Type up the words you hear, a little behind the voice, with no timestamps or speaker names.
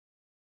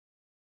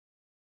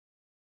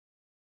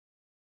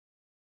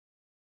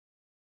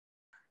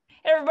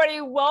Hey everybody,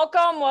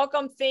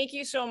 welcome. Thank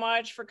you so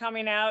much for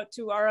coming out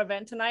to our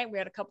event tonight. We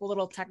had a couple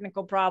little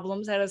technical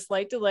problems, had a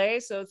slight delay,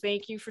 so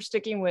thank you for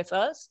sticking with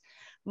us.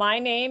 My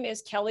name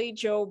is Kelly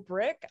Jo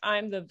Brick.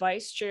 I'm the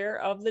vice chair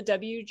of the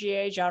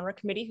WGA Genre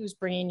Committee who's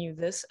bringing you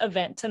this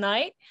event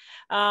tonight.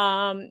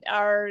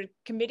 Our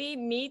committee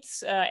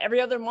meets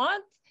every other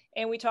month,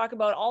 and we talk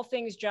about all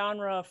things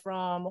genre,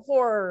 from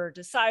horror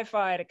to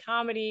sci-fi to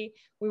comedy.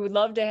 We would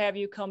love to have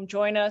you come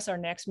join us. Our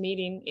next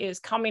meeting is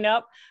coming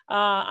up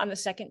on the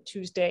second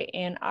Tuesday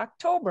in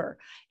October.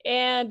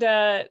 And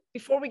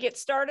before we get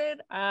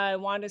started, I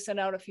wanted to send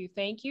out a few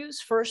thank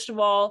yous. First of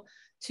all,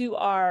 to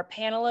our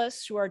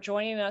panelists who are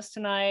joining us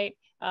tonight.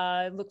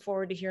 Look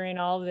forward to hearing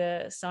all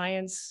the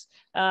science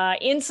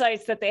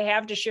insights that they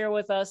have to share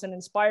with us and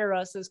inspire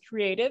us as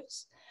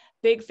creatives.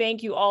 Big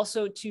thank you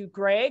also to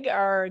Greg,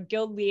 our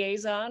guild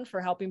liaison,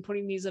 for helping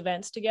putting these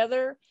events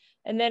together.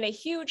 And then a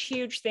huge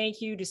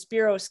thank you to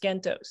Spiro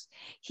Skentzos.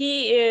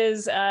 He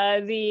is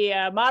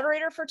the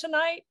moderator for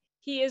tonight.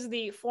 He is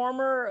the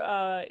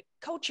former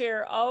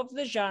co-chair of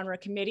the genre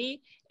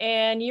committee.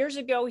 And years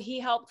ago,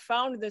 he helped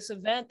found this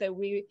event that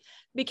we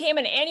became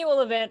an annual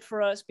event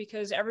for us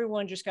because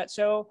everyone just got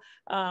so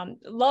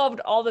loved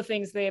all the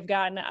things they have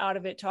gotten out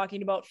of it,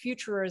 talking about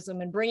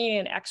futurism and bringing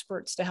in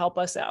experts to help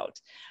us out.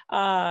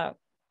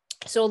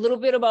 So a little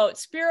bit about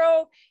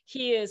Spiro.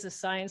 He is a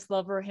science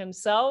lover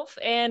himself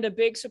and a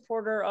big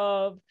supporter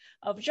of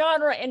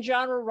genre and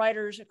genre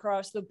writers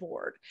across the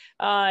board.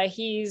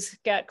 He's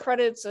got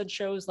credits on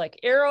shows like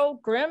Arrow,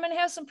 Grimm, and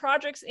has some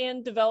projects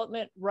in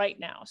development right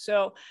now.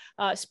 So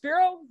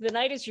Spiro, the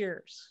night is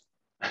yours.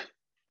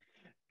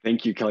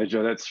 Thank you, Kelly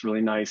Jo. That's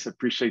really nice.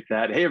 Appreciate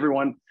that. Hey,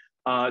 everyone.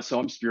 So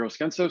I'm Spiro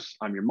Skentzos.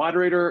 I'm your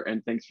moderator,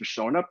 and thanks for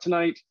showing up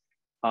tonight.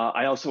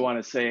 I also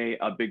want to say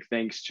a big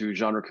thanks to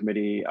Genre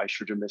Committee. I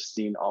sure do miss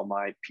seeing all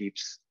my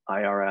peeps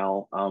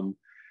IRL.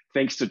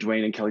 Thanks to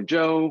Dwayne and Kelly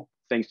Jo.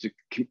 Thanks to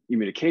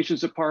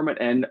Communications Department.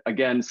 And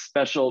again,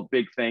 special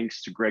big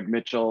thanks to Greg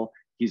Mitchell.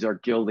 He's our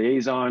guild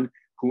liaison,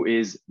 who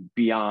is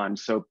beyond.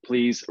 So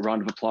please, a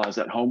round of applause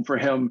at home for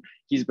him.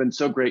 He's been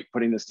so great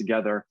putting this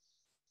together.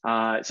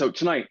 So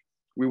tonight,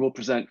 we will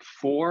present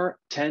 4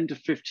 10 to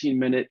 15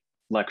 minute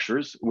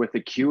lectures with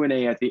a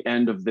Q&A at the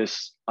end of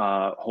this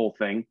whole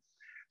thing.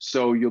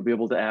 So you'll be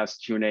able to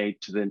ask Q&A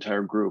to the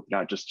entire group,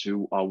 not just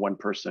to one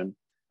person.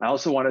 I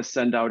also want to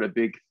send out a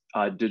big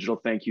digital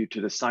thank you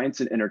to the Science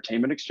and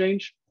Entertainment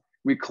Exchange.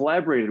 We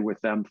collaborated with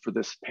them for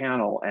this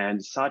panel, and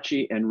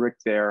Sachi and Rick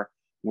there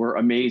were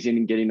amazing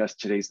in getting us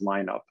today's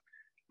lineup.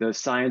 The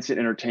Science and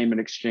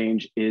Entertainment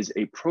Exchange is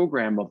a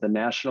program of the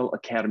National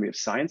Academy of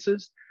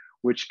Sciences,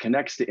 which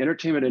connects the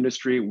entertainment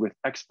industry with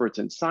experts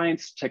in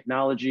science,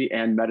 technology,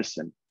 and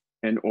medicine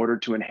in order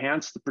to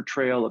enhance the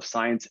portrayal of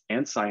science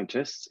and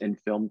scientists in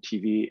film,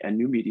 TV, and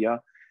new media,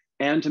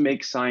 and to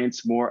make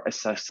science more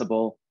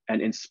accessible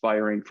and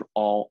inspiring for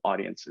all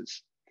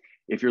audiences.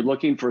 If you're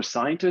looking for a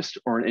scientist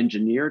or an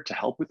engineer to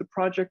help with the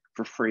project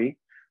for free,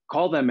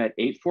 call them at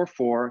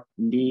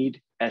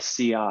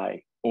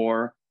 844-NEED-SCI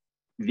or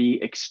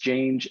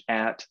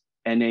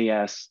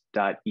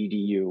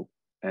theexchange@nas.edu,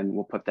 and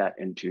we'll put that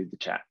into the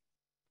chat.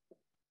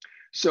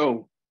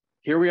 So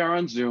here we are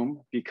on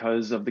Zoom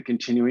because of the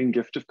continuing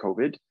gift of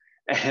COVID.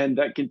 And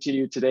that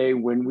continued today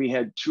when we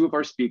had 2 of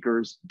our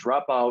speakers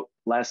drop out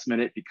last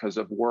minute because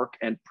of work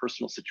and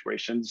personal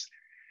situations.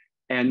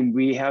 And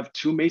we have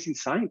 2 amazing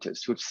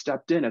scientists who have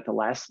stepped in at the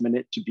last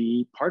minute to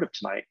be part of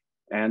tonight.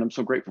 And I'm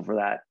so grateful for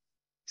that.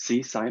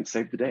 See, science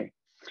saved the day.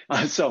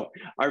 So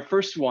our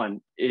first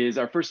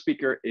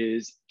speaker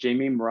is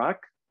Jaime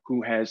Marach,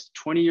 who has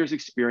 20 years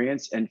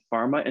experience in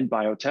pharma and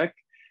biotech,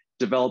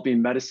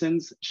 developing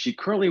medicines. She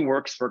currently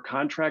works for a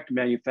contract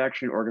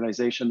manufacturing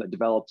organization that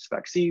develops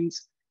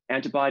vaccines,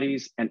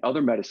 antibodies, and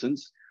other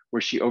medicines,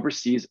 where she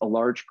oversees a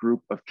large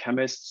group of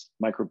chemists,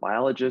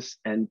 microbiologists,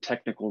 and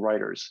technical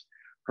writers.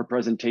 Her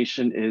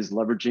presentation is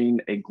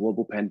leveraging a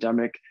global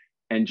pandemic.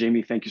 And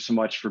Jaime, thank you so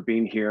much for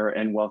being here,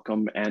 and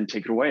welcome, and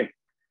take it away.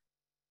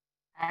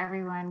 Hi,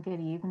 everyone. Good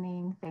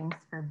evening.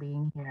 Thanks for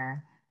being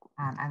here.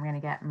 I'm going to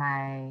get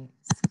my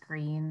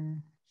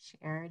screen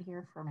shared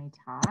here for my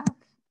talk.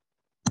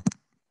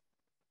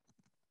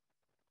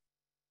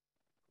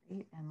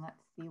 And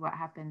let's see what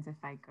happens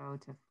if I go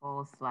to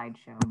full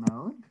slideshow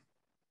mode.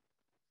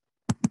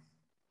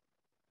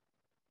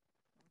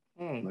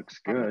 Okay. Looks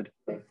good.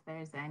 If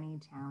there's any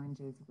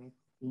challenges with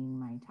seeing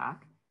my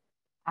talk.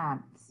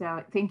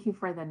 So thank you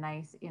for the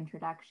nice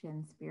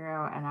introduction,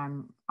 Spiro, and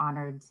I'm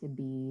honored to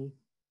be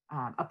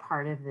a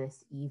part of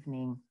this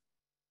evening.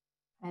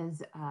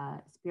 As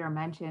Spiro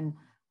mentioned,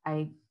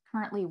 I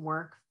currently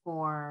work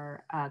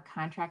for a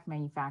contract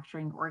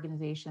manufacturing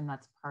organization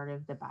that's part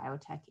of the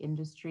biotech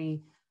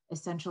industry.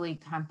 Essentially,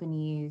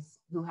 companies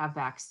who have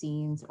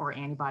vaccines or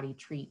antibody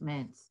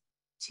treatments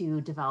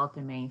to develop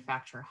and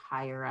manufacture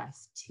hire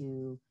us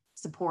to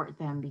support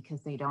them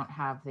because they don't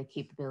have the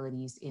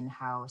capabilities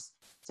in-house,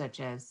 such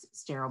as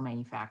sterile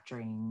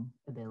manufacturing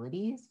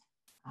abilities.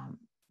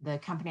 The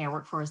company I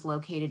work for is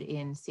located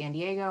in San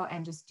Diego,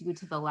 and just due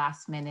to the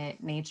last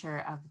minute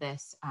nature of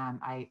this,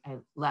 I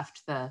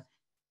left the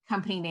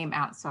company name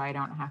out so I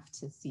don't have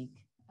to seek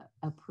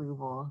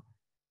approval.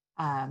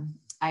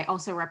 I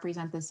also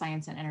represent the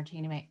Science and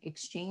Entertainment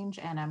Exchange,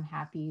 and I'm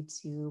happy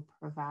to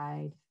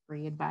provide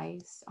free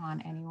advice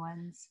on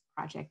anyone's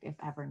project if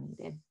ever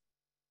needed.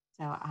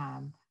 So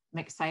I'm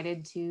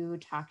excited to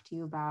talk to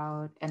you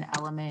about an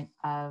element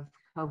of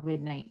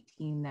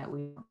COVID-19 that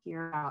we don't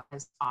hear about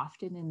as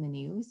often in the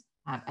news.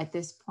 At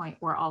this point,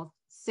 we're all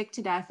sick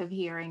to death of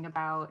hearing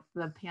about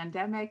the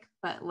pandemic,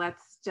 but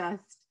let's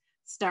just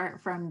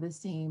start from the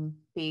same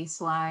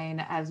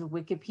baseline as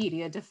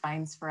Wikipedia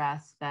defines for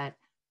us, that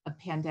a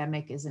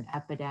pandemic is an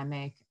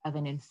epidemic of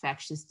an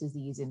infectious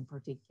disease in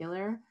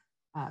particular.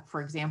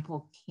 For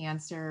example,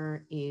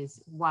 cancer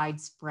is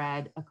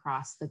widespread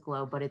across the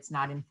globe, but it's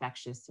not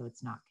infectious, so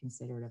it's not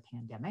considered a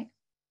pandemic.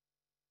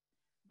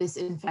 This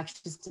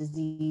infectious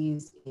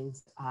disease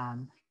is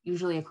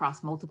usually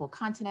across multiple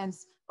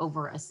continents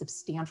over a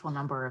substantial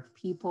number of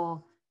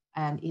people,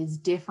 and is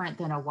different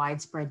than a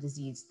widespread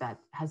disease that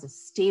has a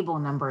stable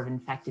number of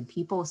infected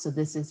people. So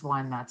this is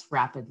one that's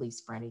rapidly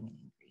spreading and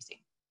increasing.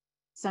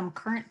 Some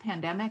current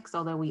pandemics,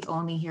 although we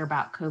only hear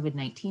about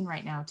COVID-19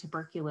 right now,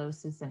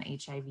 tuberculosis and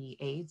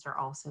HIV/AIDS are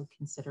also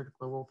considered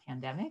global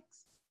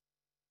pandemics.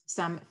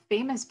 Some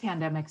famous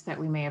pandemics that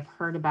we may have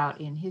heard about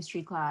in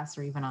history class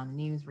or even on the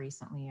news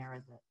recently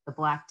are the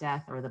Black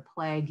Death or the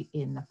plague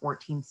in the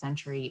 14th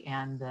century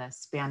and the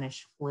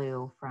Spanish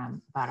flu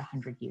from about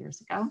 100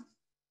 years ago.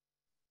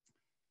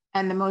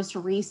 And the most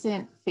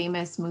recent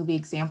famous movie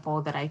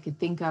example that I could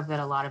think of that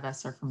a lot of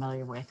us are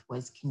familiar with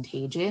was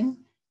Contagion.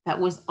 That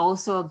was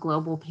also a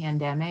global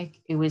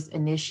pandemic. It was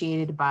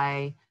initiated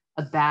by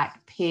a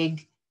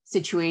bat-pig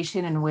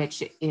situation in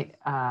which it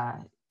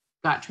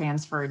got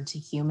transferred to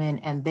human,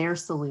 and their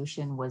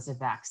solution was a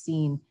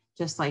vaccine,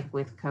 just like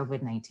with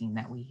COVID-19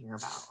 that we hear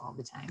about all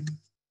the time.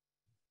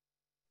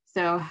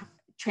 So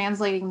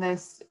translating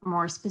this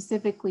more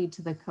specifically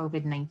to the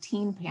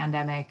COVID-19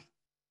 pandemic,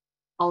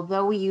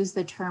 although we use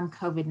the term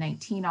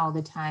COVID-19 all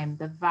the time,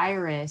 the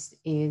virus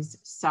is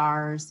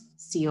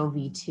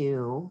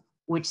SARS-CoV-2,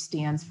 which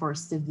stands for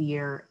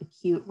Severe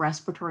Acute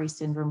Respiratory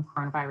Syndrome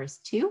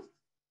Coronavirus 2,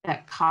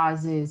 that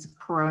causes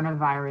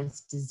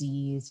coronavirus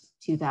disease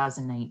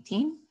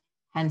 2019,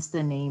 hence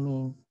the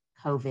naming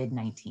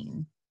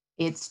COVID-19.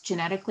 It's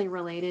genetically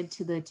related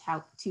to the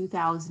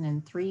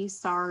 2003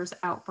 SARS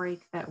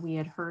outbreak that we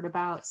had heard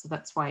about, so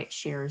that's why it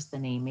shares the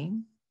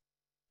naming.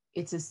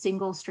 It's a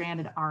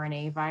single-stranded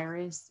RNA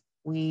virus.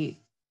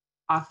 We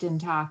often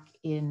talk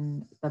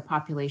in the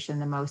population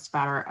the most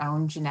about our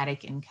own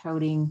genetic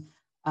encoding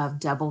of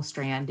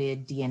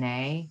double-stranded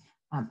DNA.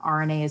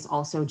 RNA is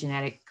also a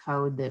genetic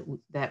code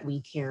that we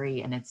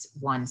carry, and it's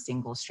one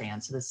single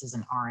strand. So this is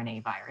an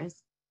RNA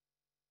virus.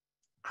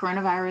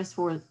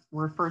 Coronavirus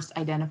were first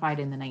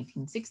identified in the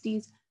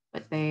 1960s,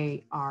 but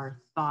they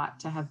are thought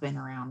to have been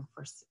around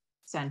for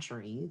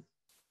centuries.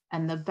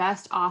 And the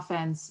best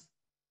offense,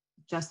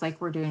 just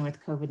like we're doing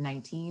with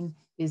COVID-19,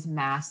 is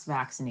mass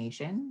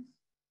vaccination.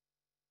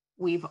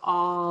 We've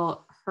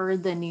all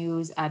heard the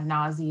news ad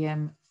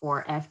nauseum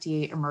for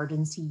FDA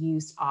emergency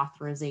use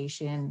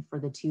authorization for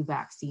the two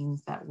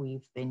vaccines that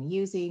we've been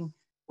using,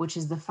 which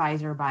is the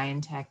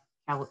Pfizer-BioNTech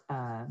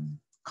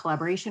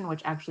collaboration,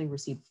 which actually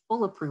received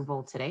full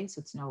approval today, so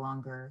it's no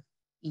longer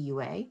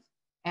EUA,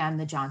 and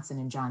the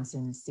Johnson &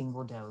 Johnson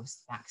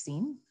single-dose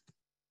vaccine.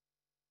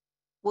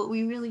 What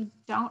we really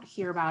don't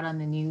hear about on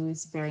the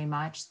news very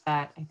much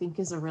that I think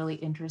is a really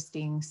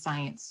interesting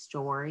science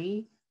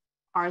story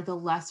are the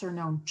lesser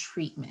known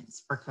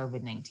treatments for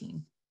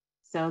COVID-19.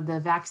 So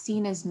the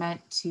vaccine is meant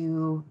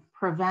to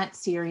prevent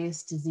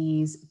serious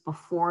disease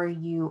before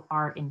you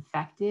are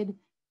infected.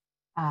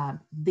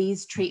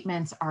 These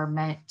treatments are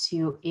meant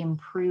to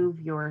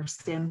improve your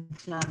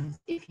symptoms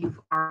if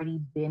you've already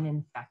been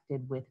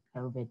infected with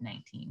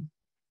COVID-19.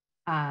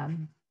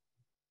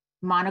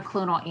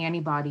 Monoclonal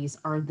antibodies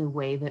are the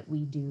way that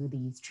we do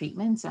these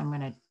treatments. I'm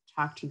going to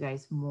talk to you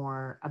guys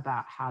more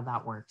about how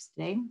that works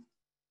today.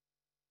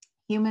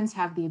 Humans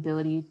have the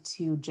ability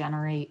to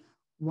generate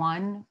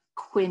 1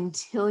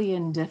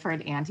 quintillion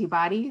different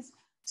antibodies.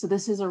 So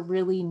this is a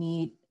really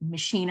neat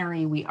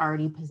machinery we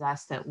already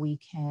possess that we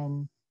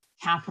can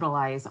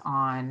capitalize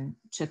on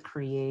to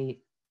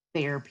create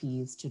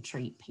therapies to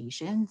treat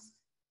patients.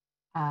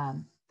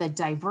 The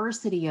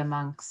diversity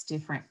amongst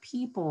different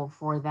people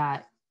for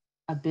that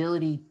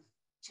ability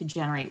to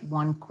generate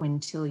 1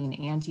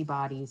 quintillion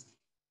antibodies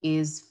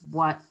is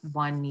what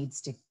one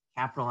needs to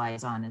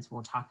capitalize on, as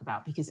we'll talk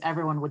about, because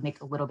everyone would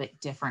make a little bit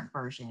different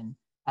version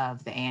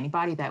of the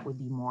antibody that would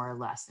be more or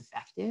less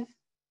effective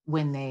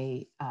when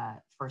they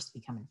first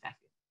become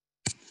infected.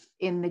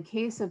 In the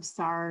case of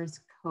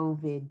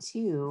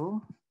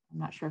SARS-CoV-2, I'm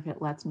not sure if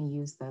it lets me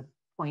use the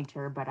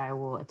pointer, but I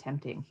will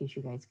attempt it in case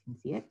you guys can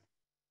see it.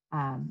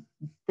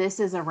 This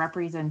is a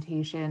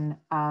representation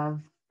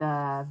of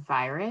the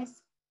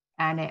virus,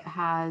 and it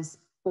has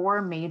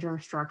 4 major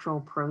structural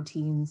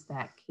proteins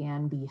that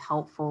can be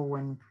helpful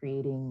when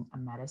creating a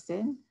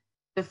medicine.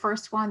 The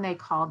first one they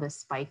call the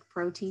spike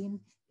protein.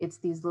 It's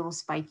these little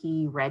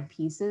spiky red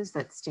pieces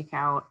that stick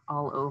out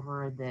all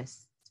over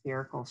this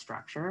spherical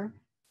structure.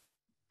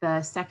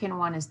 The second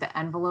one is the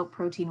envelope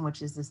protein,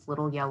 which is this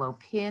little yellow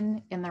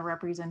pin in the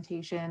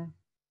representation.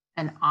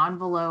 An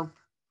envelope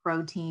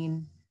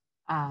protein,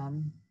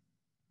 the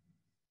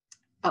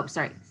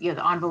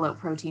envelope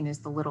protein is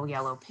the little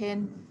yellow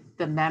pin.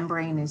 The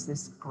membrane is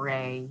this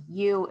gray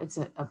U. It's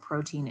a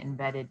protein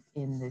embedded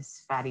in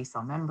this fatty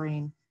cell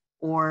membrane,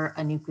 or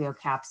a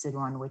nucleocapsid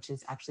one, which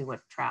is actually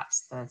what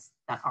traps that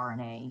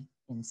RNA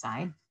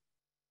inside.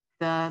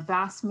 The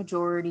vast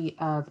majority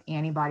of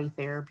antibody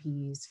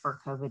therapies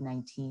for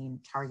COVID-19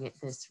 target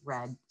this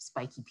red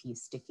spiky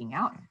piece sticking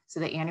out.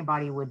 So the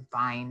antibody would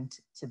bind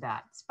to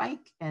that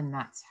spike, and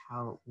that's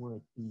how it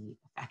would be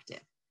effective.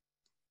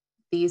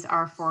 These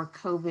are for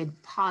COVID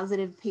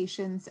positive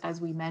patients, as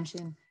we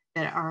mentioned,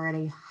 that are at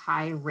a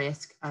high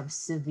risk of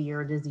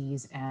severe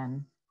disease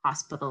and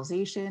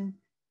hospitalization.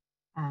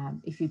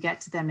 If you get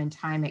to them in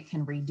time, it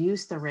can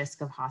reduce the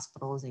risk of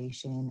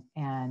hospitalization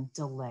and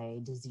delay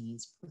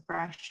disease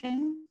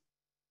progression.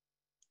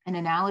 An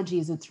analogy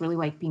is it's really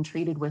like being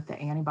treated with the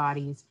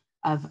antibodies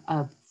of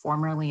a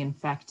formerly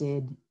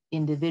infected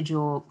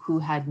individual who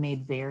had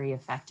made very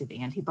effective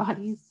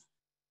antibodies.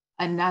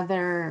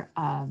 Another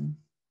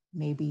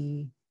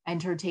maybe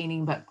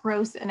entertaining but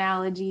gross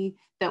analogy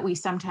that we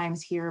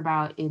sometimes hear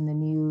about in the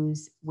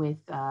news with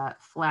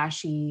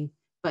flashy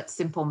but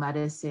simple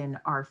medicine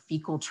are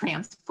fecal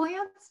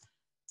transplants.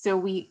 So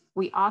we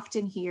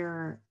often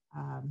hear,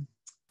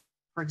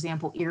 for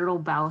example, irritable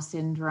bowel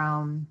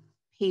syndrome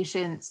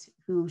patients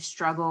who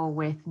struggle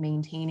with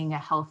maintaining a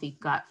healthy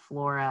gut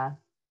flora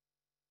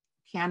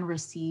can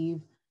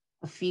receive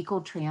a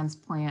fecal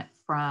transplant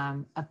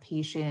from a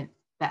patient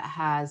that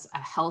has a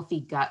healthy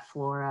gut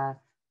flora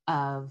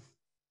of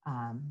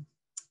a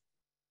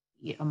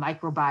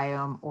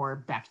microbiome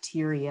or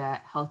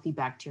bacteria, healthy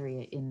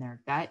bacteria in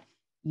their gut.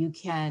 You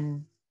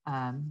can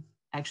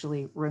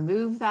actually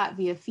remove that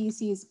via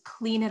feces,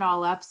 clean it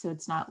all up so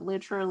it's not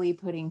literally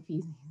putting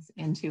feces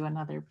into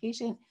another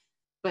patient,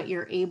 but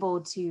you're able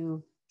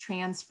to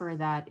transfer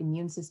that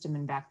immune system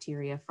and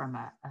bacteria from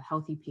a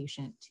healthy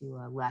patient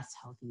to a less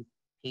healthy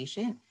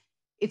patient.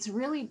 It's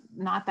really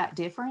not that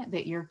different,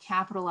 that you're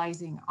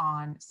capitalizing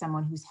on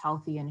someone who's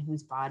healthy and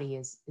whose body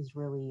is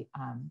really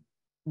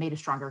made a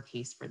stronger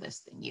case for this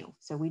than you.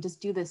 So we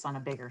just do this on a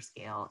bigger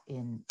scale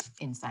in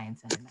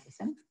science and in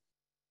medicine.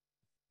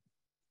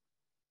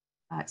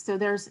 So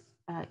there's,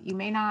 you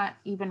may not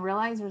even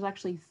realize there's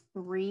actually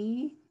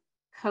 3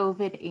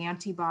 COVID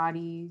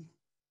antibody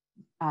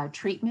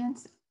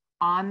treatments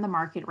on the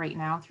market right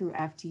now through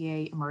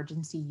FDA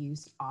emergency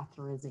use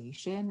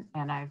authorization,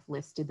 and I've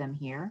listed them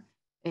here.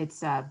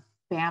 It's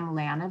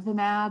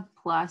bamlanivimab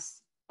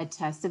plus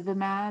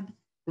atezolizumab.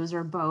 Those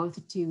are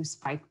both 2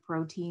 spike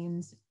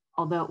proteins,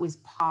 although it was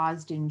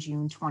paused in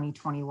June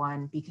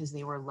 2021 because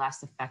they were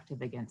less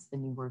effective against the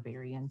newer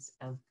variants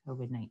of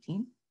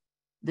COVID-19.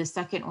 The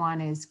second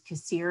one is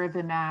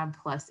casirivimab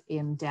plus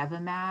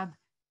imdevimab,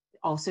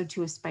 also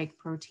to a spike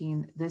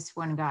protein. This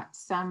one got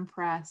some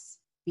press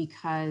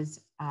because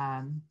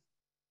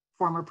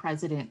former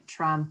President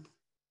Trump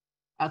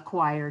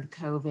acquired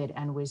COVID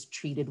and was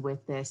treated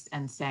with this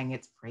and sang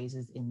its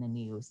praises in the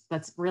news.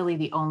 That's really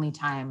the only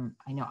time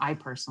I know I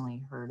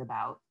personally heard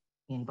about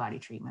antibody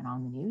treatment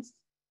on the news.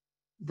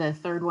 The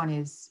third one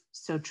is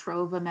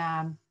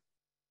sotrovimab,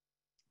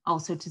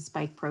 also to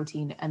spike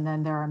protein. And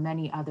then there are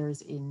many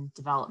others in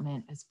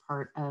development as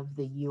part of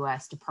the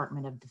US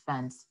Department of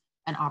Defense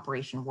and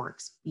Operation Warp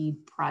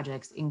Speed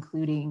projects,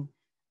 including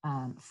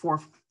 4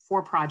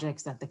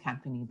 projects at the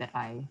company that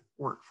I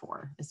work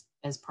for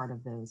as part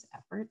of those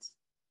efforts.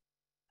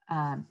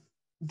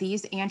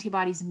 These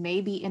antibodies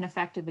may be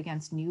ineffective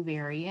against new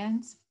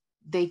variants.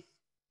 They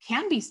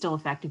can be still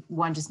effective.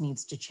 One just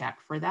needs to check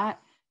for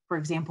that. For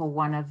example,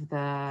 one of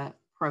the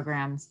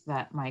programs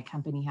that my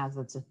company has,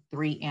 that's a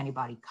 3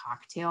 antibody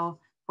cocktail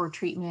for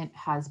treatment,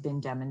 has been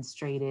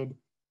demonstrated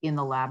in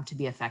the lab to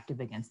be effective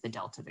against the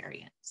Delta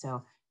variant.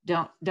 So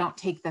don't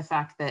take the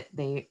fact that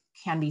they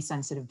can be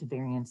sensitive to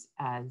variants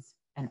as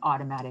an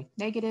automatic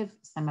negative.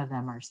 Some of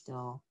them are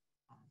still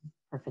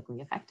perfectly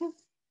effective.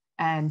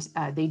 And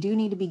they do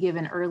need to be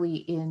given early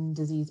in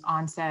disease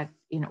onset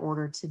in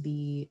order to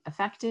be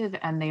effective.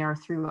 And they are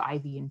through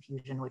IV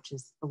infusion, which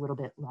is a little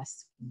bit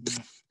less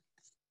convenient.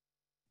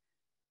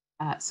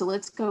 So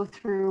let's go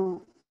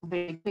through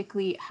very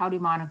quickly, how do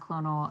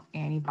monoclonal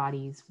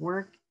antibodies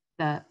work?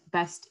 The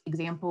best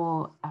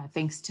example,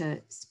 thanks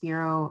to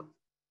Spiro,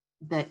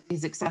 that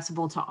is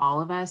accessible to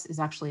all of us is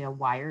actually a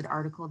Wired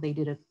article. They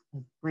did a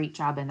great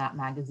job in that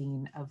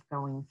magazine of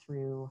going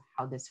through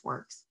how this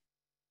works.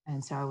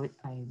 And so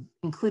I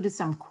included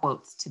some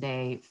quotes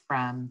today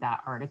from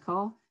that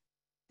article.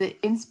 The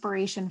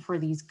inspiration for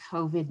these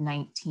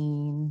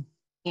COVID-19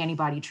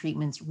 antibody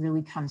treatments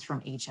really comes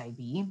from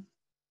HIV.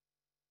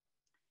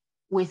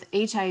 With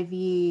HIV,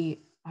 they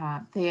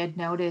had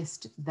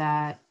noticed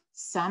that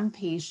some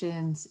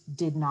patients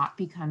did not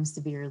become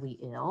severely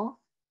ill,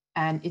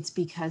 and it's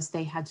because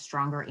they had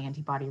stronger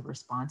antibody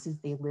responses.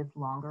 They lived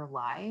longer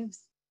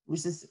lives,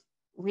 which is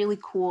really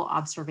cool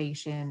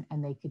observation,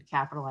 and they could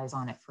capitalize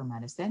on it for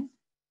medicine.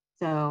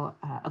 So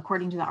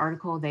according to the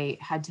article, they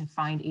had to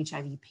find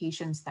HIV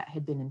patients that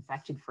had been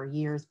infected for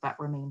years but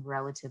remained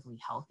relatively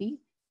healthy.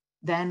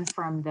 Then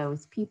from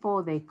those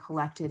people, they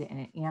collected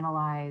and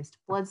analyzed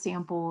blood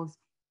samples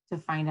to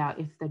find out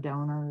if the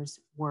donors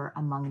were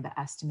among the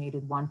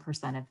estimated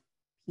 1% of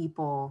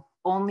people,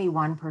 only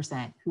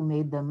 1%, who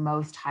made the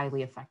most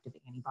highly effective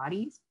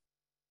antibodies.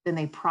 Then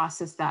they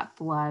processed that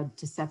blood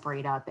to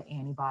separate out the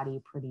antibody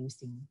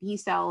producing B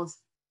cells,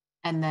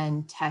 and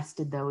then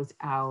tested those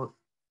out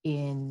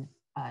in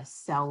a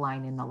cell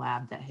line in the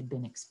lab that had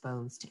been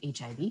exposed to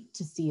HIV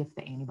to see if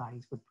the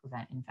antibodies would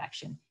prevent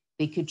infection.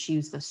 They could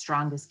choose the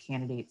strongest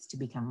candidates to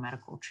become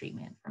medical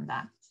treatment from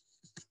that.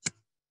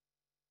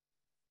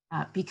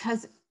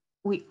 Because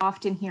we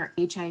often hear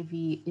HIV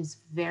is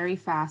very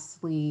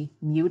fastly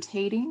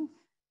mutating,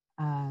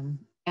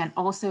 and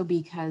also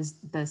because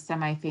the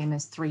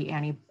semi-famous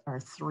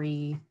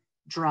three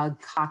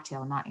drug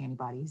cocktail, not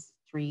antibodies,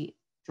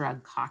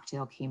 3-drug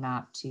cocktail came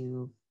out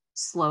to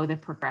slow the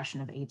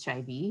progression of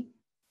HIV.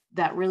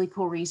 That really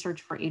cool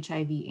research for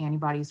HIV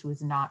antibodies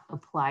was not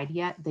applied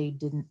yet. They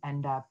didn't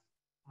end up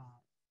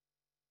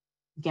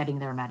getting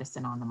their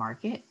medicine on the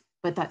market,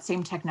 but that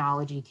same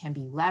technology can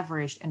be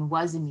leveraged and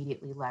was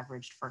immediately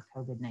leveraged for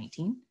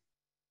COVID-19.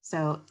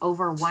 So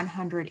over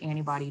 100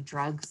 antibody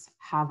drugs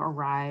have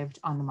arrived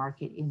on the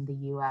market in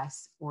the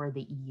US or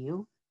the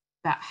EU.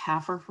 About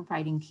half are for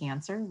fighting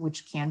cancer,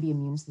 which can be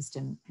immune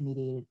system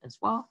mediated as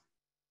well.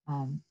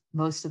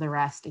 Most of the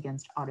rest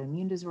against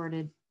autoimmune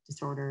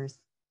disorders,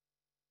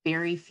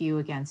 very few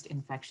against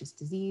infectious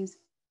disease.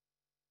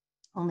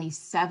 Only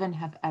 7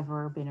 have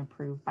ever been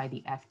approved by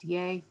the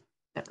FDA,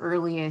 the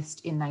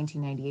earliest in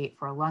 1998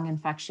 for a lung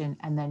infection,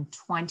 and then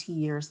 20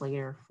 years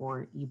later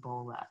for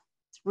Ebola.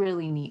 It's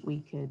really neat we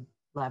could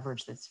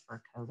leverage this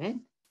for COVID.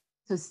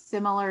 So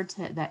similar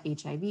to the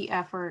HIV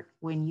effort,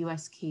 when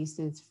US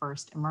cases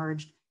first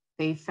emerged,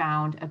 they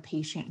found a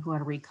patient who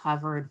had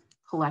recovered,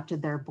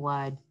 collected their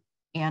blood,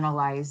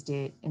 analyzed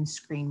it, and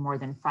screened more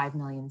than 5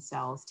 million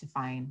cells to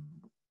find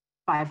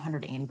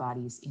 500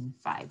 antibodies in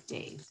 5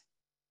 days.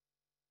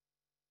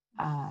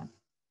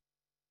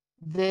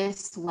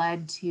 This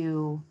led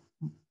to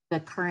the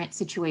current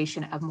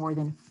situation of more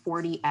than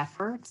 40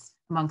 efforts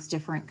amongst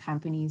different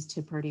companies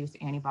to produce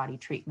antibody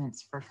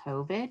treatments for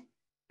COVID.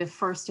 The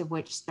first of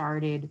which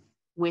started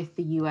with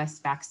the US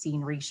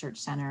Vaccine Research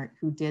Center,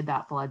 who did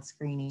that blood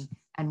screening,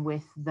 and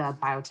with the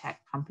biotech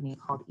company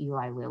called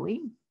Eli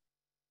Lilly.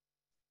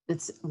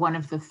 It's one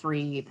of the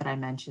 3 that I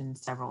mentioned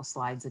several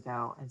slides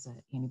ago as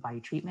an antibody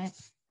treatment.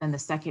 Then the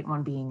second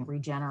one being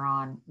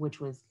Regeneron, which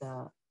was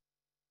the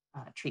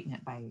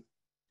treatment by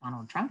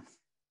Donald Trump.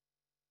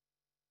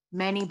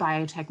 Many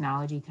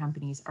biotechnology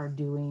companies are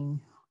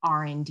doing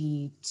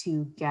R&D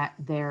to get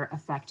their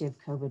effective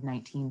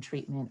COVID-19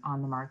 treatment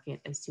on the market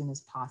as soon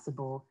as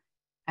possible.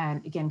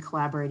 And again,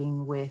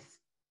 collaborating with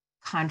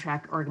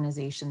contract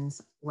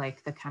organizations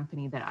like the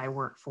company that I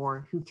work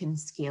for, who can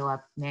scale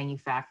up,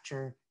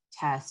 manufacture,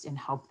 test, and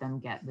help them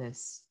get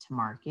this to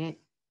market.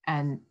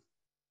 And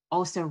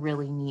also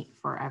really neat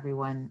for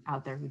everyone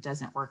out there who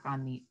doesn't work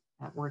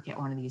at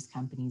one of these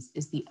companies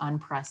is the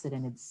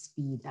unprecedented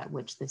speed at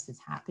which this is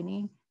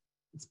happening.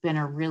 It's been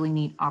a really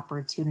neat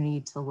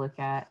opportunity to look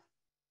at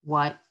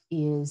what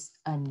is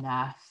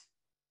enough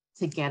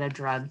to get a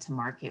drug to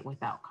market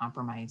without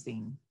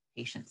compromising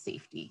patient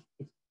safety.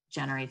 It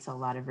generates a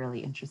lot of really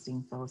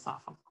interesting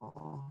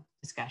philosophical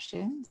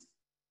discussions.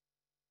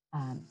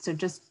 So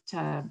just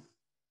to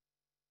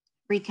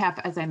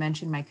recap, as I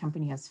mentioned, my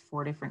company has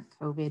 4 different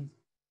COVID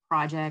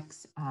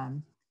projects,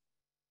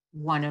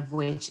 one of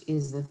which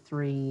is the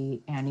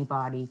 3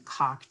 antibody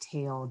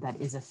cocktail that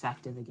is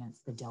effective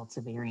against the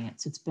Delta variant.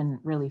 So it's been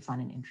really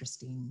fun and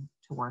interesting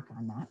to work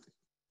on that.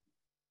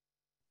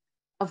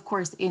 Of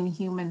course, in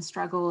human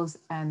struggles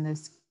and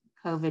this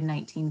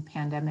COVID-19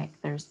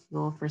 pandemic, there's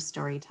fuel for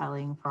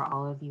storytelling for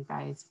all of you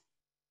guys,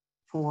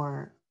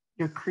 for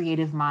your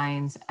creative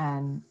minds,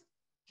 and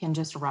can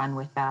just run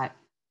with that.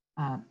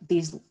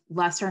 These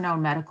lesser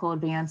known medical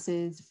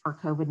advances for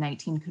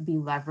COVID-19 could be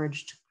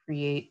leveraged to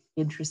create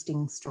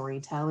interesting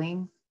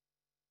storytelling.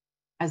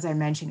 As I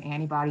mentioned,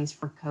 antibodies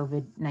for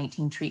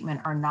COVID-19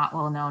 treatment are not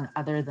well known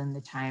other than the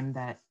time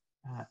that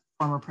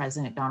former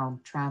President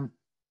Donald Trump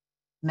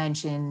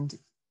mentioned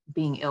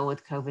being ill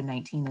with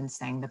COVID-19 and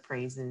sang the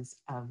praises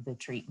of the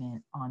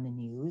treatment on the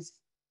news.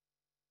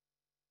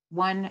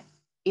 One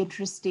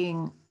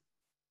interesting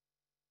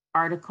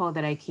article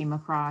that I came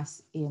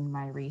across in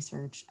my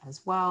research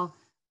as well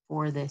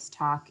for this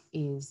talk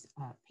is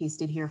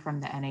pasted here from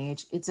the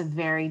NIH. It's a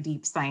very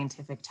deep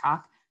scientific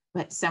talk,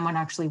 but someone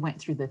actually went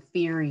through the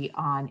theory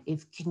on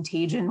if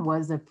contagion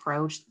was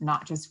approached,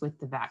 not just with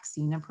the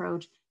vaccine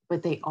approach,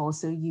 but they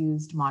also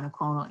used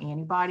monoclonal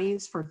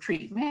antibodies for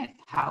treatment.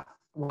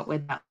 What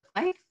would that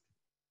look like?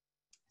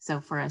 So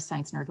for a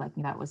science nerd like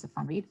me, that was a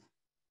fun read.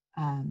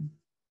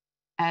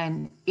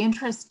 And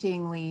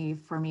interestingly,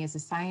 for me as a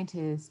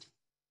scientist,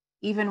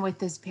 even with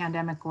this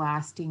pandemic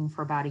lasting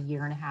for about 1.5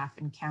 years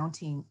and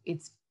counting,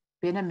 it's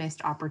been a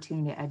missed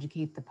opportunity to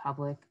educate the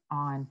public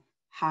on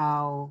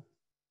how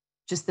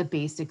just the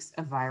basics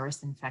of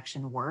virus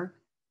infection work.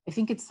 I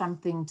think it's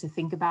something to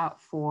think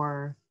about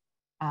for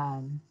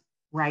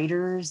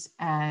writers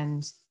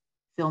and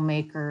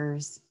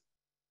filmmakers,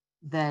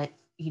 that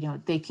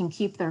they can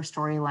keep their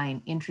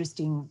storyline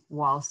interesting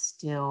while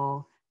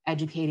still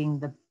educating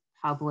the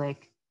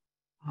public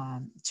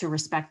to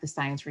respect the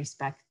science,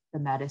 respect the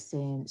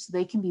medicine, so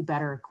they can be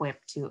better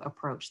equipped to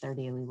approach their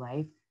daily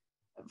life.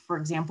 For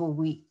example,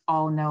 we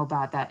all know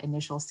about that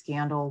initial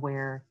scandal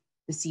where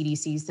the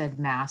CDC said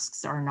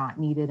masks are not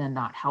needed and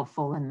not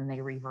helpful, and then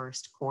they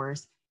reversed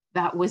course.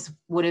 That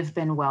would have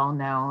been well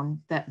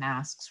known that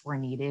masks were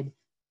needed.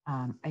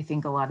 I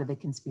think a lot of the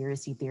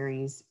conspiracy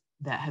theories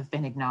that have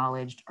been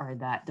acknowledged are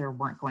that there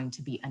weren't going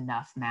to be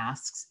enough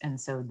masks, and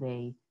so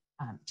they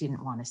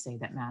didn't want to say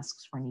that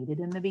masks were needed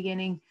in the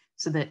beginning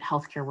so that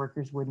healthcare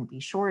workers wouldn't be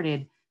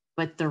shorted.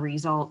 But the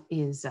result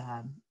is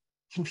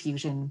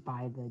confusion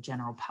by the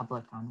general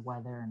public on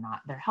whether or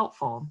not they're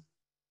helpful.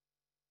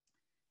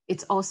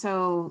 It's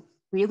also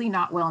really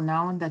not well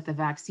known that the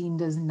vaccine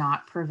does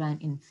not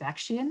prevent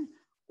infection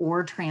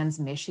or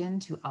transmission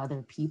to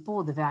other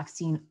people. The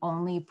vaccine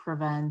only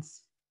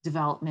prevents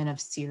development of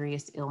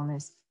serious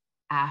illness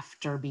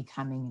after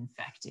becoming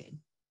infected.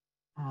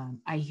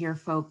 I hear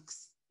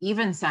folks,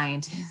 even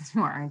scientists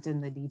who aren't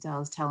in the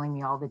details, telling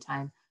me all the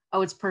time,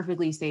 oh, it's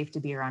perfectly safe to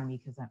be around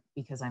me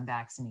because I'm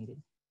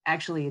vaccinated.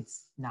 Actually,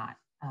 it's not.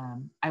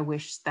 I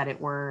wish that it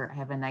were. I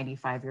have a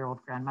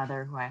 95-year-old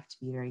grandmother who I have to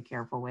be very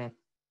careful with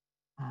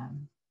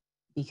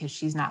because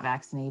she's not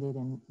vaccinated,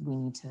 and we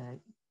need to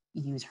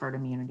use herd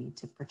immunity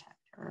to protect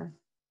her.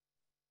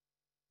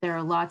 There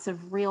are lots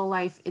of real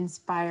life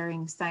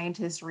inspiring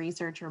scientists,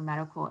 researcher,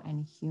 medical,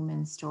 and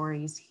human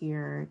stories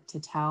here to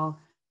tell.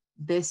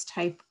 This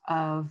type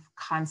of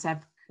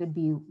concept could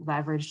be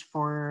leveraged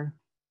for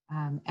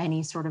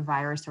any sort of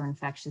virus or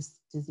infectious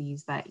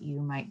disease that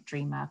you might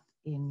dream up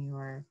in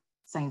your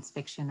science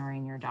fiction or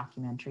in your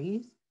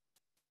documentaries.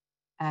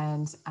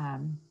 And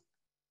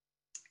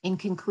in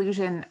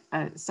conclusion,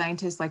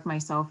 scientists like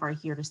myself are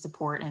here to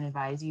support and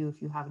advise you. If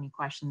you have any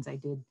questions, I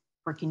did,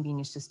 for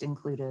convenience, just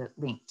include a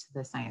link to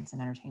the Science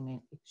and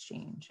Entertainment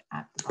Exchange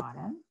at the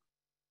bottom.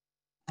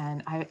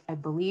 And I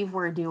believe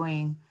we're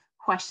doing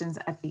questions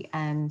at the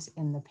end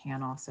in the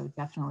panel, so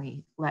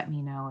definitely let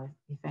me know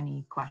if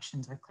any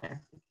questions or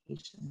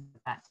clarifications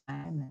at that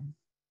time. And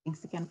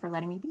thanks again for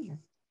letting me be here.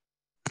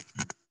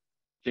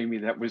 Jaime,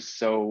 that was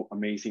so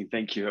amazing.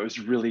 Thank you. That was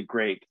really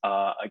great.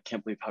 I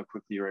can't believe how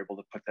quickly you were able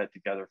to put that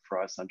together for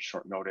us on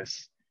short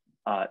notice.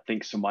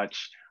 Thanks so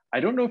much. I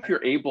don't know if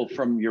you're able,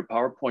 from your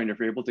PowerPoint, if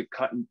you're able to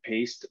cut and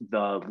paste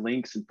the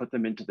links and put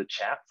them into the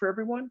chat for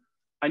everyone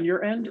on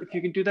your end, if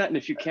you can do that. And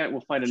if you can't,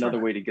 we'll find another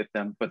way to get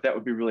them, but that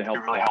would be really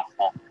helpful.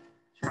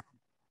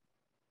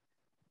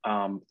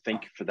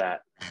 Thank you for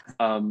that.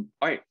 All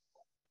right,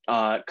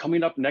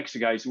 coming up next,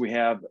 guys, we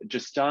have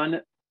Juston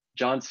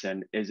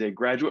Johnson, is a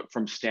graduate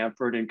from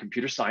Stanford in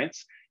computer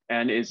science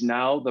and is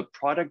now the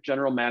product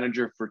general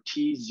manager for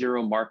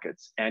T0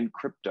 Markets and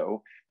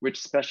Crypto, which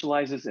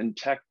specializes in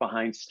tech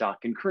behind stock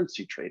and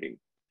currency trading.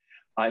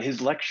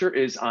 His lecture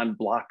is on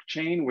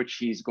blockchain, which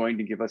he's going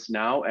to give us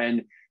now.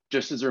 And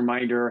just as a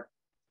reminder,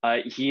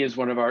 he is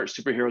one of our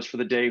superheroes for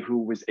the day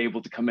who was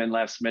able to come in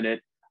last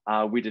minute.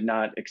 We did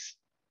not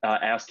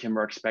ask him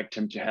or expect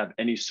him to have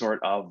any sort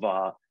of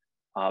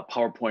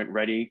PowerPoint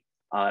ready.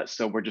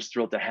 So we're just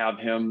thrilled to have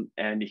him,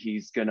 and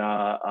he's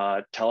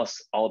gonna tell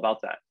us all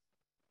about that.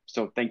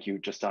 So thank you,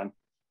 Juston.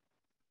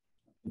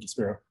 Thank you,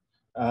 Spiro.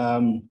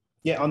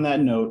 Yeah, on that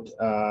note,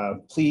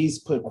 please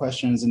put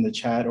questions in the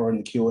chat or in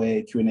the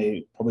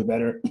Q&A, probably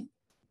better.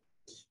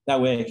 That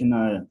way I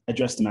can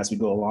address them as we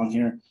go along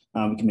here.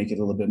 We can make it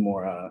a little bit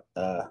more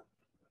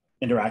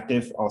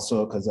interactive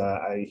also, because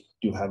I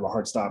do have a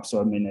hard stop, so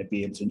I may not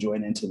be able to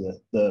join into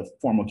the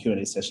formal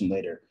Q&A session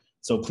later.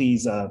 So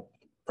please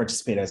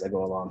participate as I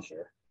go along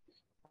here.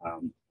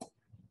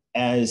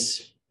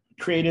 As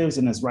creatives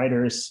and as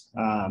writers,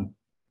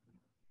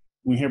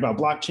 when we hear about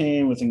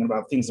blockchain, we're thinking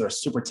about things that are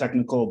super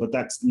technical, but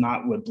that's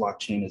not what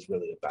blockchain is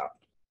really about.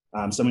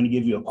 So I'm going to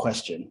give you a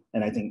question,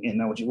 and I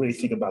want you to really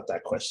think about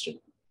that question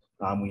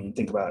when you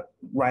think about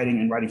writing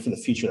and writing for the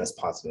future that's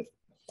positive.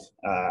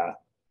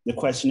 The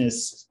question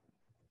is,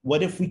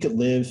 what if we could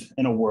live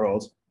in a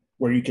world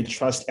where you could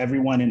trust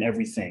everyone and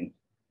everything?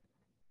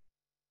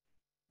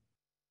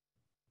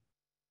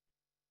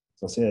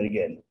 So I'll say that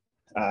again.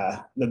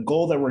 The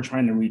goal that we're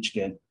trying to reach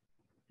again,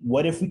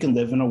 what if we could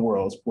live in a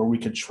world where we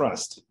could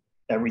trust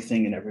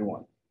everything and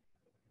everyone?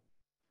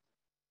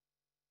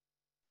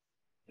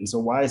 And so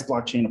why is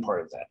blockchain a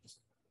part of that?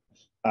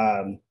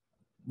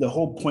 The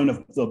whole point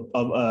of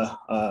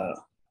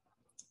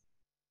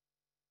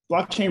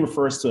blockchain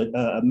refers to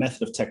a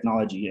method of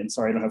technology, and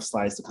sorry, I don't have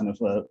slides to kind of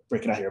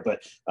break it out here,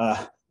 but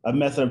a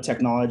method of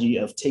technology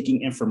of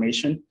taking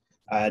information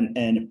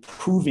and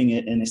proving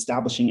it and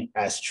establishing it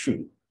as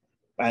true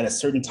at a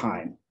certain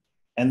time.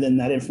 And then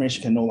that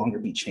information can no longer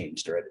be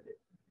changed or edited.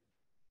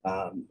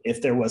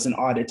 If there was an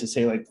audit to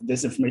say like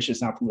this information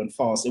is now proven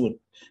false, it would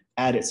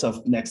add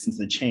itself next into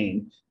the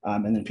chain,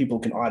 and then people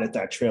can audit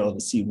that trail to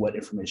see what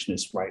information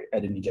is right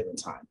at any given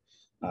time.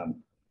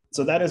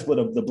 So that is what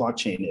the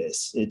blockchain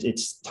is.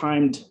 It's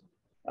timed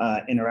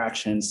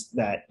interactions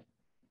that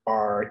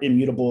are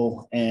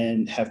immutable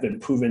and have been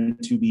proven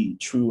to be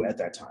true at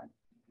that time.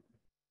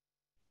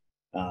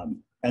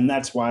 And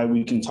that's why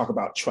we can talk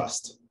about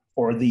trust,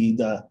 or the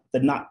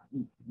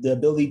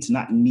ability to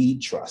not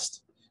need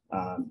trust.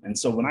 And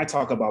so when I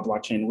talk about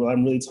blockchain, well,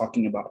 I'm really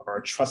talking about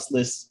our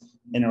trustless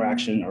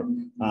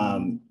interaction,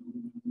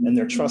 and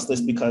they're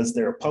trustless because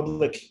they're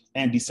public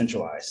and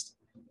decentralized.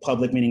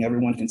 Public meaning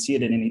everyone can see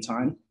it at any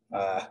time,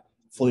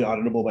 fully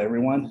auditable by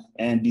everyone,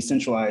 and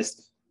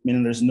decentralized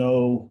meaning there's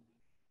no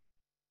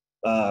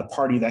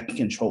party that can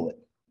control it.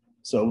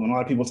 So when a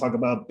lot of people talk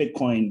about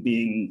Bitcoin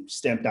being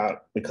stamped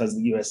out because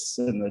the US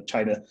and the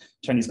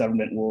Chinese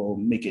government will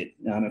make it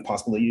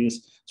impossible to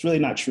use, it's really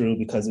not true,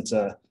 because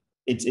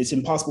it's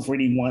impossible for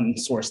any one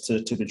source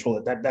to control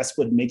it. That's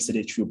what makes it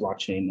a true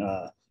blockchain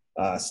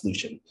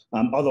solution.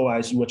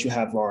 Otherwise, what you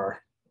have are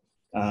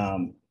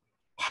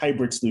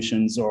hybrid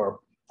solutions or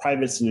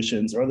private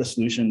solutions or other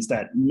solutions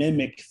that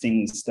mimic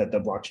things that the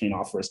blockchain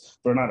offers,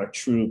 but are not a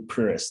true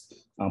purist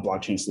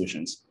blockchain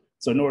solutions.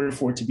 So in order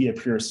for it to be a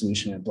pure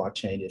solution in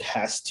blockchain, it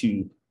has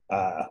to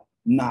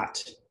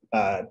not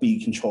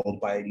be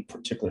controlled by any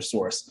particular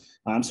source.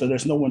 So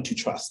there's no one to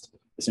trust.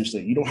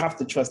 Essentially, you don't have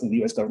to trust that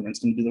the US government's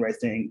going to do the right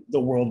thing. The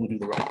world will do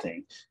the right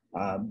thing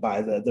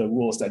by the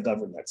rules that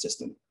govern that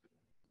system.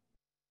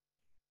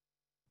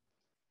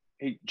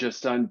 Hey,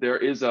 Juston, there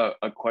is a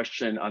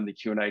question on the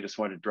Q&A. I just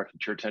wanted to direct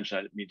it to your attention.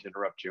 I didn't mean to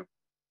interrupt you.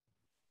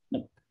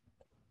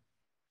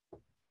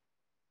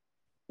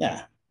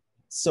 Yeah,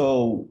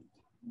 so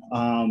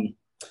I'm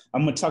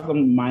going to talk about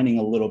mining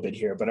a little bit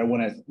here, but I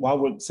want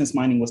to, since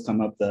mining was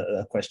come up,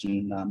 the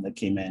question that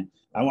came in,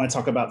 I want to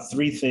talk about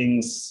three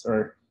things,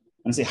 or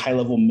I want to say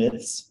high-level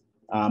myths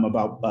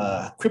about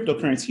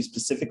cryptocurrency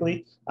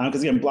specifically,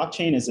 because again,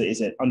 blockchain is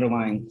an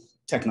underlying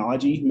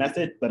technology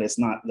method, but it's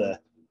not the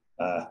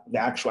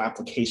actual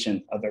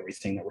application of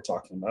everything that we're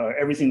talking about, or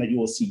everything that you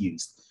will see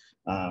used.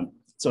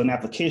 So an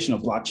application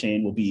of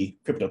blockchain will be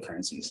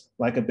cryptocurrencies,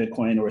 like a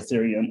Bitcoin or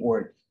Ethereum,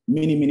 or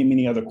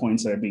many other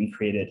coins that are being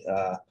created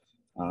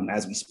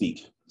as we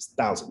speak,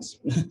 thousands.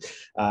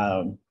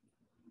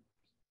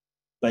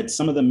 But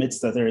some of the myths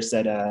that there is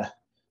that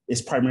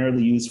is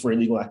primarily used for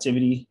illegal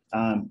activity.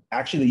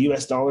 Actually, the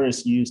US dollar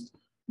is used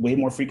way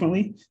more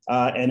frequently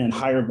and in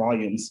higher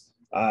volumes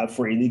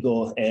for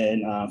illegal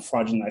and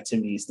fraudulent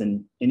activities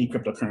than any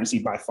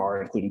cryptocurrency by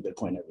far, including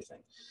Bitcoin and everything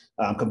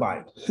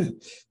combined.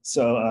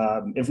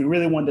 So if we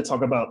really wanted to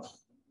talk about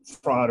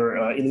fraud or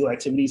illegal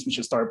activities, we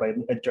should start by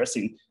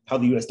addressing how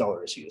the US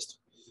dollar is used.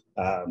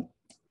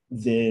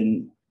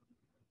 Then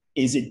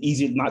is it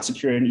easy, not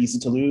secure, and easy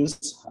to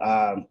lose?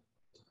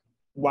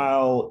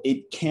 While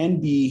it can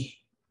be,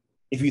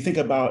 if you think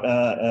about,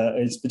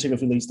 it's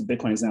particularly relates to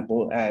Bitcoin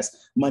example,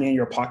 as money in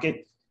your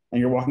pocket and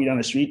you're walking down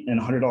the street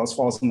and $100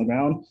 falls on the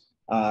ground,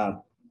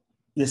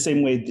 the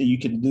same way that you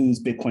could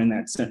lose Bitcoin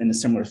that's in a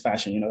similar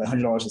fashion. You know, the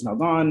 $100 is now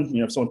gone. You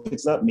know, if someone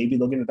picks it up, maybe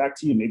they'll give it back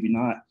to you, maybe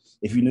not.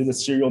 If you knew the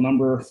serial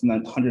number from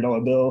that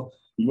 $100 bill,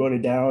 you wrote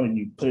it down and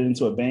you put it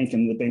into a bank,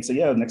 and the bank said,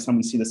 yeah, next time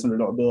we see this $100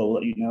 bill, we'll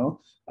let you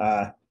know.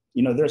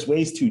 You know, there's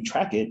ways to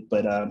track it,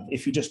 but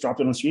if you just dropped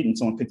it on the street and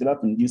someone picked it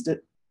up and used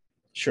it,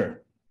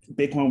 sure.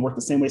 Bitcoin worked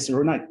the same way, so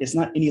it's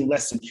not any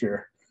less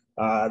secure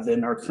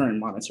than our current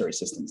monetary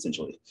system,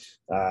 essentially.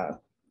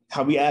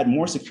 How we add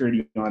more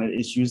security on it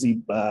is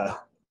usually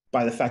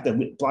by the fact that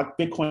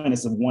Bitcoin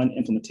is the one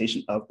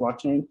implementation of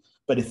blockchain,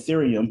 but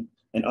Ethereum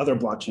and other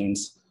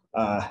blockchains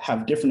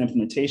have different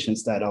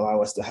implementations that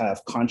allow us to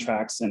have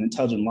contracts and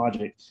intelligent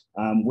logic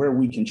where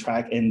we can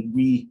track and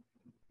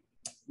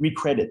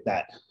recredit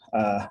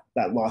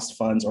that lost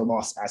funds or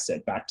lost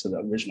asset back to the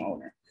original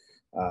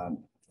owner.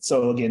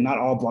 So again, not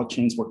all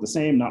blockchains work the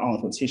same, not all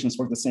implementations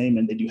work the same,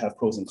 and they do have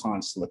pros and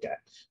cons to look at.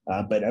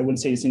 But I wouldn't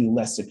say it's any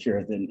less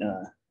secure than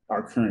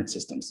our current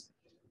systems.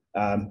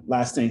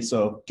 Last thing,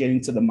 so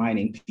getting to the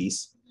mining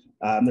piece,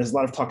 there's a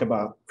lot of talk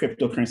about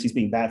cryptocurrencies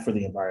being bad for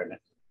the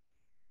environment.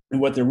 And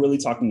what they're really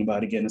talking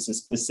about, again, is a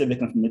specific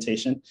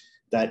implementation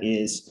that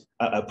is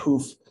a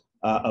proof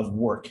of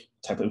work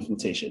type of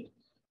implementation.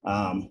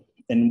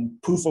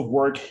 And proof of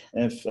work,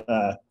 if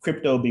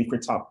crypto being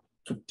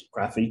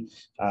cryptography,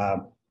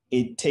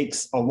 it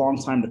takes a long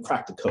time to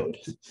crack the code,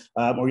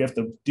 or you have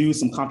to do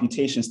some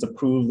computations to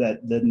prove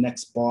that the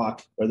next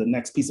block or the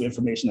next piece of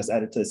information that's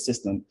added to the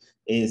system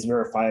is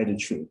verified and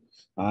true.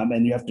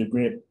 And you have to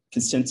agree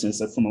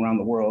consensus from around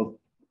the world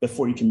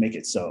before you can make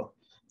it so.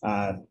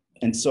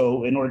 And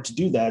so in order to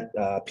do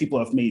that, people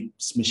have made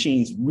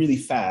machines really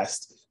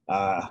fast,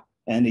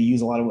 and they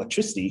use a lot of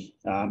electricity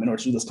in order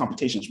to do those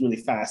computations really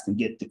fast and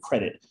get the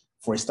credit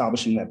for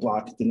establishing that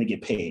block, then they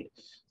get paid.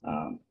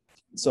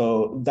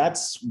 So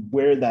that's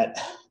where that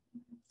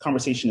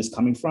conversation is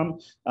coming from.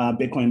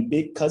 Bitcoin,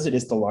 because it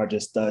is the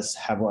largest, does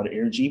have a lot of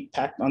energy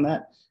packed on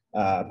that.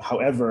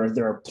 However,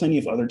 there are plenty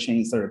of other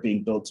chains that are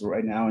being built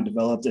right now and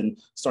developed and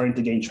starting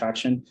to gain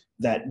traction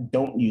that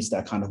don't use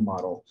that kind of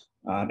model,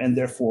 and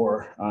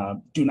therefore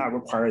do not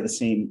require the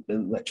same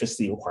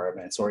electricity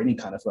requirements or any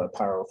kind of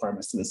power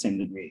requirements to the same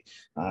degree.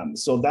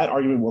 So that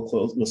argument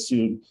will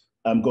soon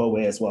go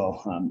away as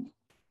well,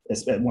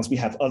 once we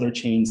have other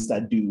chains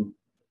that do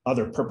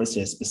other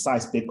purposes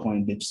besides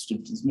Bitcoin, which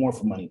is more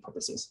for money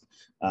purposes.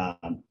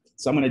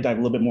 So I'm going to dive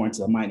a little bit more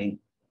into the mining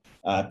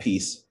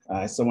piece.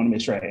 So I want to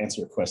make sure I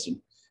answer your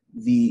question.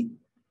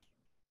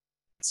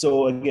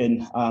 So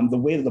again, the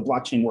way that the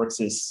blockchain works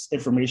is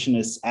information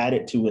is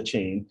added to a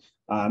chain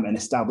and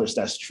established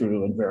as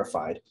true and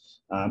verified.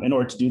 In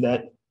order to do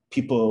that,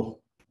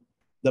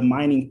 the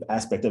mining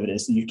aspect of it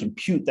is you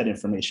compute that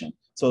information.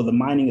 So the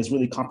mining is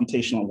really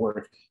computational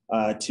work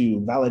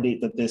to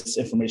validate that this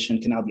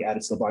information can now be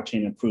added to the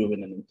blockchain and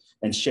proven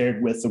and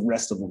shared with the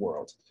rest of the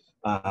world.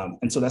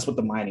 And so that's what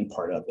the mining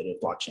part of it is,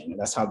 blockchain, and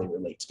that's how they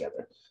relate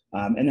together.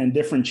 And then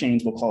different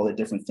chains will call it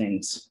different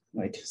things.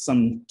 Like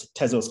some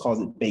Tezos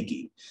calls it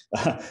baking.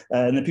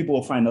 And then people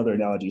will find other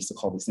analogies to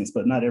call these things,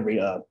 but not every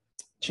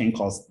chain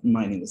calls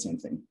mining the same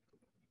thing.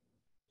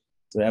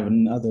 So I have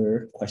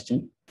another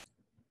question.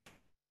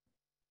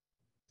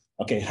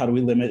 Okay, how do we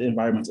limit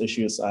environmental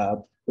issues?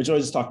 Which I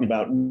was just talking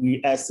about.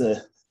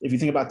 If you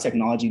think about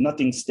technology,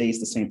 nothing stays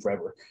the same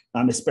forever,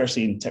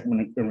 especially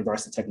in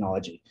regards to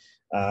technology.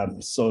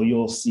 So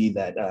you'll see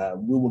that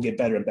we will get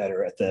better and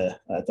better at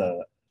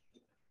the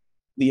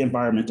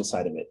environmental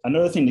side of it.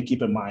 Another thing to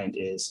keep in mind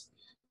is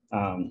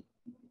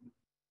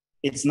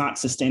it's not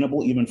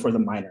sustainable even for the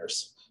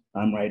miners,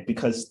 right?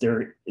 Because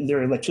their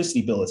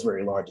electricity bill is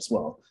very large as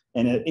well.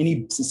 And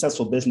any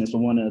successful business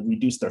will want to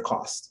reduce their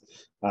costs.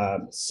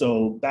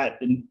 So that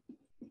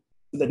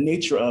the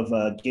nature of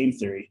game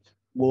theory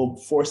will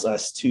force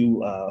us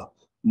to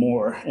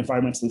more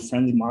environmentally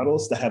friendly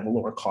models that have a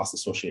lower cost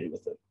associated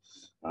with it.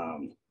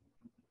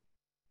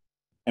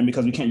 And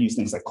because we can't use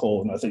things like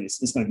coal and other things,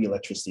 it's going to be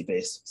electricity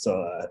based.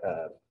 So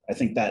I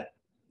think that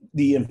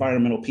the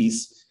environmental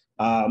piece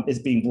is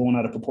being blown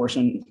out of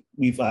proportion.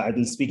 I've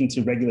been speaking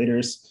to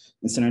regulators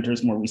and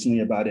senators more recently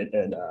about it,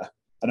 and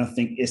I don't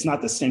think it's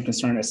not the same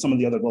concern as some of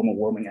the other global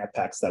warming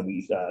impacts that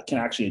we can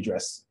actually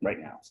address right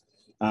now,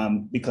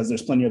 because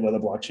there's plenty of other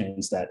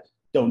blockchains that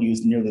don't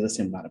use nearly the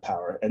same amount of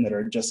power and that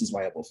are just as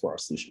viable for our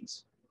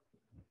solutions.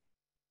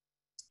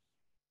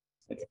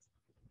 Okay.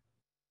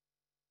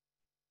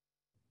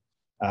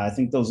 I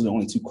think those are the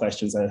only two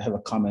questions. I have a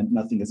comment,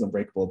 nothing is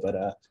unbreakable, but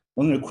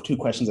only two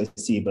questions I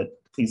see, but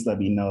please let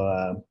me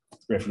know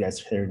if you guys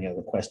hear any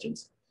other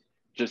questions.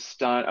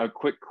 Just a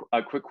quick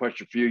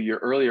question for you.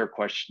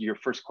 Your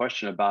first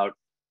question about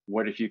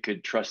what if you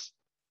could trust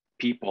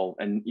people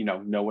and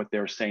know what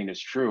they're saying is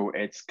true.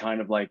 It's kind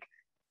of like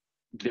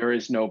there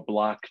is no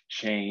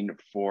blockchain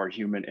for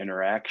human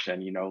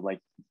interaction. Like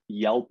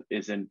Yelp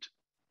isn't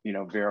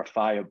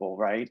verifiable,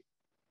 right?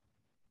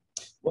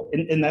 Well,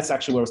 and that's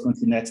actually where I was going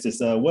to next is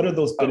what are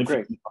those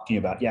benefits you're talking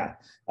about? Yeah,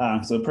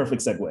 so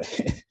perfect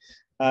segue.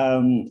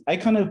 I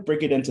kind of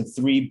break it into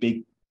three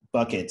big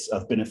buckets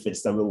of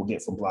benefits that we will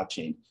get from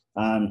blockchain.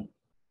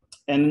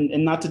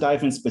 And not to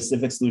dive in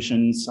specific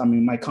solutions, I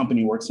mean, my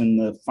company works in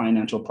the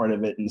financial part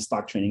of it and the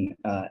stock trading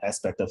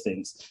aspect of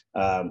things.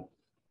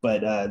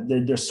 But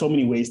there's so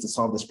many ways to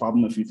solve this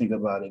problem if you think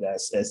about it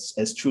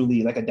as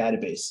truly like a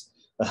database.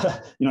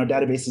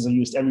 Databases are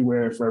used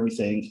everywhere for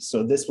everything.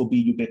 So this will be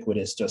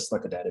ubiquitous, just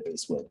like a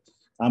database would.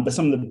 But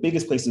some of the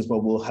biggest places where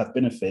we'll have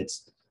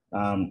benefits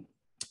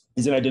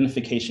is in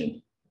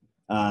identification.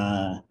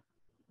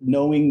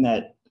 Knowing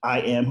that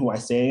I am who I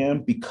say I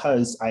am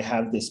because I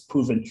have this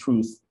proven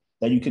truth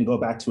that you can go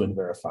back to and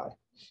verify.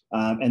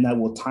 And that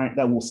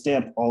will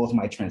stamp all of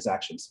my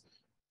transactions.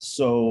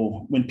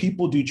 So when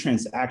people do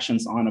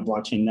transactions on a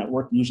blockchain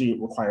network, usually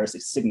it requires a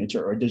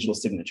signature or a digital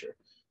signature.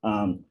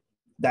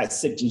 That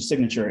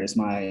signature is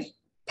my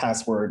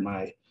password,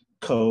 my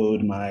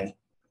code, my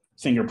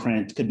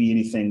fingerprint, could be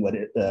anything,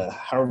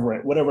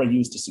 whatever I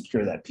use to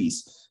secure that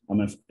piece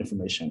of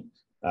information.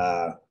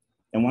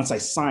 And once I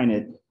sign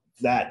it,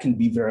 that can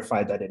be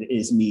verified that it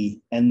is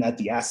me and that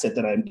the asset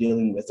that I'm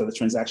dealing with or the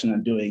transaction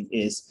I'm doing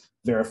is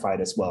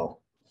verified as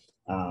well,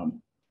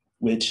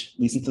 which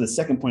leads into the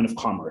second point of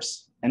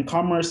commerce. And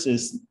commerce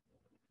is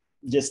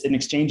just an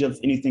exchange of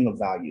anything of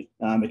value.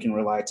 It can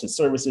relate to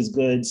services,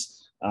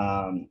 goods,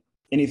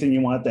 anything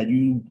you want that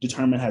you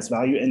determine has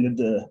value. And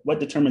what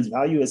determines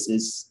value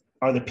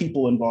are the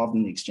people involved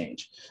in the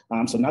exchange.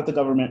 So not the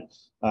government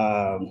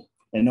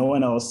and no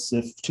one else.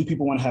 If two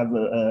people want to have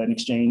an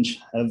exchange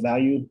of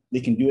value,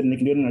 they can do it, and they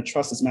can do it in a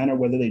trustless manner,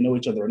 whether they know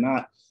each other or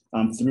not,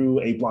 through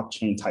a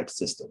blockchain type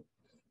system.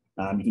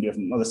 You can do it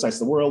from other sides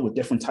of the world with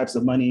different types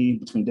of money,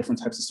 between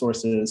different types of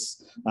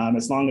sources,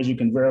 as long as you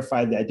can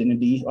verify the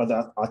identity or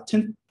the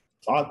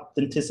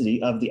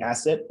authenticity of the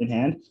asset in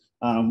hand,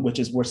 which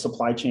is where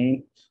supply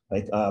chain,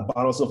 like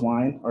bottles of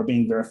wine are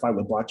being verified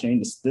with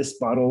blockchain. This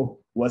bottle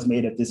was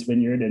made at this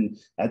vineyard and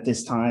at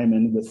this time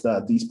and with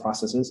these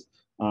processes.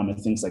 and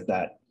things like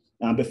that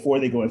before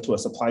they go into a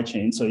supply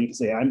chain. So you can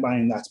say, I'm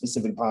buying that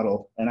specific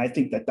bottle, and I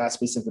think that that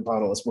specific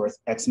bottle is worth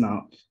X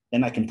amount,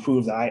 and I can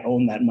prove that I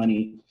own that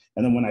money.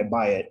 And then when I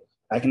buy it,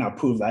 I can now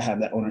prove that I have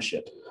that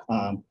ownership,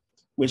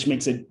 which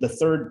makes it the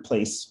third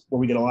place where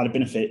we get a lot of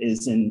benefit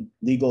is in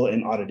legal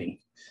and auditing.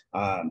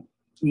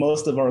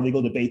 Most of our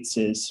legal debates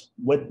is,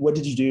 what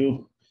did you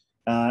do?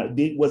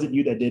 Was it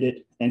you that did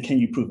it? And can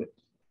you prove it?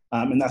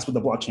 And that's what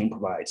the blockchain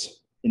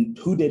provides. And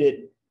who did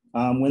it,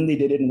 when they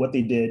did it, and what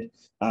they did.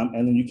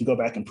 And then you can go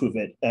back and prove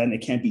it, and it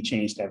can't be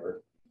changed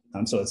ever.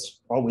 So it's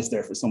always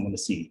there for someone to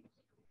see.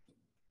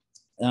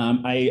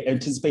 I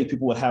anticipate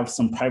people would have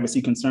some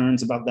privacy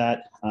concerns about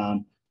that.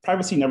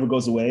 Privacy never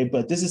goes away,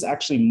 but this is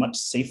actually much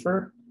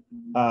safer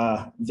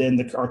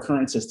than our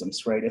current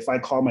systems, right? If I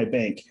call my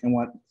bank and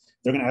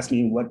they're gonna ask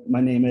me what my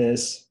name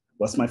is,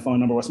 what's my phone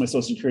number, what's my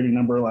social security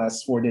number,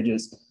 last 4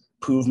 digits,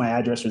 prove my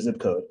address or zip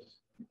code.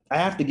 I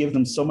have to give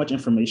them so much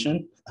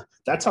information.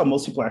 That's how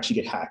most people actually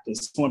get hacked,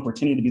 is someone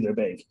pretending to be their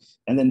bank,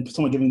 and then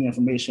someone giving the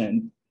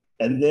information,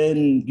 and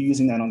then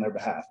using that on their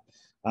behalf.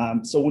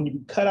 So when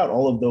you cut out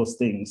all of those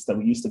things that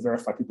we use to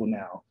verify people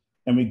now,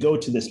 and we go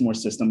to this more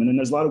system, and then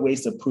there's a lot of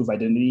ways to prove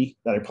identity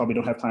that I probably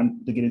don't have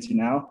time to get into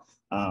now.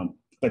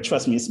 But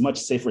trust me, it's a much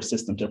safer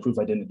system to prove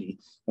identity.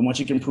 And once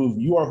you can prove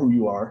you are who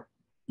you are,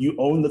 you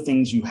own the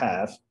things you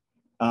have,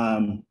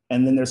 and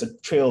then there's a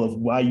trail of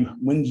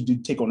when did you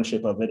take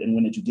ownership of it, and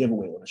when did you give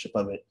away ownership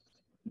of it.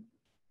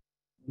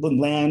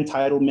 Land,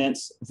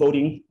 entitlements,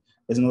 voting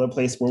is another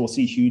place where we'll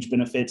see huge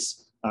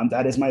benefits.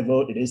 That is my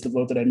vote. It is the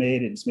vote that I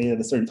made. It's made at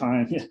a certain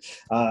time.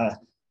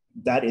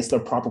 That is the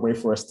proper way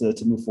for us to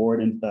move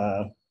forward in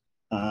a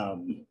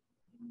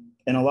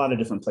lot of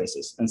different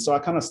places. And so I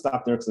kind of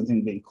stopped there because I think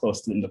I'm getting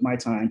close to the end of my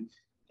time,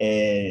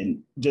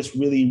 and just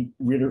really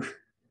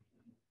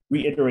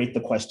reiterate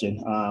the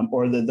question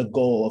or the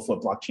goal of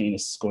what blockchain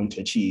is going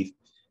to achieve.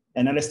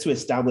 And that is to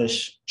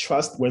establish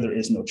trust where there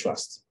is no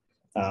trust,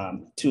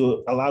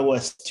 to allow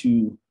us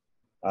to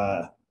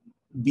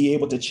be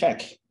able to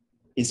check,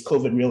 is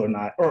COVID real or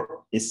not?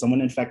 Or is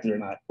someone infected or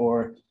not?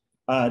 Or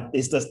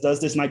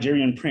does this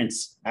Nigerian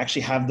prince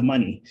actually have the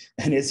money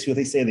and is who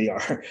they say they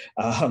are?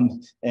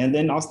 And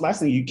then also, last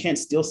thing, you can't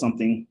steal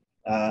something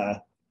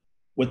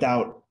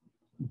without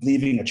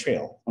leaving a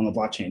trail on the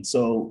blockchain.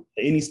 So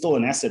any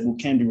stolen asset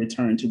can be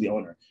returned to the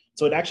owner.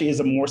 So it actually is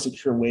a more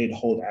secure way to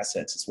hold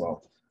assets as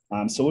well.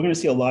 So we're going to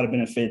see a lot of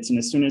benefits. And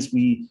as soon as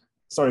we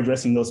start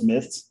addressing those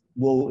myths,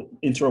 we'll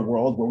enter a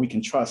world where we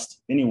can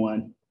trust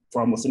anyone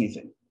for almost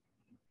anything.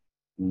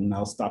 And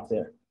I'll stop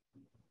there.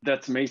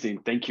 That's amazing.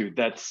 Thank you.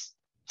 That's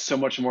so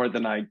much more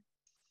than I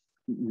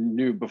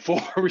knew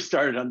before we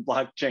started on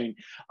blockchain.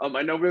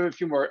 I know we have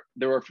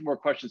there were a few more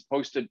questions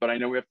posted, but I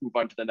know we have to move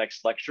on to the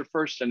next lecture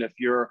first. And if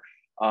you're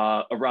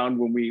around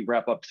when we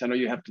wrap up, because I know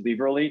you have to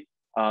leave early,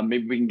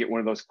 maybe we can get one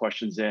of those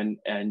questions in,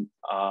 and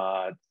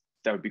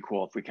that would be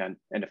cool if we can.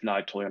 And if not,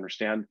 I totally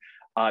understand.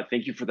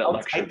 Thank you for that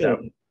lecture.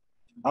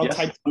 I'll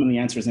type some of the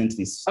answers into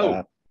these.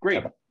 Oh,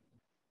 great.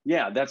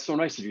 Yeah, that's so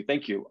nice of you.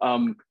 Thank you.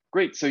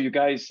 Great. So you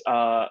guys,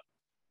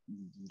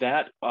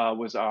 that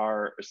was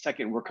our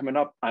second. We're coming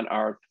up on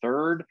our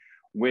third,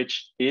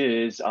 which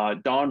is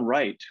Don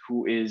Wright,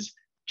 who is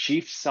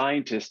Chief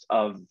Scientist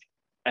of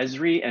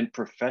Esri and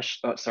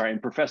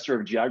Professor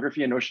of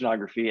Geography and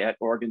Oceanography at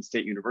Oregon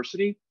State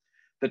University.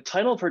 The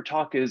title of her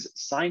talk is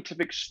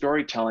Scientific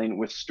Storytelling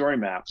with Story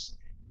Maps.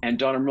 And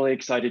Don, I'm really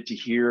excited to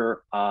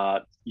hear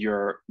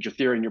your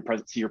theory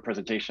and see your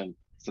presentation.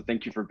 So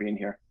thank you for being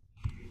here.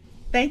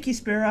 Thank you,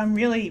 Spiro. I'm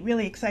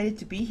really excited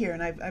to be here,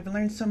 and I've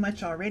learned so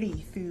much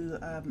already through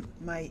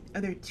my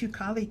other two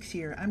colleagues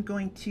here. I'm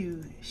going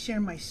to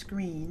share my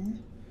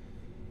screen.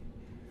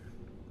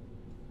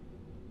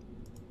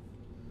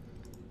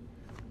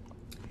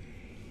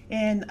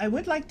 And I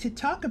would like to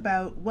talk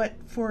about what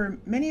for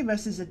many of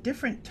us is a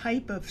different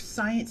type of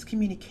science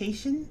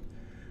communication,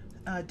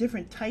 a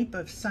different type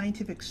of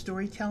scientific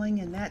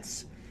storytelling, and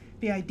that's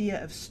the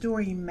idea of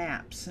story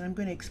maps. And I'm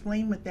going to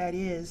explain what that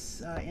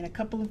is in a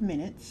couple of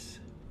minutes.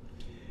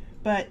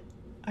 But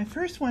I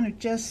first want to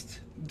just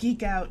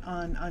geek out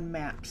on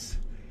maps.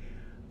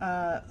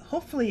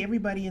 Hopefully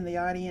everybody in the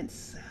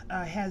audience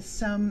has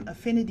some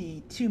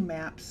affinity to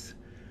maps.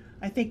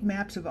 I think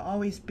maps have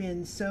always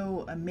been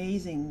so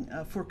amazing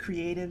for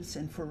creatives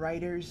and for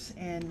writers.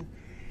 And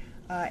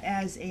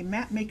as a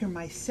map maker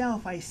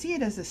myself, I see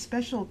it as a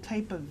special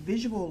type of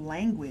visual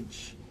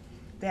language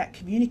that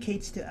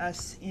communicates to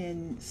us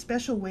in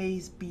special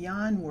ways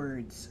beyond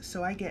words.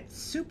 So I get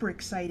super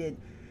excited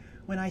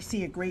when I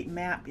see a great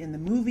map in the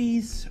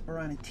movies or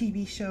on a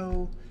TV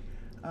show,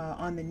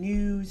 on the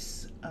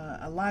news.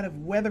 A lot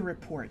of weather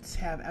reports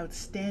have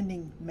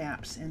outstanding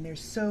maps, and they're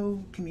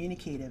so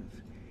communicative.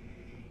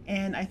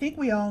 And I think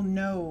we all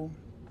know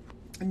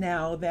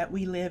now that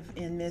we live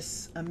in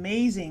this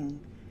amazing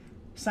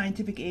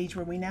scientific age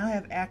where we now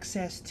have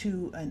access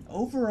to an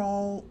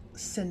overall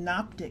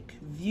synoptic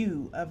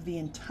view of the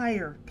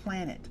entire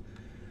planet.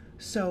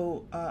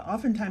 So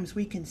oftentimes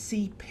we can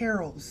see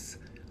perils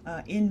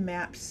in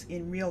maps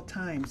in real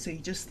time. So you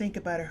just think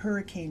about a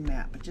hurricane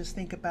map, just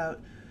think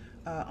about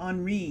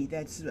Henri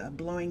that's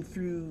blowing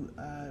through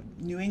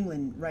New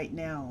England right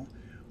now,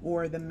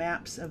 or the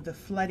maps of the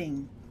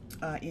flooding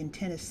in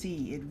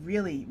Tennessee. It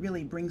really,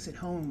 really brings it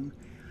home.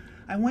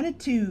 I wanted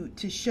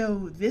to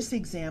show this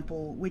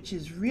example, which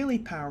is really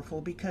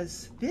powerful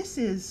because this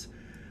is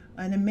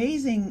an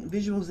amazing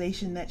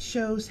visualization that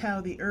shows how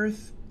the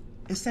Earth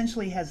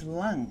essentially has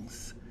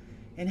lungs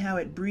and how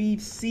it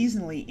breathes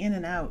seasonally in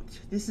and out.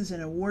 This is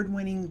an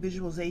award-winning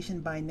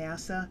visualization by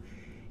NASA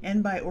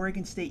and by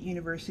Oregon State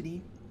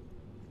University.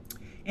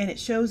 And it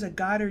shows a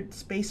Goddard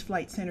Space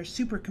Flight Center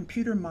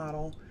supercomputer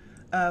model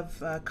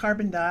of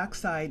carbon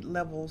dioxide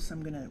levels.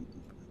 I'm going to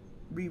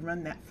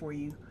rerun that for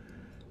you.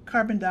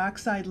 Carbon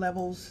dioxide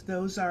levels,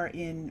 those are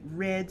in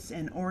reds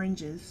and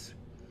oranges.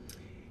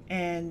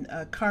 And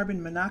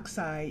carbon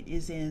monoxide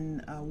is in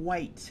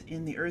white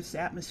in the Earth's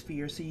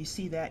atmosphere. So you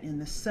see that in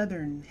the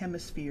southern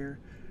hemisphere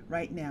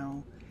right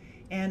now.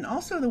 And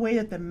also the way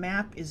that the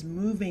map is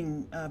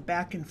moving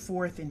back and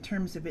forth in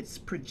terms of its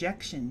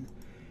projection.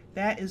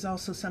 That is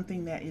also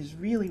something that is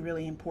really,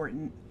 really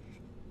important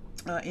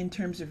in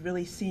terms of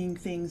really seeing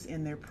things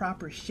in their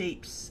proper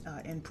shapes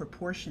and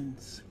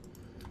proportions.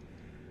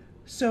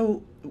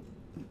 So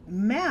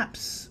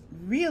maps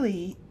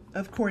really,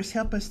 of course,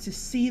 help us to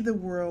see the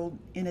world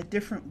in a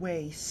different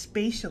way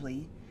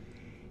spatially.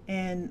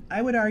 And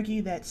I would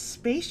argue that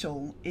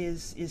spatial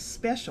is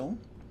special.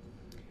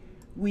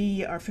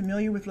 We are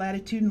familiar with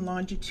latitude and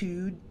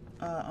longitude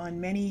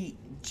on many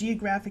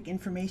geographic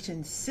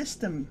information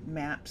system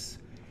maps.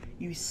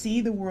 You see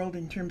the world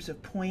in terms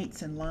of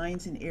points and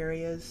lines and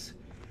areas.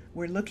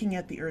 We're looking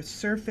at the Earth's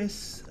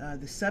surface,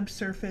 the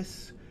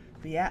subsurface,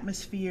 the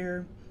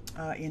atmosphere,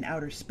 in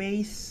outer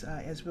space,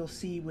 as we'll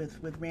see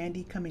with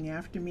Randii coming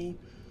after me,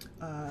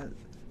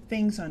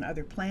 things on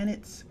other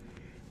planets.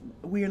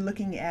 We are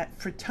looking at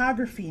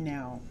photography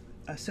now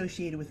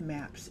associated with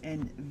maps,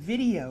 and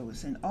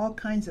videos and all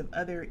kinds of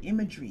other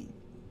imagery.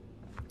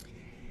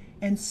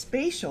 And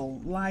spatial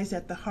lies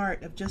at the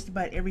heart of just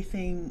about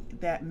everything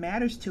that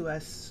matters to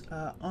us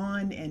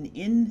on and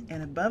in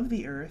and above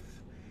the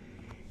Earth.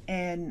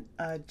 And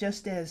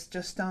just as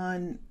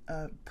Juston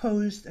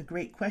posed a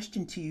great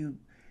question to you,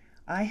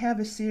 I have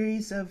a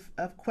series of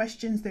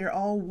questions. They're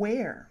all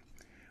where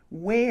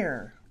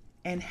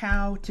and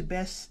how to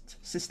best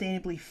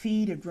sustainably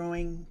feed a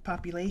growing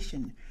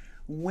population,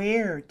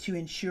 where to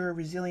ensure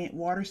resilient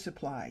water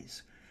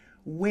supplies,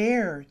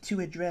 where to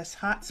address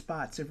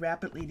hotspots of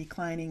rapidly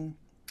declining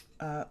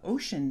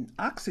ocean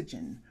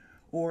oxygen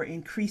or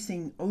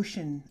increasing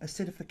ocean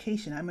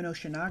acidification. I'm an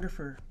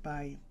oceanographer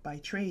by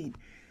trade.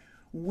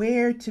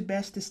 Where to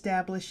best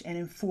establish and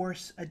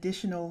enforce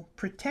additional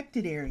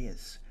protected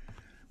areas,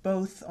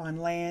 both on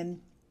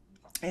land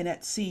and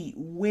at sea.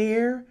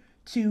 Where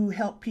to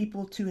help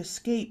people to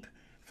escape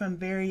from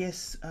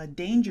various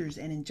dangers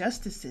and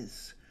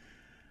injustices.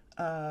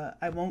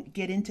 I won't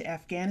get into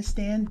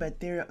Afghanistan, but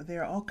there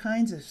are all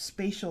kinds of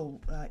spatial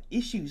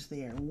issues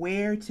there.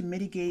 Where to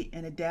mitigate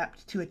and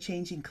adapt to a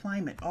changing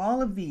climate.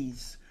 All of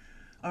these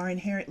are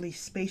inherently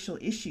spatial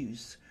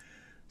issues.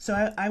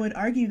 So I would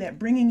argue that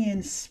bringing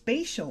in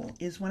spatial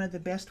is one of the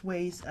best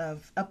ways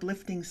of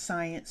uplifting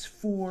science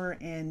for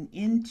and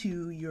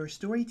into your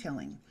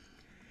storytelling.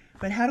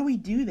 But how do we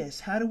do this?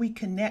 How do we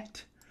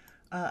connect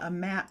a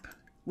map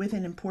with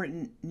an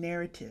important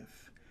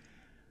narrative?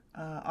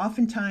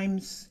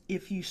 Oftentimes,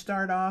 if you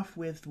start off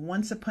with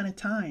once upon a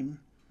time,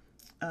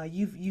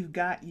 you've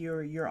got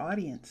your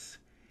audience.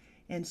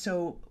 And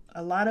so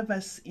a lot of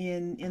us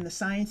in the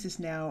sciences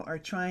now are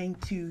trying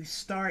to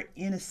start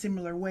in a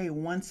similar way.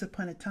 Once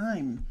upon a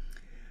time,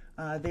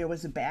 there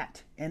was a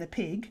bat and a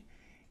pig,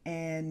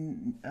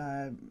 and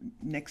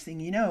next thing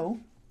you know,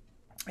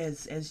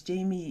 as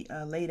Jaime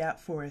laid out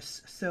for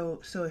us so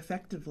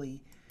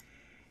effectively,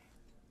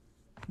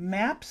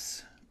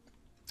 maps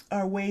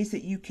are ways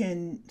that you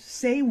can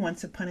say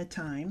once upon a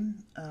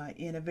time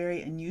in a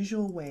very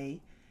unusual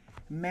way.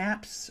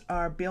 Maps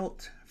are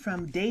built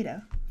from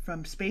data,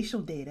 from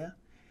spatial data.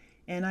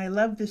 And I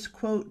love this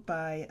quote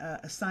by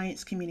a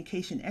science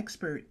communication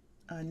expert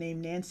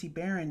named Nancy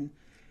Barron.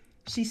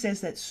 She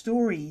says that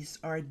stories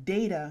are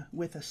data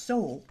with a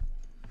soul.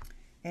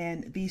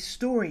 And these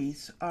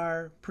stories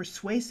are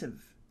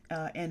persuasive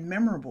and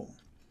memorable.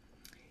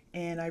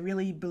 And I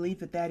really believe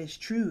that that is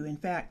true. In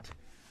fact,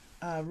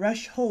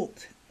 Rush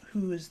Holt,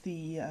 who is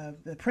the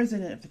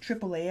president of the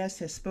AAAS,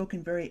 has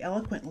spoken very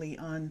eloquently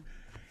on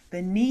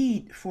the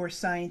need for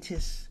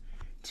scientists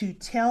to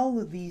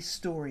tell these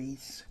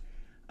stories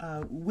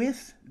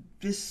with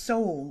this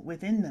soul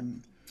within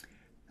them.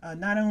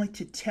 Not only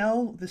to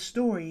tell the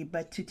story,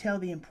 but to tell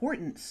the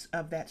importance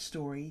of that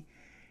story,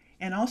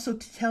 and also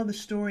to tell the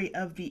story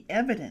of the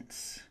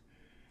evidence,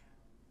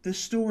 the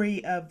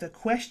story of the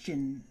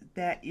question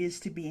that is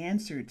to be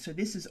answered. So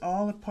this is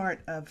all a part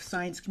of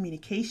science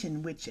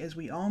communication, which, as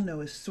we all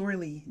know, is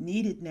sorely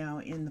needed now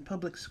in the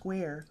public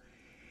square.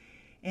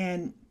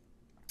 And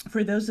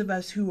for those of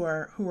us who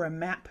are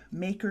map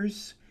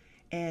makers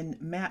and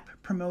map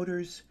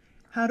promoters,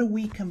 how do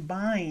we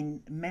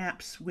combine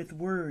maps with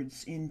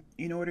words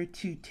in order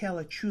to tell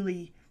a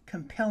truly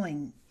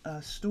compelling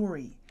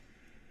story?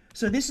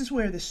 So this is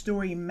where the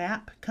story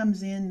map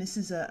comes in. This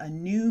is a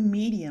new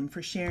medium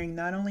for sharing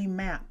not only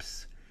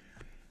maps,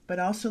 but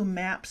also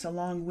maps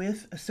along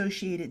with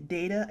associated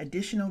data,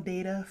 additional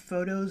data,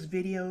 photos,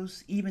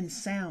 videos, even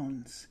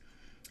sounds,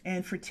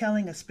 and for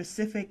telling a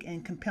specific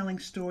and compelling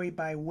story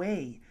by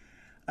way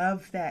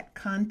of that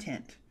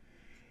content.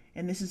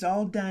 And this is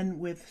all done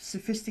with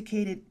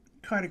sophisticated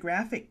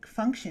cartographic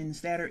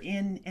functions that are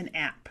in an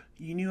app.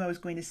 You knew I was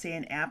going to say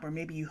an app, or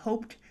maybe you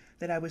hoped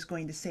that I was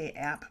going to say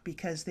app,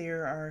 because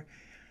there are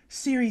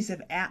series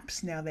of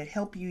apps now that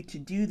help you to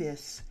do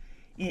this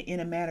in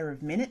a matter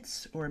of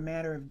minutes or a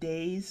matter of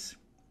days.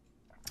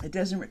 It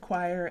doesn't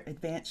require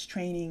advanced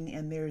training,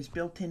 and there's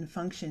built-in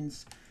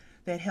functions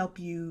that help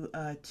you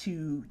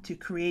to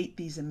create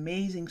these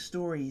amazing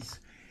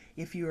stories.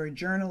 If you're a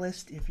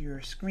journalist, if you're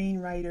a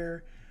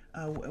screenwriter,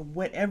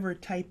 whatever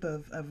type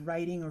of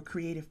writing or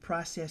creative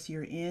process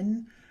you're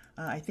in,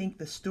 I think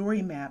the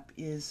story map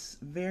is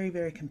very,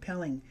 very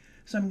compelling.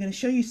 So I'm going to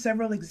show you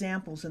several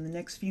examples in the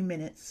next few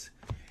minutes.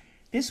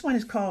 This one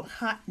is called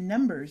Hot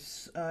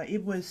Numbers.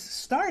 It was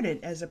started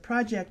as a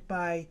project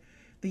by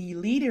the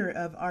leader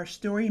of our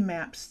story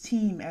maps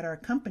team at our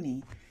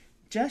company,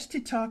 just to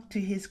talk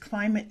to his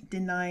climate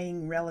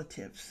denying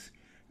relatives,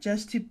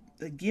 just to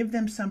give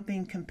them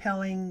something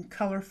compelling,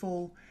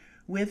 colorful,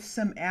 with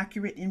some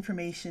accurate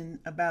information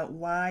about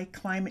why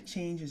climate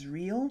change is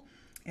real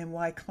and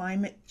why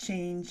climate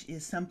change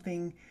is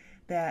something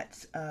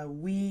that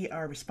we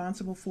are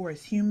responsible for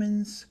as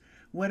humans.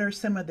 What are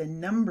some of the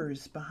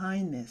numbers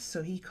behind this?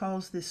 So he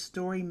calls this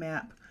story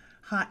map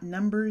Hot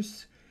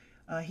Numbers.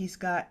 He's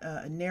got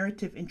a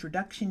narrative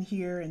introduction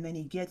here, and then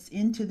he gets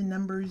into the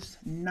numbers.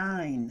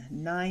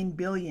 9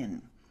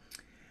 billion.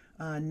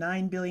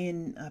 9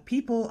 billion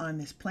people on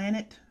this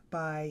planet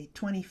by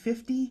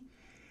 2050.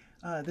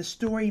 The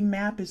story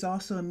map is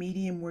also a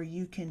medium where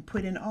you can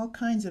put in all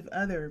kinds of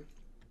other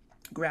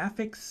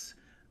graphics,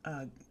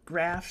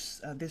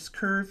 graphs, this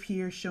curve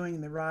here showing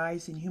the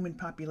rise in human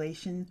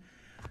population.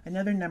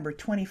 Another number,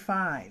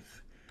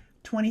 25.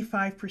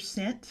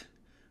 25%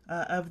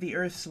 of the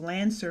Earth's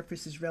land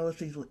surface is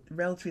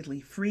relatively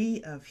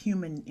free of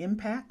human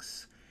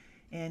impacts,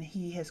 and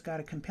he has got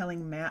a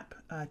compelling map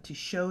to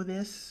show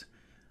this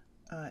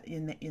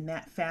in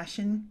that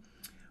fashion.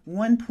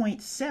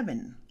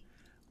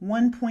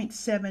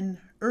 1.7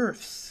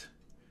 Earths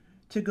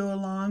to go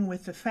along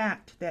with the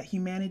fact that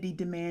humanity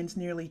demands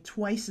nearly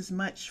twice as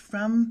much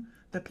from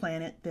the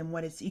planet than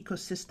what its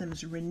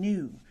ecosystems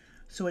renew.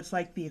 So it's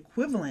like the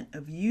equivalent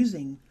of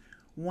using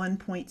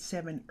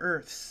 1.7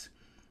 Earths.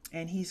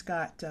 And he's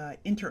got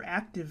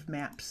interactive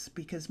maps,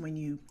 because when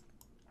you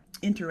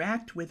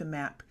interact with a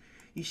map,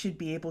 you should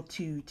be able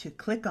to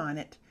click on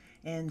it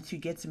and to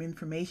get some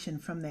information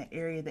from that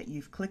area that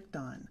you've clicked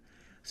on.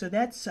 So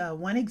that's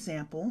one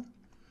example.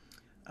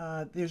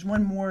 There's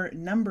one more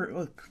number,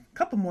 a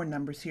couple more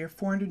numbers here,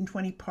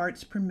 420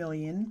 parts per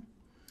million.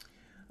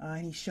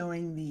 And he's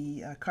showing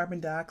the carbon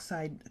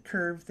dioxide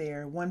curve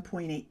there,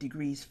 1.8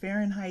 degrees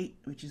Fahrenheit,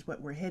 which is what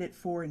we're headed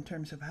for in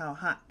terms of how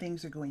hot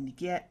things are going to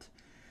get.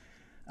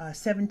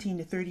 17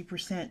 to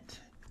 30%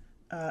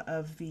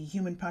 of the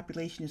human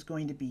population is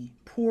going to be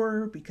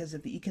poor because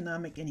of the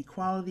economic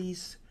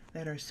inequalities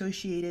that are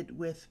associated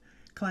with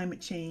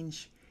climate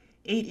change.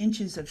 8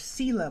 inches of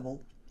sea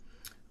level,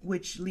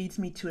 which leads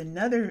me to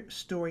another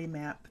story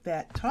map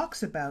that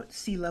talks about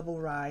sea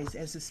level rise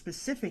as a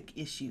specific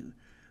issue.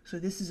 So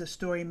this is a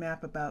story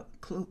map about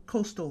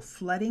coastal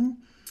flooding,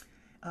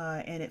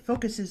 and it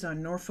focuses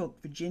on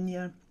Norfolk,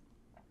 Virginia.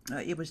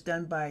 It was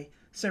done by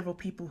several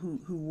people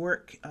who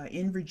work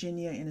in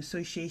Virginia in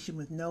association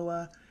with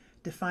NOAA,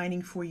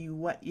 defining for you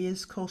what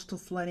is coastal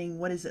flooding,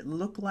 what does it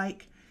look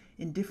like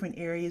in different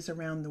areas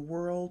around the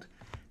world.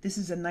 This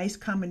is a nice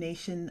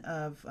combination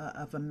of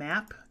a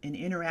map, an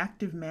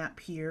interactive map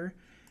here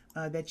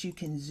that you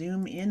can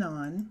zoom in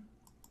on,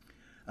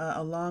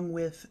 along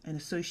with an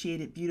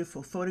associated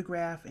beautiful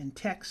photograph and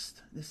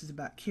text. This is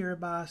about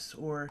Kiribati,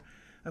 or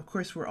of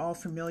course we're all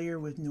familiar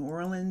with New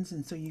Orleans,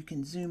 and so you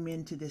can zoom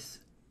into this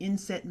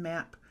inset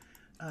map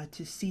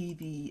to see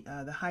the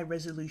high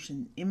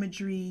resolution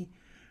imagery,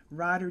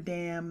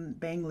 Rotterdam,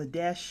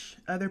 Bangladesh,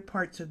 other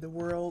parts of the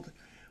world.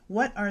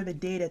 What are the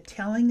data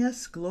telling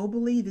us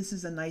globally? This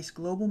is a nice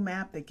global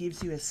map that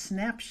gives you a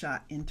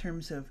snapshot in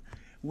terms of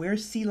where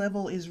sea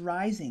level is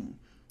rising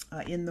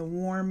in the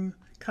warm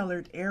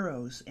colored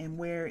arrows, and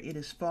where it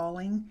is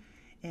falling,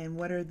 and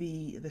what are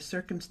the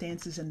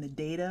circumstances and the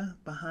data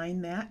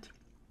behind that,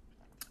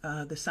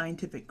 the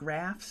scientific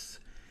graphs.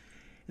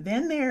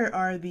 Then there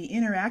are the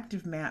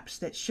interactive maps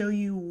that show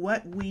you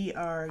what we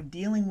are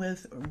dealing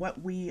with, or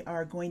what we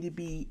are going to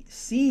be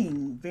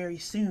seeing very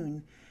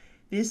soon.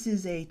 This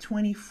is a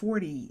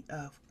 2040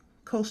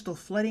 coastal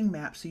flooding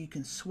map, so you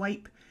can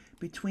swipe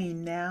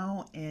between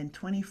now and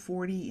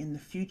 2040 in the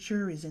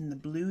future is in the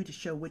blue to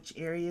show which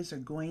areas are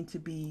going to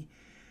be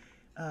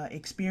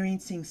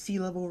experiencing sea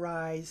level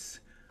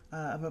rise.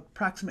 of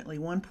approximately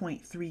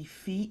 1.3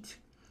 feet.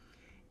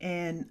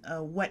 And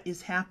what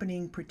is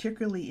happening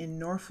particularly in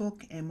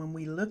Norfolk, and when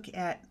we look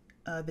at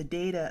the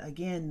data,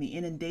 again, the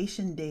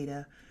inundation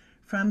data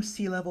from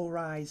sea level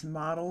rise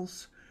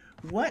models,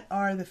 what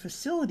are the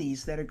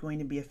facilities that are going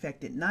to be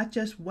affected? Not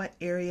just what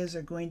areas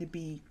are going to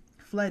be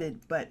flooded,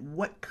 but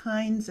what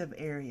kinds of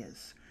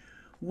areas?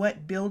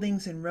 What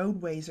buildings and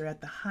roadways are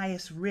at the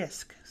highest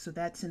risk? So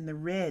that's in the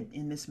red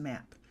in this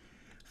map,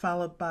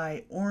 followed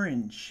by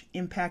orange,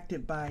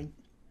 impacted by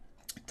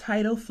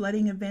tidal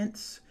flooding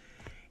events,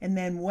 and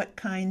then what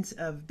kinds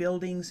of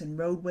buildings and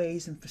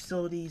roadways and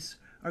facilities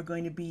are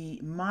going to be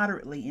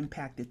moderately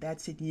impacted.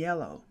 That's in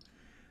yellow.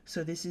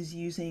 So this is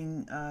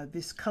using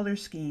this color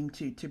scheme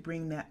to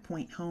bring that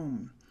point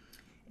home.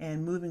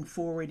 And moving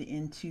forward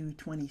into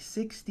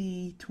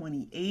 2060,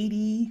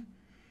 2080,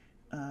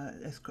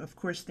 of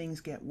course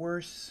things get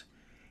worse,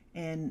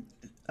 and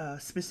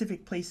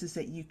specific places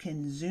that you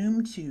can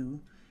zoom to.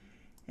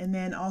 And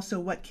then also,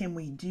 what can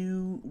we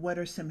do? What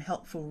are some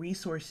helpful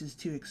resources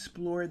to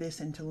explore this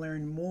and to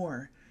learn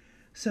more?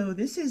 So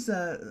this is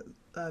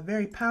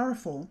very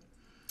powerful,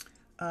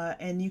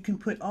 and you can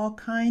put all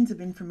kinds of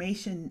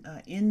information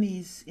in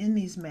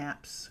these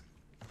maps,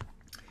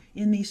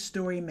 in these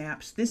story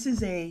maps. This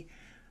is a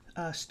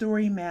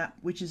story map,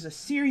 which is a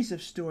series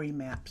of story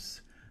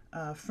maps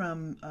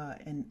from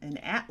an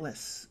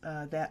atlas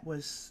that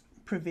was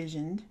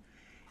provisioned.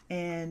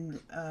 And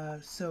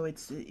so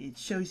it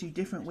shows you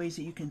different ways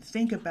that you can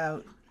think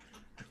about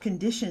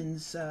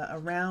conditions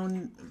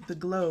around the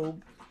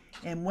globe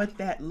and what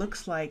that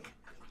looks like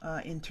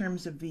in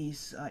terms of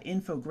these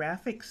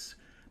infographics,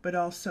 but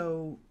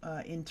also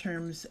in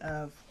terms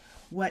of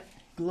what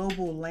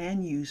global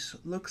land use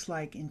looks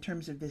like in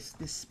terms of this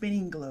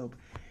spinning globe.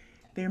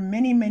 There are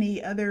many,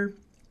 many other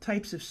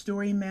types of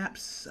story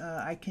maps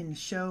I can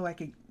show. I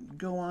could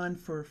go on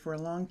for a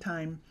long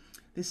time.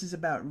 This is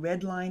about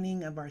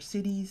redlining of our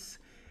cities.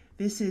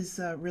 This is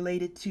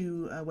related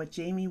to what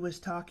Jaime was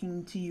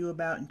talking to you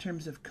about in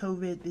terms of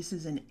COVID. This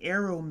is an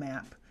arrow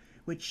map,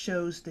 which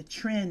shows the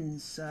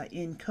trends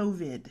in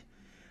COVID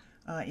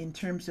in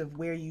terms of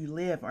where you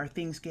live. Are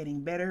things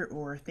getting better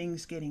or are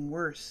things getting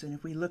worse? And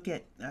if we look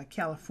at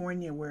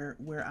California,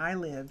 where I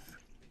live,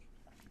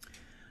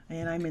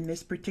 and I'm in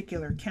this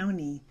particular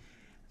county,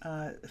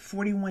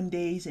 41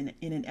 days in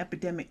an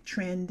epidemic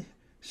trend,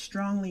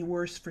 strongly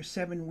worse for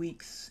 7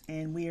 weeks,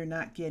 and we are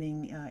not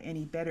getting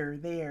any better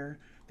there.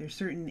 There's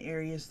certain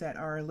areas that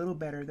are a little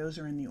better. Those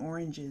are in the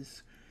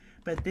oranges.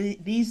 But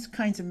these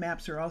kinds of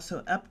maps are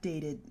also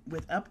updated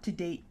with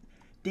up-to-date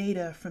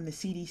data from the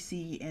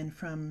CDC and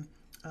from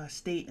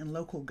state and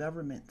local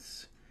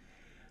governments.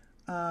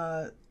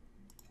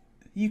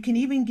 You can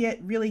even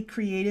get really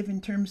creative in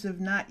terms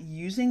of not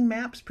using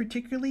maps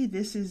particularly.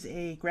 This is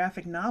a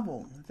graphic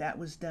novel that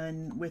was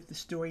done with the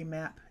Story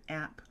Map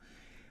app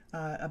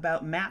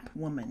about Map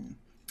Woman,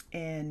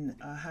 and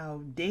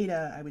how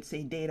data, I would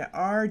say data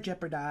are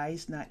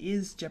jeopardized, not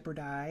is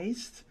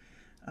jeopardized.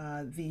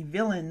 The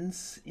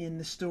villains in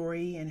the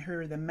story and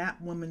the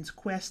Map Woman's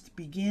quest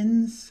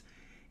begins,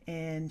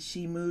 and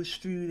she moves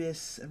through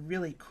this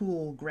really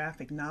cool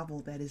graphic novel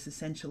that is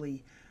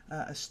essentially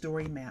a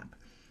story map.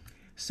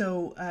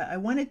 So I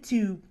wanted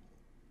to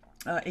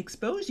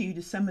expose you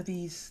to some of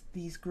these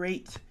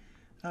great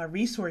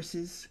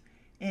resources.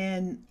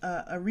 And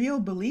a real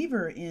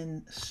believer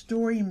in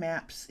story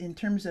maps in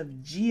terms of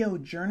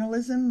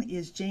geojournalism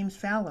is James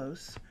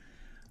Fallows,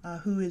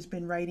 who has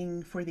been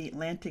writing for The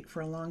Atlantic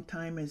for a long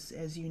time,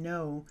 as you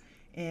know.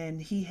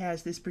 And he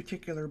has this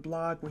particular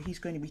blog where he's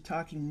going to be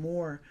talking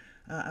more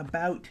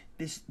about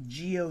this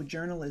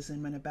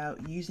geojournalism and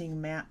about using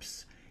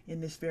maps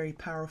in this very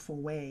powerful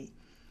way.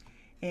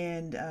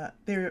 And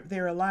there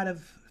are a lot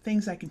of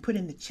things I can put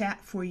in the chat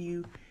for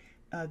you.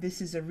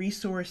 This is a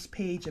resource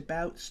page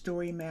about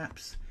story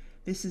maps.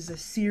 This is a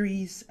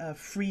series of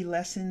free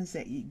lessons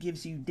that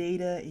gives you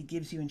data, it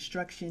gives you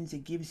instructions,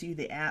 it gives you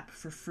the app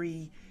for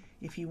free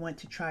if you want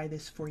to try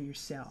this for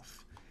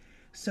yourself.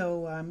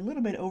 So I'm a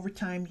little bit over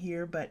time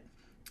here, but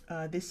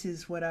this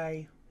is what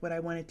I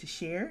wanted to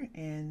share,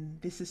 and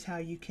this is how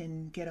you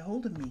can get a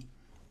hold of me.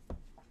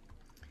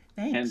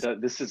 Thanks.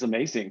 And this is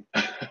amazing.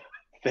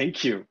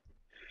 Thank you.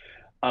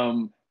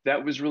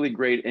 That was really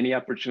great. Any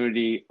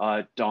opportunity,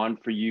 Dawn,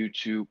 for you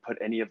to put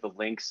any of the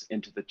links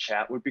into the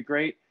chat would be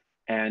great.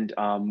 And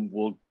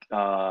we'll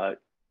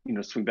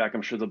swing back.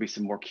 I'm sure there'll be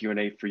some more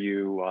Q&A for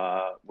you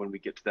when we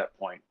get to that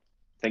point.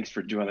 Thanks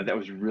for doing that. That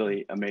was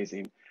really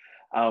amazing.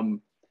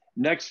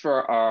 Next,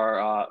 for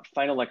our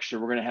final lecture,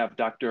 we're going to have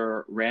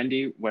Dr.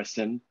 Randii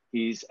Wessen.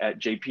 He's at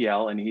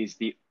JPL, and he's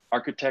the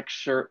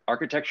architecture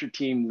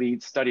team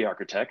lead study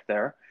architect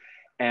there.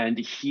 And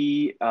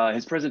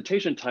his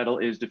presentation title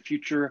is The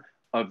Future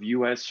of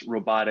US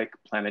Robotic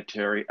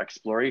Planetary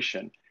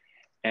Exploration.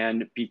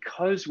 And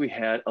because we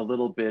had a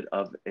little bit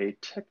of a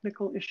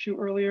technical issue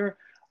earlier,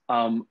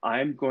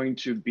 I'm going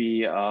to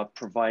be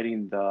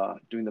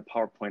doing the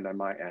PowerPoint on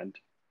my end.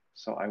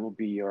 So I will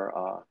be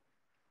your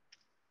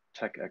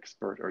tech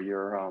expert, or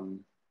your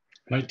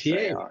my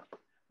TA.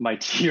 my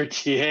your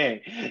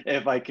TA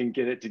if I can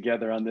get it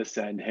together on this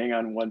end. Hang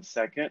on one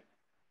second.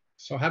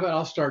 So how about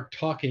I'll start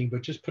talking,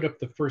 but just put up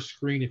the first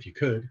screen if you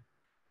could.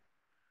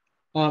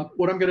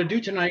 What I'm going to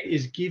do tonight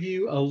is give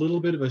you a little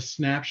bit of a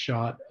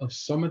snapshot of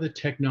some of the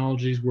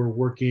technologies we're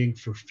working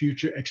for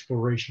future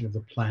exploration of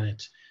the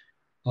planet,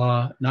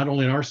 not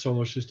only in our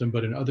solar system,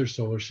 but in other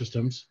solar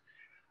systems.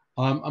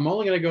 I'm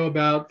only going to go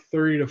about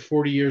 30 to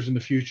 40 years in the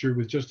future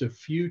with just a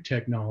few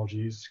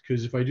technologies,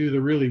 because if I do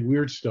the really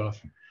weird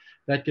stuff,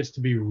 that gets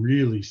to be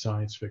really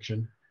science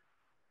fiction.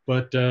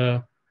 But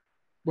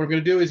what I'm going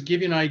to do is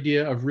give you an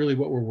idea of really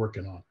what we're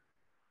working on.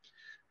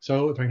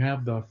 So if I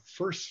have the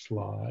first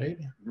slide.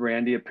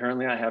 Randy,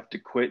 apparently I have to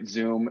quit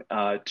Zoom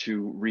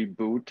to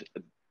reboot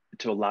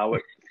to allow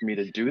it for me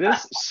to do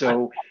this.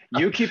 So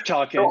you keep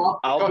talking. So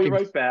I'll be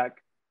right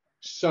back.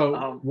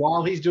 So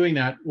while he's doing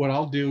that, what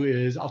I'll do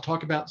is I'll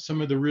talk about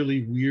some of the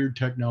really weird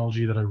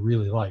technology that I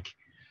really like.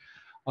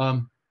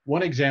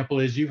 One example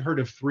is you've heard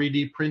of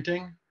 3D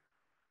printing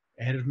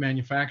ahead of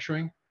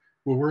manufacturing.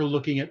 Well, we're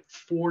looking at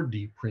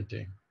 4D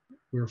printing,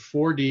 where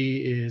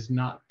 4D is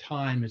not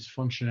time, it's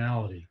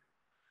functionality.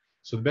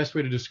 So the best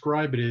way to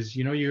describe it is,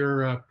 you know,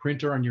 your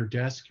printer on your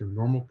desk, your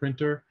normal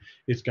printer,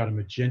 it's got a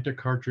magenta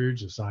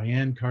cartridge, a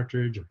cyan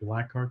cartridge, a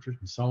black cartridge,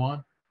 and so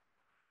on.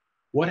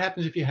 What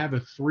happens if you have a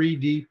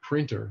 3D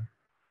printer,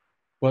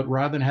 but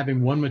rather than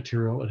having one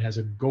material, it has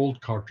a gold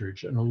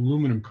cartridge, an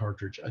aluminum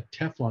cartridge, a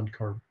Teflon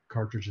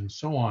cartridge, and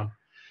so on,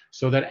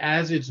 so that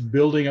as it's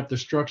building up the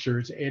structure,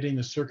 it's adding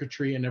the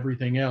circuitry and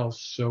everything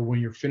else. So when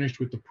you're finished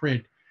with the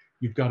print,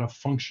 you've got a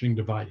functioning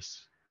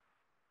device.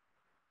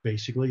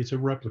 Basically, it's a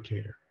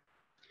replicator.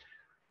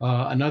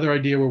 Another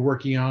idea we're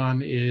working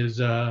on is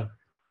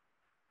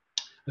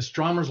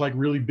astronomers like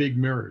really big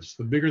mirrors.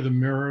 The bigger the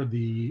mirror,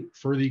 the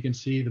further you can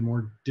see, the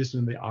more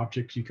distant the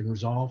objects you can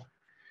resolve.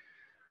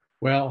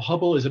 Well,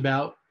 Hubble is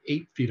about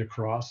 8 feet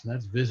across, and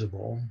that's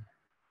visible.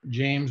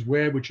 James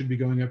Webb, which should be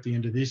going up the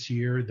end of this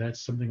year,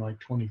 that's something like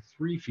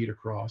 23 feet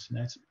across, and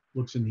that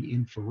looks in the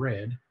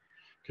infrared,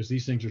 because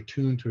these things are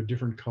tuned to a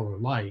different color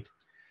light.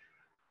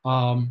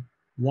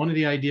 One of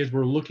the ideas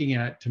we're looking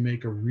at to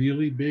make a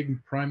really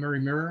big primary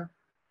mirror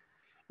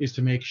is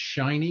to make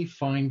shiny,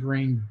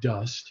 fine-grained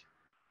dust.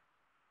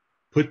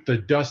 Put the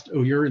dust,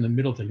 oh, you're in the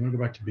middle thing. You want to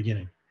go back to the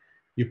beginning.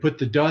 You put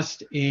the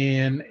dust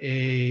in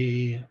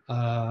a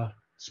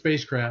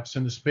spacecraft,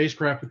 send the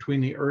spacecraft between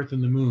the Earth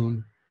and the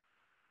Moon,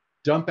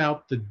 dump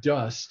out the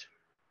dust,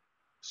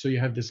 so you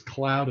have this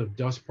cloud of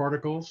dust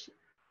particles,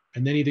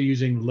 and then either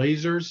using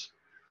lasers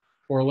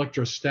or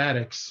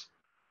electrostatics,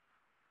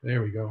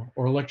 there we go,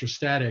 or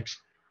electrostatics,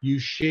 you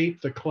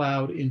shape the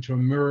cloud into a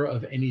mirror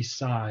of any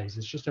size.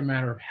 It's just a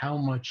matter of how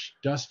much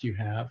dust you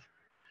have.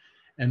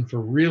 And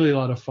for really a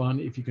lot of fun,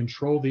 if you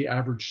control the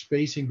average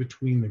spacing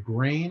between the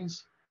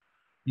grains,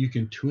 you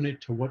can tune it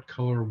to what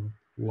color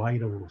light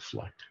it will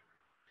reflect.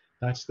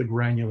 That's the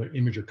granular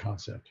imager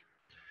concept.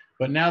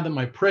 But now that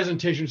my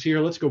presentation's here,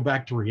 let's go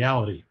back to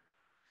reality.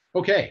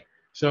 Okay,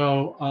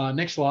 so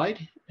next slide.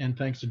 And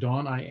thanks to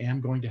Dawn, I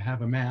am going to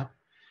have a map.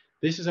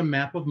 This is a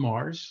map of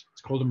Mars.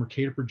 It's called a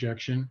Mercator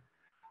projection.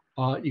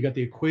 You got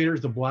the equator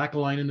is the black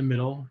line in the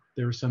middle.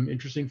 There are some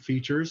interesting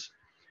features.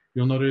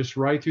 You'll notice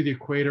right through the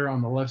equator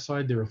on the left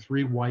side, there are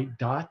 3 white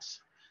dots.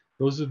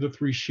 Those are the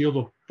 3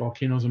 shield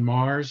volcanoes on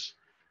Mars.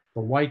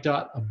 The white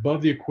dot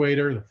above the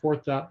equator, the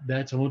 4th dot,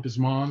 that's Olympus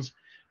Mons.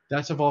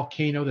 That's a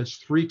volcano that's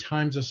 3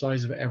 times the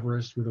size of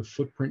Everest with a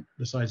footprint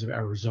the size of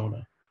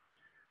Arizona.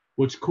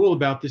 What's cool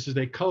about this is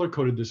they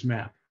color-coded this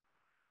map.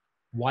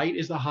 White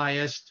is the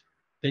highest,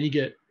 then you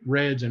get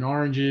reds and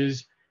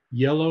oranges.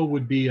 Yellow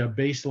would be a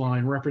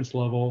baseline reference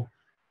level.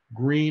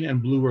 Green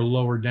and blue are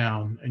lower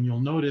down. And you'll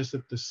notice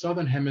that the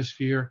southern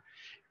hemisphere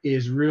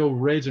is real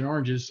reds and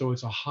oranges, so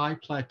it's a high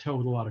plateau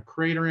with a lot of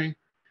cratering.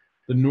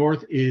 The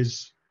north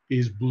is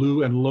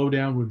blue and low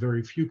down with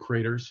very few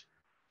craters.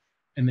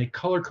 And they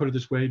color-coded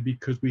this way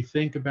because we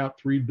think about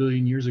 3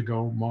 billion years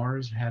ago,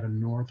 Mars had a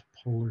North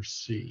Polar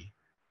Sea.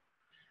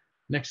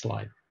 Next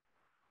slide.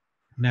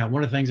 Now,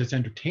 one of the things that's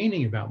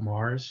entertaining about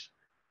Mars,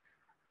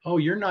 oh,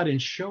 you're not in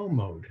show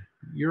mode.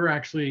 You're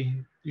actually,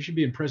 you should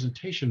be in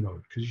presentation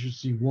mode because you should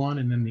see one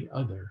and then the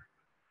other.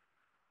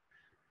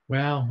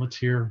 Well, let's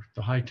hear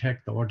the high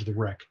tech, the larger the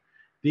wreck.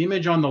 The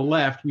image on the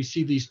left, we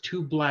see these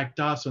 2 black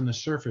dots on the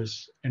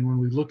surface. And when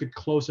we look at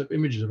close-up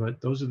images of it,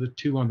 those are the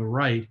 2 on the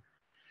right.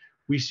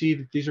 We see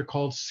that these are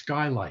called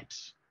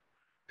skylights.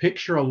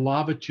 Picture a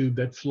lava tube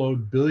that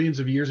flowed billions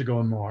of years ago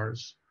on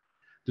Mars.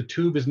 The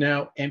tube is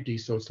now empty,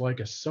 so it's like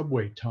a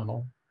subway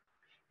tunnel.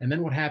 And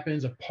then what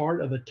happens, a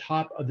part of the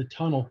top of the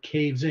tunnel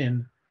caves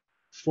in,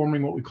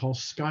 forming what we call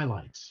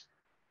skylights.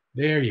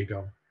 There you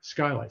go,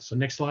 skylights. So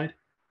next slide.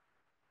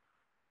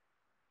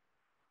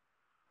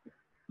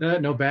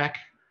 No, back.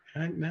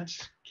 And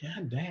that's,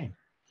 god dang.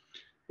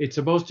 It's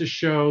supposed to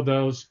show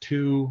those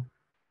 2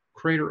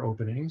 crater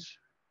openings.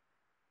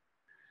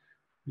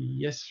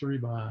 Yes, sir,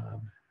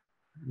 Bob.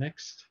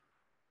 Next.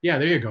 Yeah,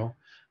 there you go.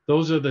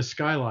 Those are the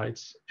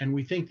skylights. And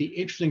we think the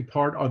interesting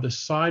part are the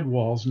side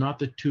walls, not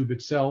the tube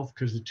itself,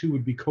 because the tube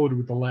would be coated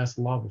with the last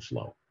lava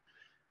flow.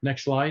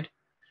 Next slide.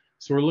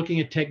 So we're looking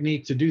at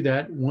techniques to do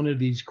that. One of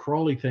these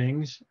crawly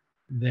things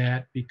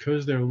that,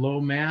 because they're low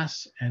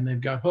mass and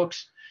they've got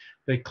hooks,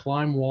 they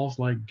climb walls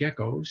like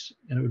geckos,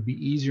 and it would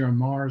be easier on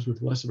Mars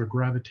with less of a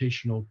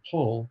gravitational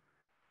pull.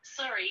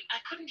 Sorry, I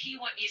couldn't hear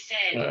what you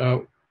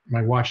said.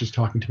 My watch is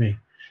talking to me.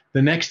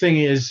 The next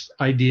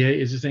idea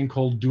is this thing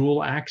called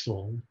dual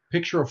axle.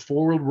 Picture a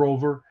forward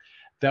rover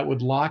that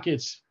would lock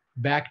its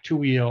back two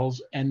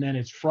wheels, and then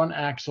its front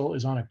axle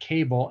is on a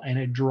cable, and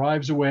it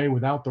drives away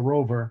without the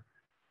rover.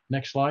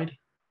 Next slide.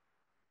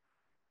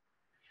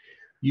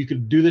 You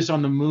could do this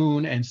on the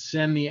moon and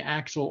send the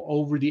axle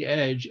over the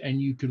edge, and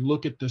you could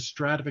look at the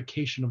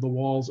stratification of the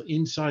walls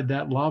inside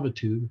that lava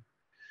tube,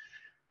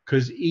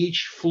 because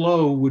each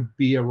flow would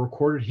be a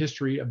recorded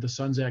history of the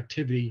sun's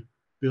activity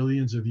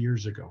billions of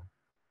years ago.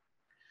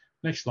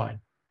 Next slide.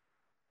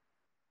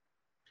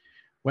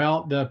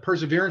 Well, the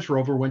Perseverance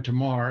rover went to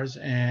Mars,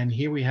 and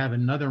here we have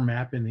another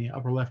map in the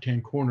upper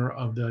left-hand corner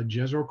of the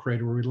Jezero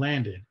crater where we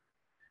landed.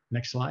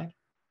 Next slide.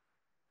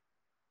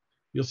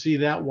 You'll see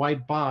that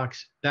white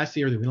box, that's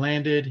the area that we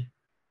landed.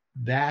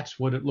 That's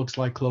what it looks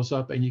like close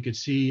up, and you can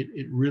see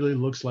it really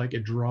looks like a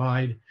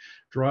dried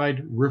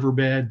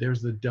riverbed.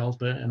 There's the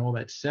delta and all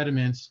that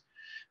sediments.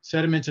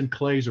 Sediments and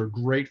clays are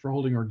great for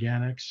holding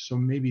organics, so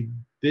maybe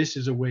this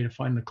is a way to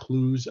find the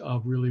clues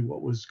of really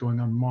what was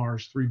going on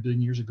Mars 3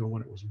 billion years ago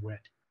when it was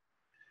wet.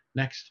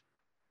 Next.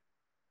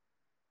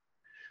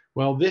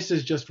 Well, this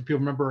is just for people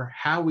to remember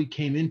how we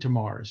came into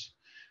Mars.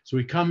 So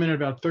we come in at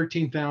about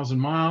 13,000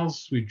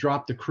 miles, we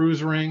drop the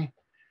cruise ring,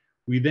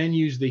 we then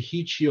use the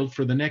heat shield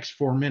for the next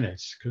 4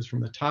 minutes, because from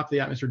the top of the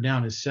atmosphere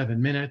down is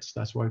 7 minutes.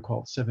 That's why I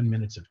call it 7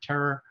 minutes of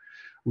terror.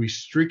 We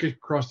streak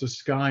across the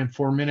sky in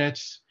 4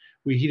 minutes.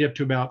 We heat up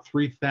to about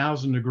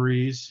 3,000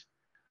 degrees.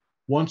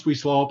 Once we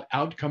slow up,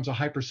 out comes a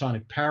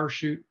hypersonic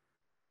parachute.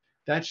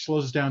 That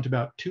slows us down to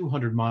about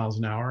 200 miles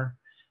an hour.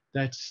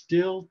 That's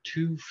still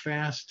too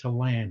fast to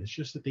land. It's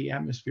just that the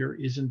atmosphere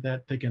isn't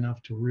that thick enough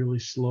to really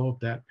slow up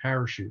that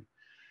parachute.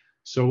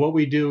 So what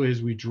we do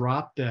is we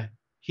drop the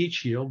heat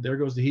shield. There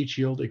goes the heat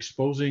shield,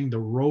 exposing the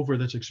rover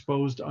that's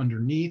exposed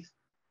underneath.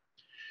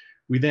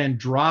 We then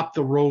drop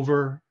the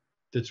rover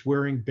that's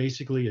wearing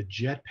basically a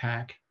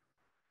jetpack.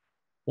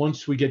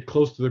 Once we get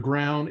close to the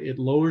ground, it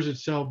lowers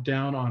itself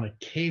down on a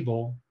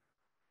cable,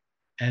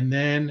 and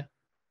then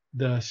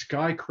the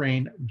sky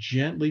crane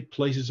gently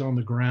places on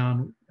the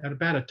ground at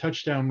about a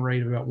touchdown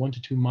rate of about 1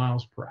 to 2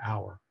 miles per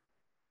hour.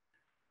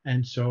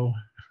 And so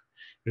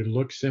it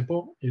looks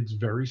simple. It's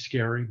very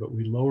scary, but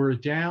we lower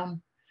it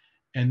down,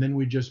 and then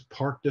we just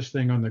park this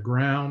thing on the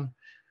ground.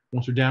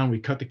 Once we're down, we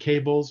cut the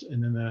cables,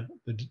 and then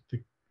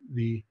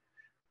the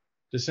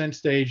descent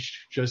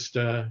stage just,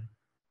 the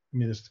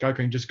sky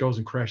crane just goes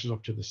and crashes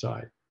off to the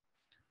side.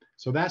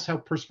 So that's how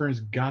Perseverance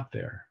got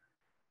there.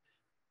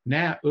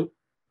 Now,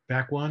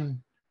 back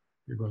one.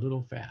 You're going a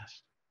little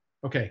fast.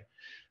 Okay,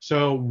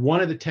 so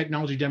one of the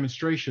technology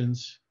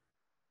demonstrations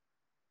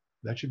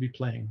that should be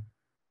playing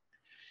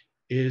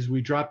is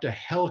we dropped a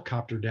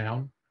helicopter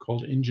down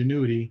called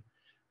Ingenuity.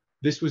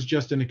 This was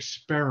just an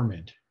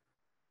experiment.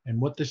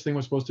 And what this thing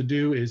was supposed to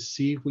do is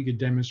see if we could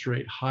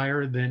demonstrate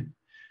heavier than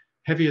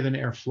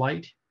air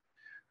flight.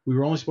 We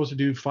were only supposed to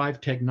do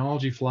 5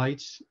 technology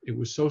flights. It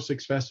was so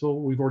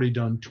successful, we've already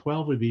done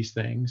 12 of these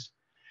things.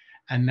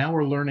 And now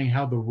we're learning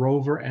how the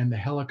rover and the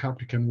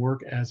helicopter can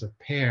work as a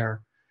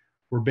pair,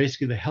 where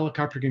basically the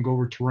helicopter can go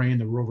over terrain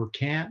the rover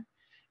can't.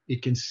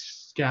 It can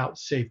scout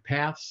safe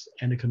paths,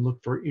 and it can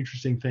look for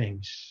interesting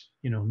things,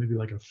 maybe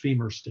like a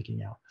femur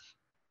sticking out.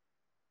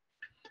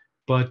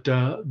 But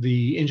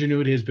the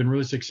Ingenuity has been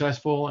really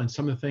successful, and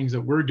some of the things that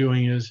we're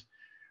doing is,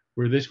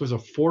 where this was a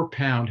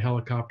 4-pound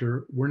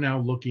helicopter, we're now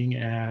looking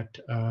at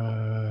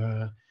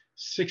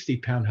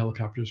 60-pound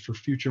helicopters for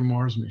future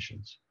Mars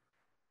missions.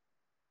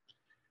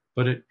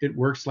 But it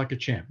works like a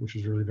champ, which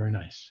was really very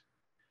nice.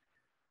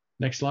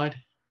 Next slide.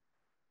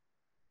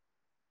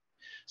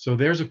 So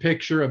there's a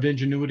picture of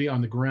Ingenuity on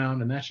the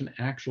ground, and that's an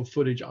actual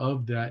footage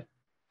of that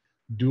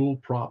dual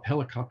prop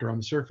helicopter on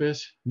the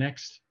surface.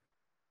 Next.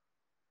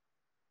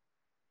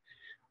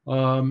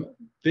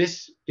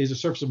 This is the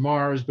surface of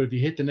Mars, but if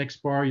you hit the next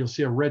bar, you'll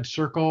see a red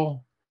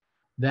circle.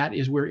 That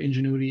is where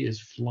Ingenuity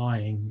is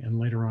flying, and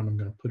later on I'm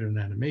going to put in an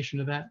animation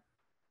of that.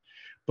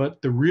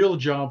 But the real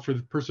job for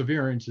the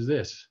Perseverance is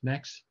this.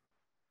 Next.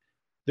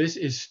 This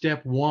is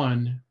step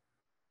 1,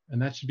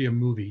 and that should be a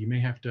movie. You may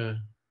have to,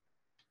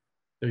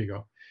 there you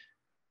go.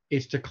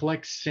 It's to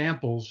collect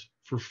samples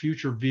for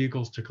future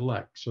vehicles to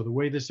collect. So the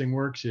way this thing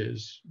works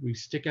is we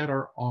stick out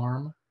our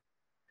arm,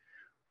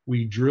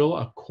 we drill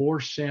a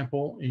core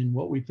sample in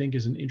what we think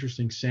is an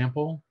interesting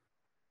sample.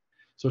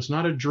 So it's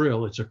not a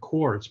drill, it's a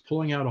core. It's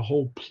pulling out a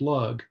whole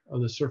plug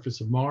of the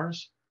surface of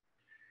Mars.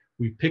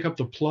 We pick up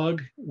the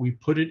plug, we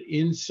put it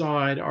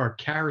inside our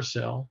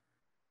carousel.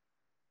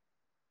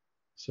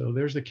 So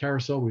there's the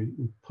carousel, we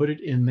put it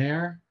in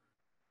there.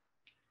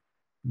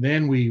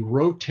 Then we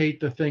rotate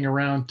the thing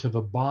around to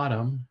the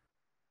bottom.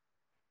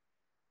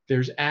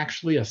 There's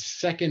actually a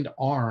second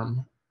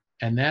arm,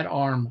 and that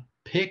arm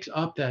picks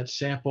up that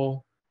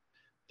sample.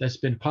 that's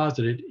been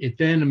posited. It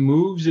then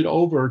moves it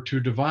over to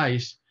a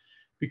device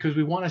because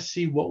we want to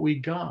see what we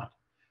got.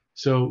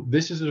 So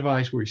this is a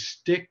device where we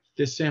stick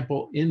this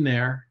sample in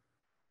there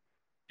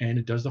and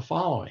it does the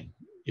following.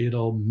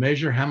 It'll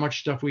measure how much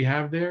stuff we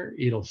have there.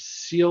 It'll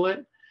seal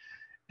it,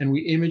 and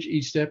we image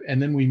each step,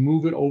 and then we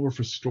move it over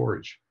for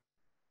storage.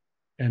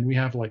 And we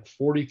have like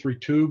 43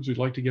 tubes. We'd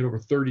like to get over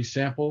 30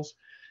 samples,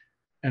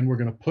 and we're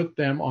going to put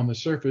them on the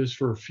surface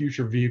for a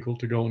future vehicle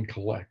to go and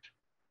collect.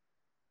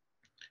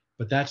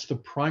 But that's the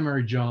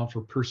primary job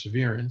for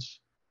Perseverance.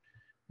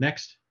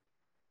 Next.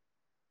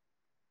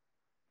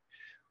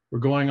 We're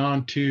going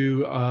on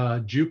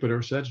to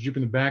Jupiter. So that's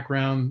Jupiter in the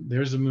background.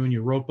 There's the moon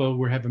Europa.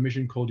 We have a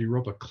mission called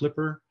Europa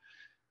Clipper,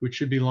 which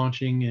should be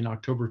launching in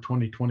October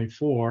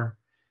 2024.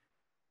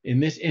 In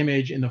this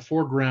image, in the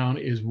foreground,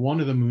 is one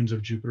of the moons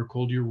of Jupiter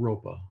called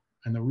Europa.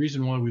 And the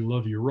reason why we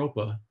love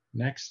Europa,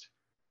 next,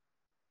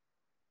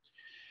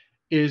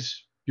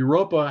 is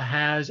Europa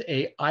has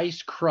an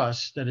ice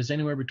crust that is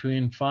anywhere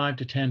between 5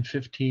 to 10,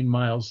 15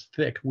 miles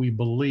thick, we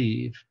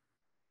believe.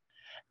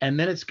 And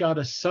then it's got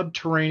a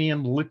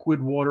subterranean liquid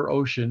water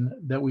ocean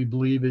that we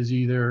believe is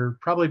either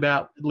probably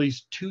about at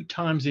least 2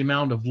 times the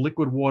amount of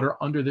liquid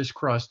water under this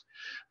crust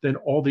than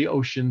all the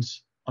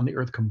oceans on the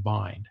Earth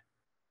combined.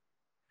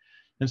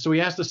 And so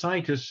we asked the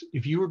scientists,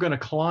 if you were going to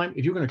climb,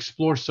 if you were going to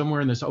explore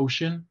somewhere in this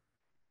ocean,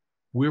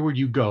 where would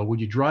you go?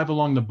 Would you drive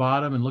along the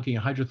bottom and looking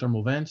at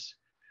hydrothermal vents?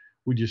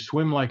 Would you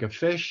swim like a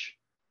fish?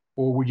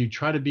 Or would you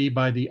try to be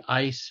by the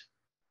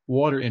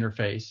ice-water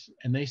interface?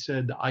 And they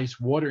said the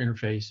ice-water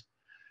interface,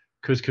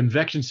 because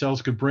convection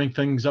cells could bring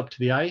things up to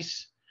the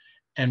ice,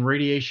 and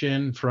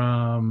radiation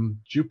from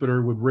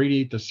Jupiter would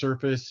radiate the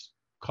surface,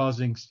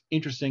 causing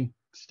interesting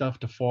stuff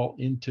to fall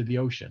into the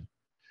ocean.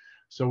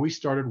 So we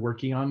started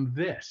working on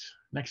this.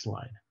 Next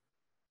slide.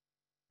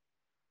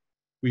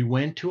 We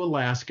went to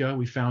Alaska.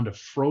 We found a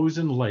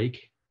frozen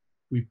lake.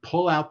 We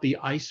pull out the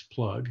ice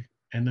plug,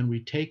 and then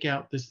we take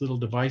out this little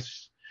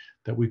device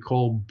that we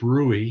call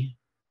buoy.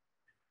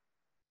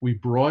 We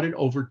brought it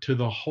over to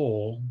the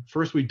hole.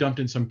 First, we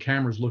dumped in some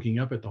cameras looking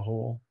up at the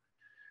hole.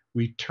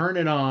 We turn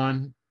it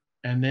on,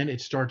 and then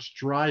it starts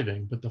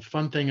driving. But the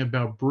fun thing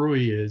about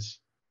buoy is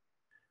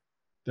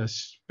the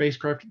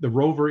spacecraft, the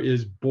rover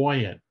is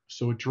buoyant,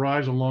 so it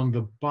drives along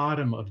the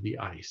bottom of the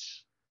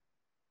ice.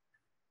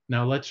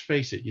 Now, let's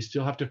face it, you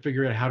still have to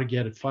figure out how to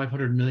get it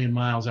 500 million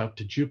miles out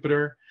to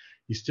Jupiter.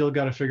 You still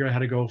got to figure out how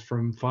to go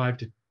from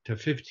 5 to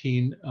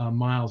 15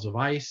 miles of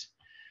ice.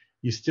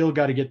 You still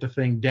got to get the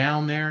thing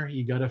down there.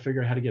 You got to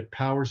figure out how to get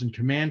powers and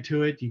command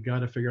to it. You got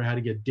to figure out how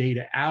to get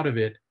data out of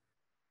it.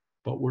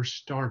 But we're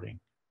starting.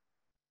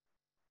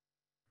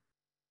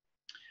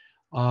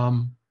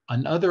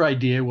 Another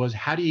idea was,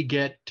 how do you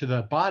get to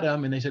the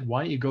bottom? And they said,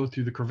 why don't you go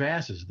through the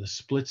crevasses, the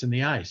splits in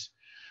the ice?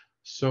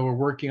 So we're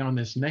working on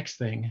this next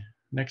thing.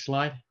 Next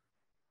slide.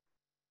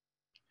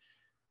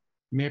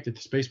 You may have to hit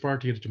the space bar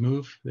to get it to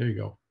move. There you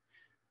go.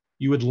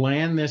 You would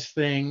land this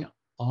thing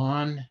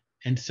on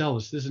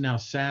Enceladus. This is now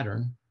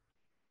Saturn.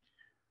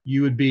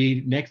 You would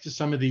be next to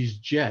some of these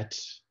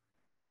jets,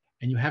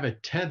 and you have a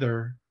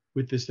tether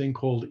with this thing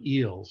called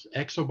EELS,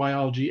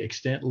 Exobiology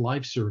Extent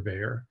Life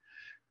Surveyor,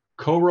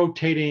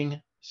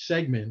 co-rotating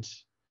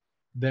segments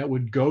that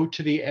would go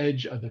to the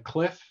edge of the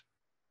cliff,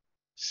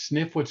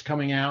 sniff what's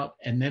coming out,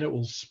 and then it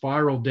will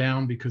spiral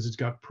down because it's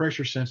got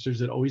pressure sensors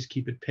that always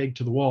keep it pegged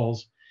to the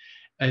walls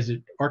as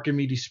it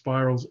Archimedes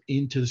spirals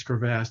into this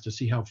crevasse to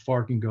see how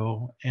far it can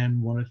go.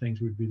 And one of the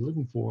things we'd be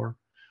looking for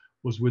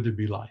was, would there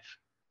be life?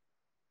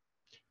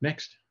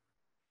 Next,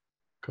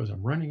 because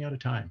I'm running out of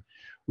time.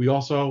 We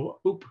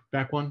also,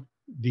 back one.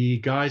 The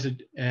guys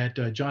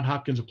at Johns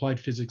Hopkins Applied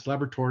Physics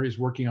Laboratory is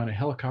working on a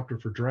helicopter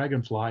for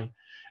Dragonfly.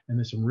 And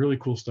there's some really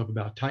cool stuff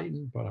about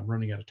Titan, but I'm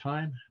running out of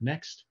time.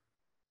 Next.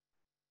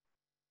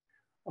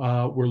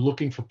 We're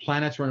looking for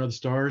planets around other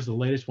stars. The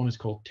latest one is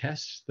called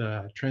TESS,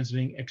 the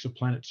Transiting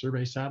Exoplanet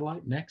Survey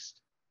Satellite.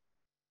 Next.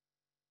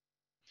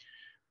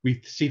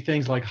 We see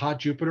things like hot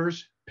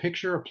Jupiters.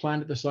 Picture a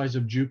planet the size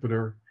of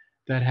Jupiter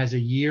that has a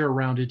year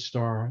around its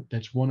star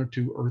that's 1 or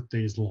 2 Earth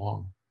days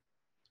long.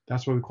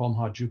 That's why we call them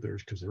hot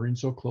Jupiters, because they're in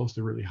so close,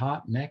 they're really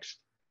hot. Next.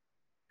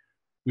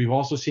 We've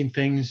also seen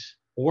things,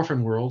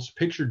 orphan worlds.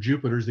 Picture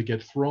Jupiters that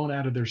get thrown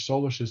out of their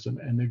solar system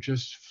and they're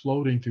just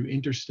floating through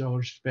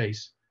interstellar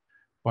space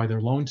by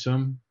their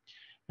lonesome.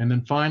 And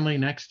then finally,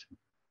 next,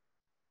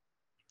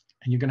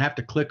 and you're going to have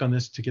to click on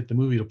this to get the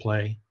movie to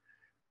play.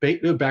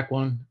 Back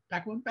one.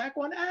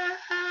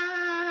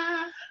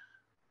 Ah!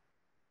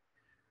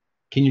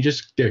 Can you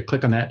just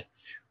click on that?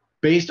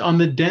 Based on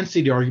the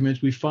density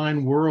arguments, we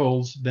find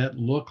worlds that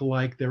look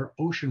like they're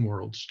ocean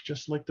worlds,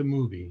 just like the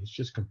movie. It's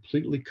just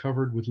completely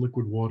covered with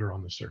liquid water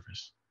on the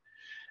surface.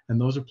 And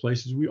those are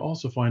places we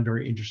also find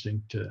very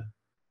interesting to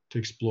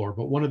explore.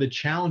 But one of the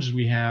challenges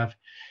we have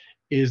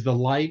is the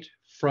light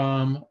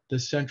from the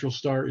central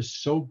star is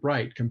so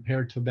bright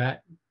compared to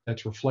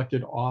that's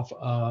reflected off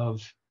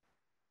of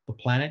the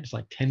planet. It's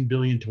like 10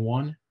 billion to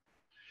 1.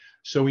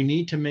 So we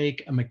need to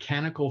make a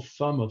mechanical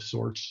thumb of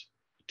sorts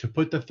to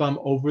put the thumb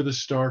over the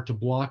star to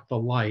block the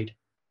light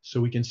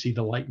so we can see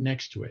the light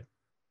next to it.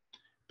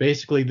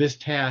 Basically, this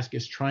task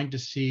is trying to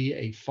see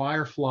a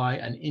firefly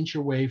an inch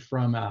away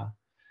from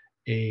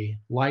a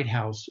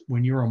lighthouse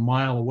when you're a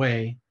mile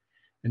away.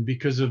 And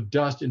because of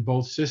dust in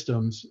both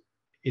systems,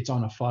 it's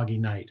on a foggy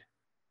night.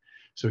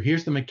 So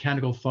here's the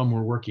mechanical thumb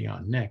we're working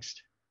on.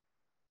 Next.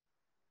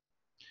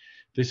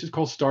 This is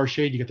called star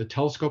shade. You get the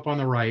telescope on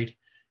the right.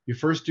 You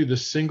first do the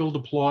single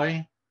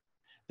deploy,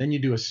 then you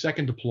do a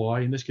second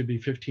deploy, and this could be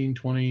 15,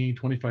 20,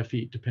 25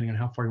 feet, depending on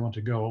how far you want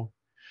to go.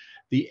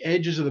 The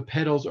edges of the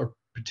petals are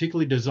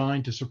particularly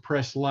designed to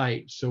suppress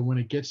light, so when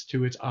it gets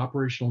to its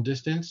operational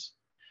distance,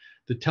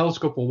 the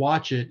telescope will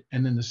watch it,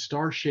 and then the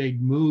star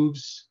shade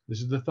moves,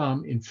 this is the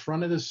thumb, in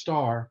front of the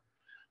star,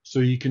 so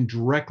you can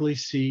directly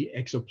see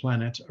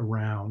exoplanets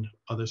around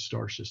other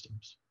star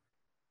systems.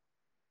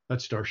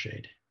 That's star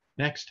shade.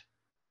 Next.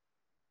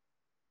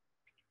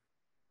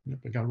 Yep,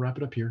 I gotta wrap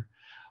it up here.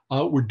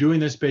 We're doing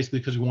this basically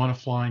because we want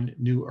to find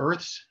new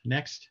Earths.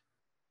 Next.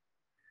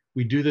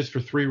 We do this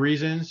for 3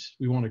 reasons.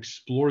 We want to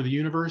explore the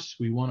universe,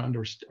 we want to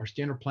understand our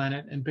standard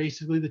planet, and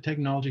basically the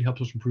technology helps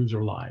us improve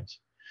our lives.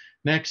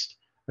 Next,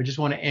 I just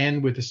want to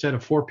end with a set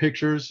of 4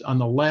 pictures. On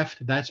the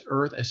left, that's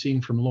Earth as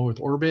seen from low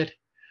Earth orbit.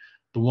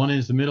 The one in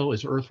the middle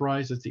is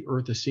Earthrise. That's the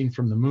Earth as seen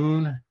from the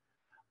moon.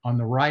 On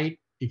the right,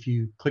 if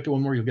you click it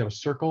one more, you'll get a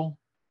circle.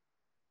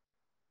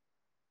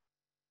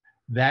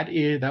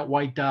 That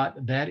white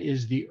dot, that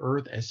is the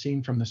Earth as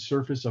seen from the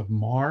surface of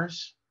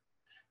Mars.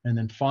 And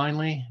then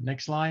finally,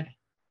 next slide.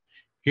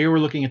 Here we're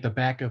looking at the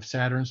back of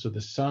Saturn. So the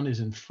sun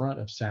is in front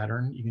of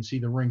Saturn. You can see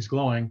the rings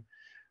glowing.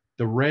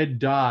 The red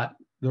dot,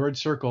 the red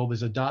circle,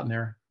 there's a dot in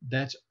there.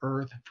 That's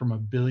Earth from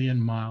 1 billion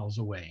miles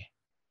away.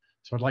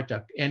 So I'd like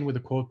to end with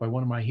a quote by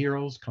one of my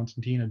heroes,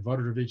 Konstantin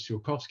Edvardovich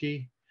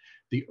Tsiolkovsky.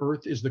 The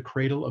Earth is the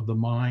cradle of the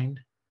mind,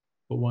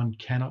 but one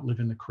cannot live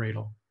in the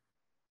cradle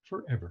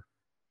forever.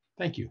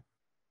 Thank you.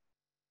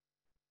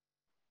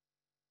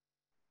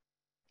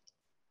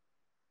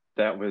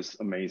 That was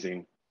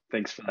amazing.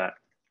 Thanks for that.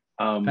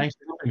 Thanks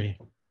for having me.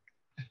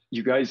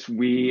 You guys,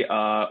 we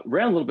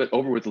ran a little bit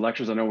over with the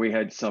lectures. I know we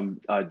had some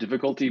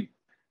difficulty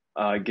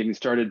getting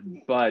started,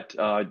 but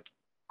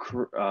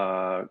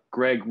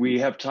Greg, we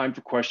have time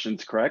for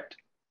questions, correct?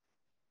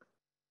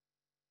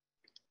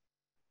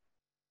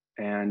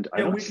 And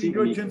I don't see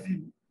any...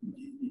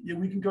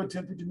 we can go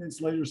 10, 15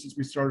 minutes later since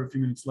we started a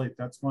few minutes late.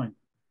 That's fine.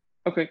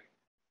 Okay.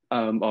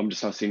 I'm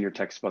just not seeing your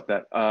text about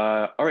that.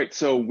 All right,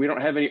 so we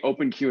don't have any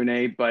open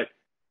Q&A, but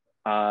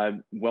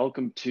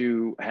welcome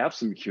to have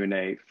some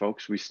Q&A,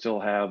 folks. We still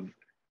have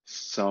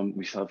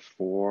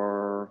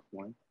 4,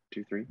 1,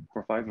 2, 3,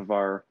 4, 5 of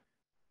our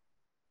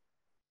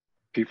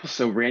people.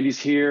 So Randi's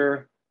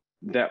here.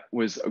 That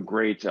was a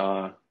great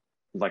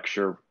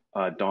lecture.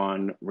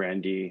 Dawn,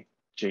 Randii,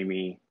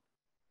 Jaime,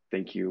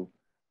 thank you.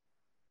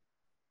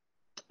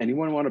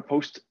 Anyone want to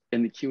post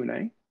in the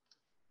Q&A?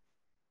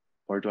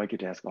 Or do I get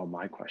to ask all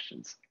my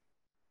questions?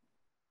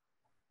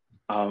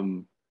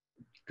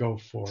 Go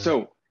for it.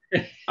 So,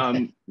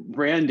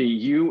 Randii,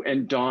 you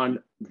and Dawn,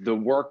 the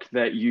work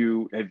that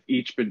you have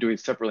each been doing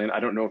separately, and I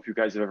don't know if you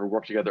guys have ever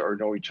worked together or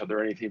know each other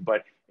or anything,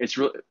 but it's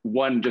really,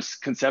 one, just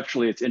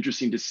conceptually, it's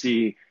interesting to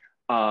see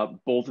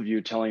both of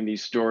you telling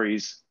these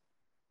stories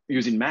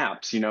using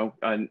maps, you know,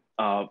 and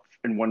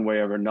in one way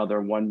or another,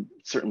 one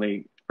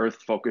certainly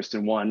Earth-focused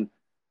and one,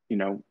 you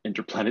know,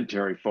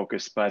 interplanetary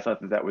focused, but I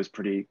thought that was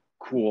pretty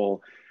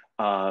cool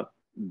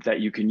that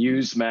you can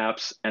use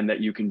maps and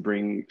that you can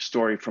bring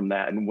story from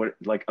that. And what,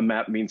 like, a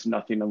map means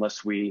nothing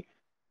unless we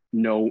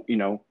know, you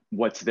know,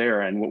 what's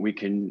there and what we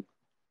can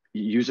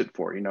use it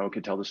for. You know, it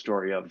could tell the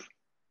story of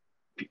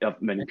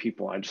many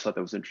people. I just thought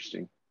that was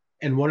interesting.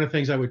 And one of the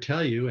things I would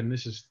tell you, and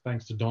this is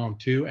thanks to Dawn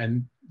too,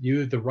 and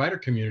you, the writer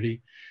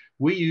community,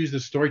 we use the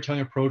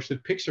storytelling approach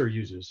that Pixar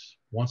uses.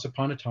 Once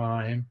upon a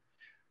time,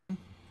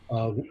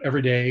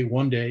 every day,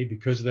 one day,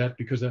 because of that,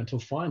 until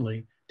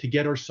finally, to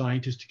get our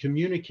scientists to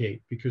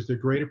communicate, because they're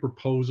great at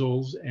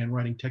proposals and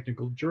writing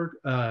technical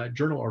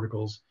journal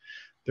articles.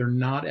 They're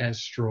not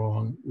as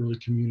strong really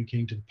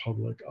communicating to the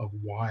public of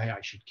why I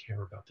should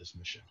care about this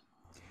mission.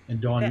 And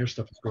Dawn, your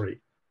stuff is great.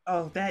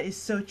 Oh, that is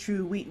so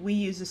true. We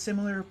use a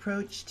similar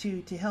approach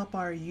to help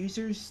our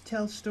users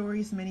tell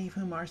stories, many of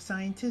whom are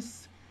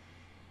scientists.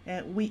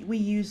 We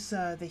use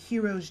the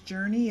hero's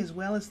journey as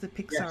well as the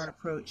Pixar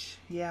approach.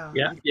 Yeah.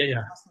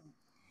 Awesome.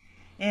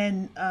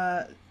 And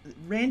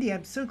Randii,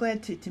 I'm so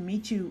glad to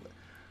meet you.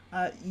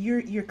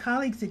 Your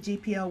colleagues at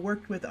JPL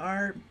worked with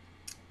our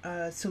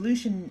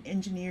solution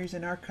engineers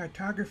and our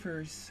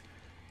cartographers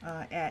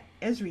at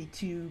Esri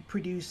to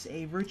produce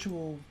a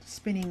virtual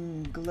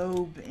spinning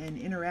globe and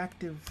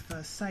interactive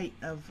site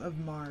of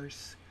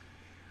Mars.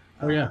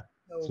 Oh yeah,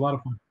 it's a lot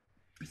of fun.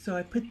 So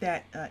I put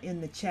that in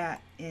the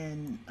chat,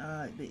 and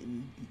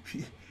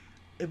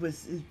it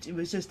was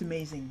just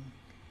amazing.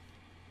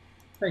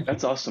 Thank you.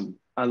 That's awesome.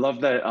 I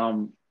love that.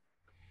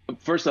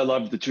 First, I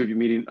love the two of you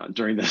meeting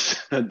during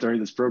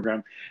this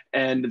program,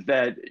 and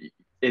that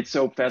it's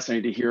so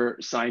fascinating to hear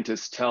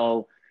scientists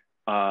tell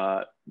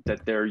that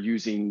they're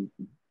using,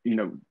 you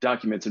know,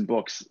 documents and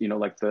books, you know,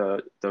 like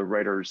the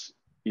writer's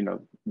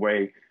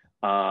way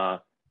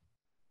to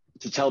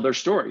tell their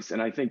stories.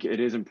 And I think it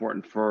is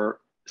important for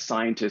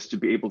scientists to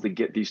be able to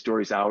get these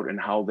stories out and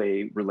how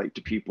they relate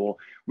to people.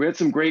 We had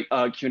some great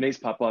Q&As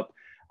pop up.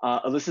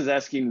 Alyssa's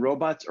asking,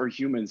 robots or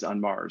humans on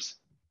Mars?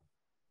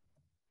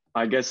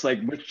 I guess,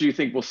 like, which do you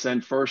think we'll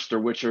send first, or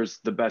which is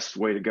the best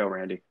way to go,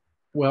 Randii?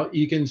 Well,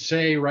 you can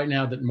say right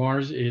now that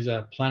Mars is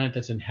a planet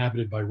that's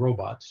inhabited by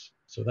robots.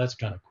 So that's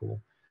kind of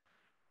cool.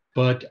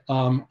 But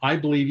I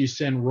believe you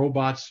send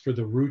robots for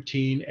the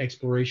routine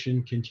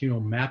exploration, continual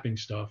mapping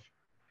stuff.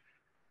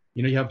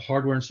 You have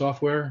hardware and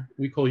software.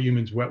 We call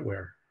humans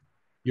wetware.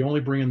 You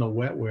only bring in the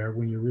wetware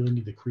when you really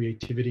need the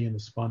creativity and the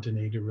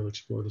spontaneity to really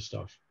explore the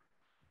stuff.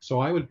 So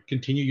I would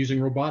continue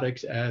using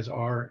robotics as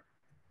our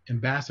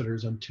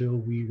ambassadors until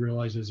we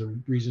realize there's a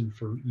reason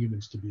for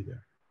humans to be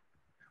there.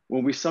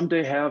 Will we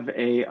someday have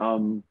a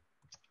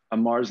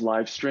Mars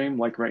live stream?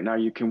 Like right now,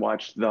 you can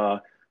watch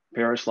the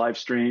Paris live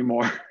stream,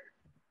 or?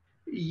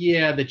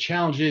 Yeah, the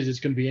challenge is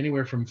it's going to be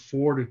anywhere from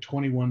 4 to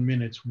 21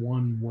 minutes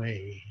one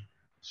way.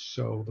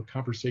 So the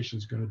conversation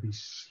is going to be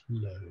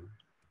slow.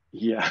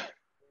 Yeah.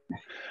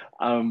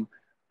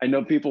 I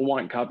know people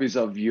want copies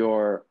of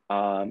your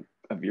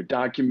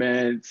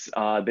documents.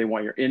 They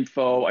want your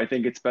info. I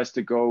think it's best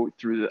to go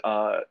through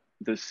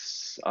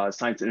this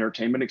Science and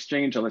Entertainment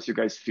Exchange, unless you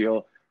guys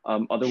feel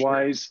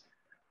otherwise.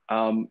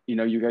 Sure.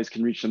 You guys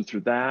can reach them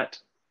through that.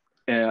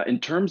 In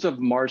terms of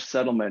Mars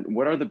settlement,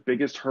 what are the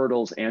biggest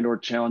hurdles and/or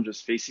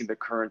challenges facing the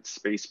current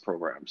space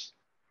programs?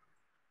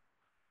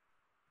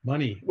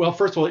 Money. Well,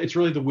 first of all, it's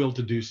really the will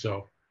to do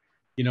so.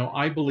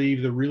 I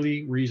believe the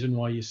really reason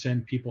why you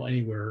send people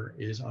anywhere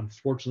is,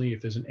 unfortunately,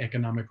 if there's an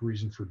economic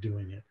reason for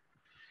doing it.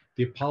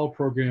 The Apollo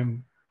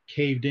program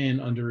caved in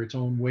under its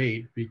own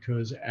weight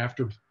because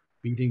after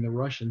beating the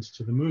Russians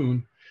to the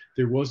moon,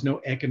 there was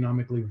no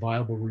economically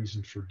viable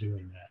reason for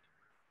doing that.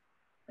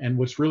 And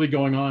what's really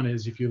going on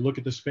is, if you look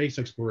at the space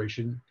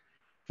exploration,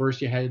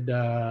 first you had,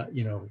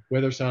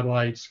 weather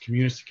satellites,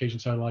 communication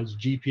satellites,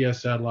 GPS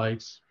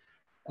satellites.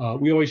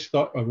 We always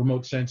thought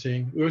remote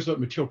sensing. We always thought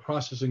material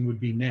processing would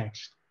be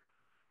next.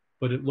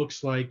 But it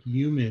looks like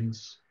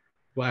humans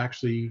will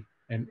actually,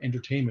 and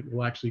entertainment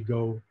will actually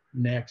go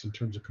next in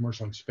terms of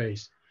commercializing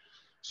space.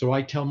 So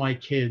I tell my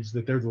kids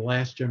that they're the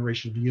last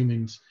generation of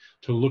humans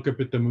to look up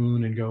at the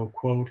moon and go,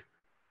 quote,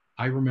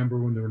 I remember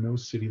when there were no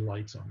city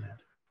lights on that.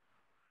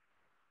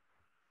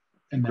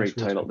 And great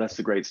title. That's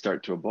a great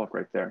start to a book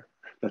right there.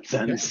 That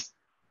sentence.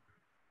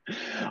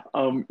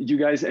 Okay. You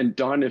guys, and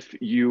Dawn, if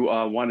you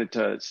wanted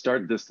to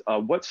start this,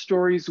 what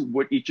stories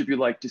would each of you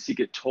like to see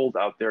get told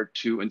out there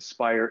to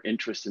inspire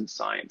interest in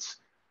science?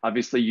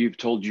 Obviously, you've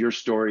told your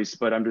stories,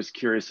 but I'm just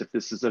curious if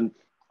this is an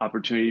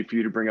opportunity for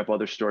you to bring up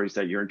other stories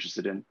that you're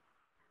interested in.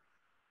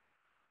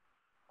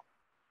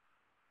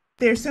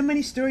 There's so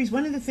many stories.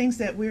 One of the things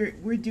that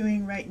we're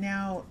doing right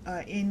now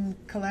in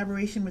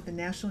collaboration with the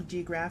National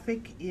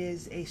Geographic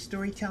is a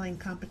storytelling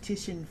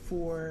competition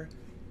for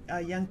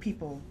young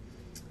people,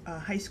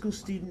 high school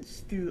students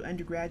through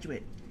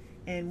undergraduate.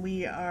 And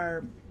we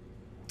are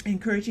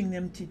encouraging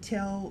them to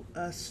tell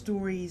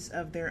stories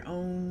of their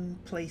own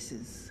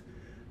places,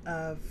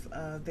 of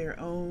their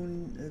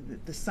own,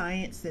 the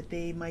science that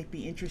they might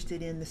be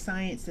interested in, the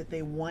science that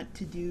they want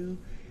to do,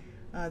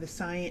 the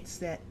science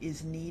that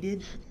is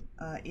needed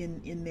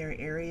in their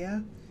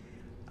area.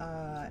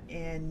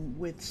 And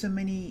with so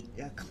many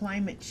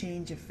climate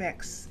change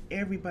effects,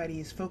 everybody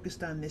is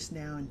focused on this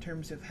now in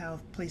terms of how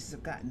places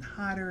have gotten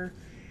hotter,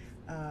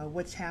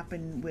 what's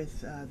happened with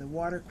the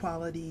water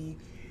quality.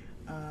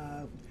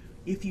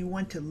 If you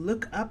want to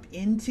look up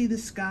into the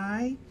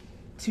sky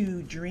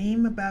to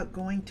dream about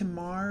going to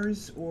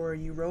Mars or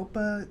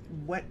Europa,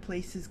 what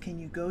places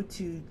can you go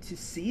to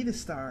see the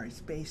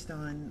stars based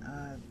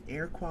on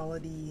air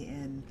quality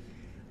and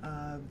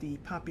the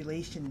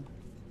population,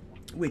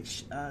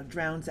 which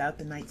drowns out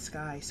the night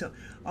sky. So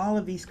all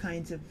of these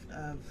kinds of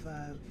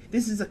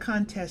this is a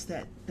contest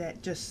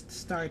that just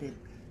started.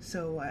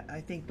 So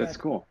I think that's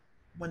cool.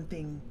 One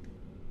thing.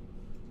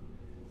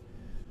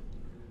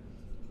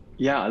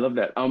 Yeah, I love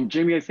that.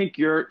 Jaime, I think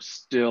you're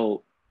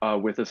still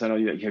with us. I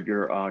know that you have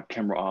your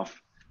camera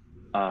off,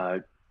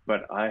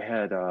 but I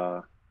had,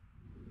 I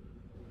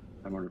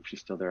wonder if she's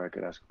still there. I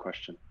could ask a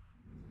question.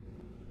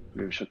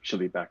 Maybe she'll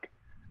be back.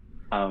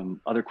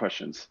 Other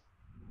questions?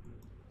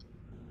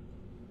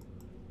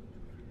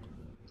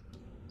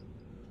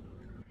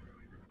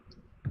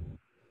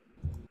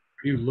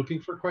 Are you looking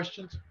for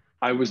questions?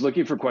 I was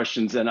looking for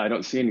questions and I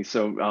don't see any.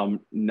 So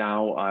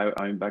now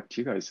I'm back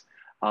to you guys.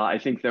 I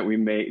think that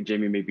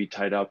Jaime may be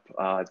tied up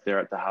there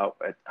at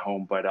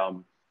home, but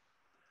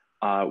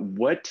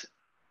what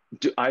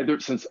do either,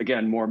 since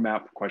again, more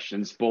map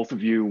questions, both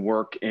of you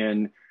work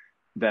in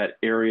that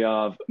area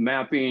of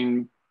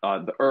mapping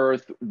the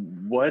Earth.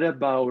 What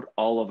about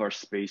all of our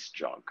space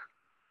junk?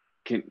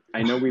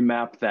 I know we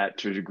map that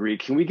to a degree.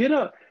 Can we get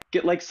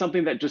like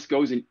something that just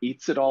goes and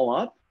eats it all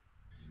up?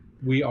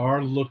 We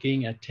are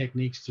looking at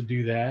techniques to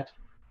do that,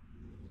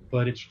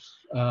 but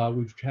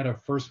we've had I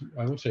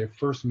won't say a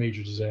first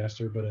major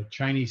disaster, but a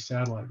Chinese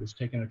satellite was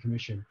taken out of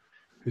commission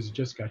because it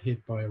just got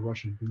hit by a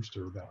Russian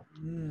booster about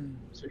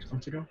 6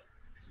 months ago,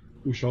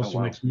 which also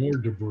wow. makes more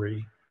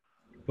debris.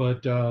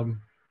 But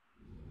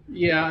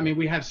yeah, I mean,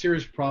 we have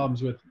serious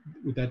problems with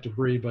that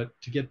debris. But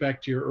to get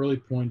back to your early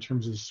point in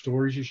terms of the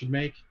stories you should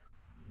make,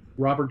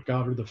 Robert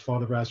Goddard, the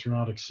father of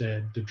astronautics,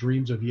 said, "The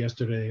dreams of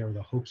yesterday are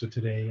the hopes of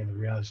today, and the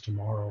realities of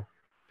tomorrow."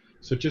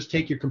 So just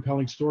take your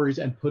compelling stories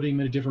and put them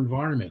in a different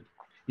environment.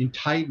 In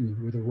Titan,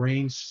 where the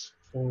rain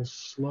falls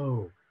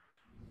slow,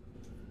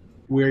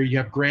 where you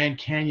have Grand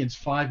Canyons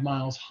 5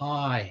 miles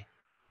high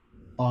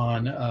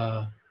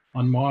on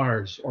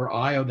Mars, or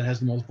Io that has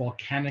the most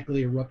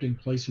volcanically erupting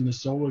place in the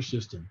solar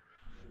system,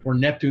 or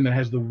Neptune that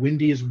has the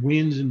windiest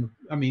winds. And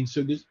I mean,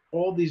 so there's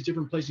all these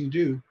different places you can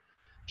do.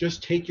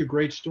 Just take your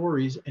great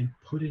stories and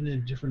put it in a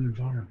different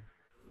environment.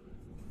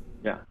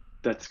 Yeah,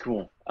 that's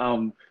cool.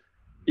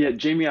 Yeah,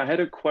 Jaime, I had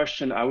a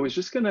question. I was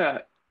just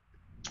gonna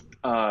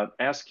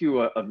ask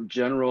you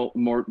a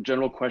more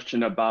general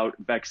question about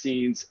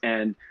vaccines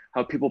and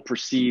how people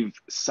perceive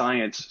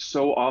science.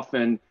 So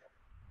often,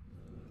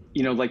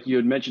 you know, like you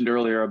had mentioned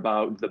earlier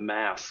about the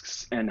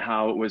masks and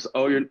how it was,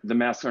 oh, the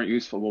masks aren't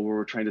useful. Well, we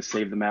were trying to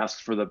save the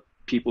masks for the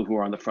people who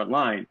are on the front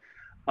line.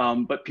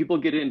 But people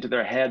get it into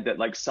their head that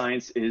like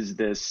science is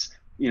this,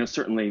 you know,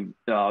 certainly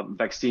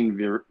vaccine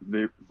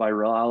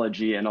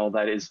virology and all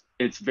that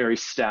it's very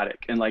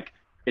static. And like,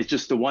 it's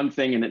just the one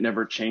thing and it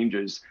never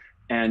changes.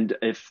 And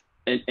if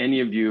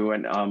any of you,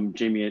 and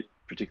Jaime in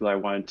particular, I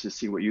wanted to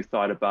see what you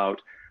thought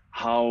about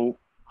how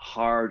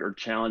hard or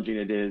challenging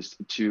it is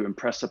to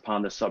impress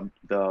upon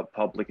the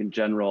public in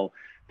general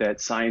that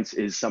science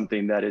is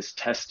something that is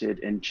tested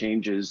and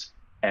changes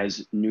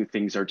as new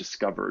things are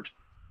discovered.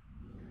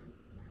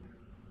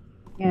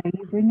 Yeah,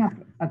 you bring up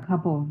a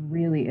couple of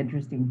really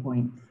interesting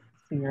points,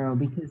 Spiro,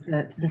 because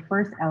the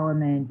first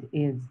element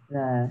is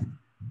the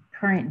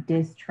current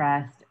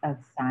distrust of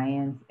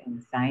science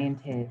and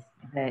scientists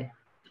that,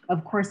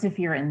 of course, if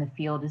you're in the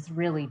field, is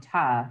really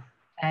tough.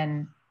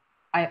 And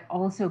I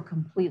also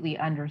completely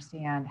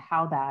understand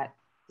how that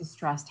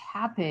distrust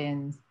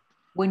happens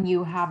when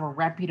you have a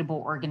reputable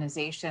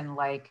organization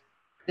like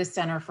the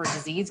Center for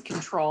Disease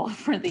Control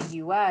for the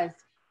US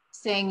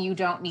saying you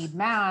don't need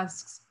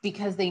masks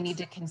because they need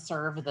to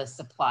conserve the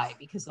supply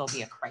because there'll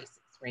be a crisis,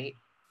 right?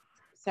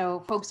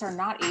 So folks are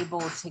not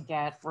able to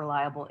get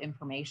reliable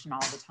information all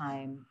the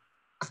time.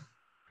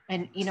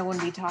 And, you know, when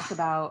we talk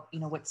about, you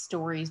know, what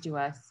stories do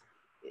us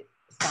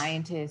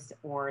scientists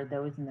or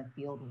those in the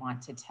field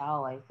want to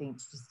tell, I think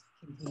just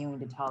continuing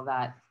to tell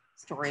that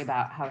story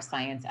about how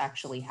science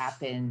actually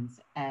happens.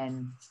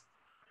 And,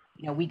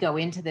 you know, we go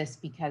into this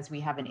because we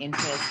have an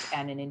interest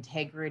and an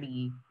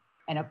integrity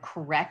and a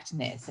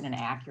correctness and an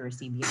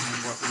accuracy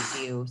behind what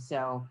we do.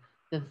 So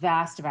the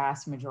vast,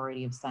 vast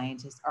majority of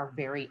scientists are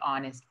very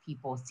honest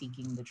people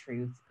seeking the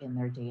truth in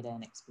their data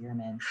and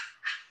experiments,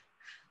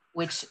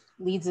 which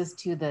leads us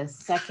to the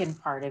second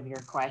part of your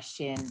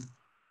question,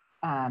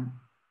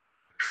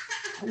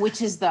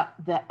 which is the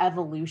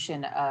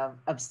evolution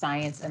of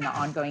science and the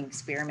ongoing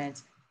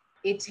experiments.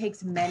 It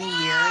takes many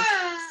years,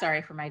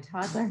 sorry for my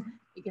toddler,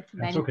 it gets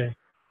many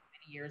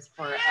years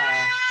for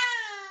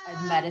a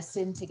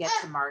medicine to get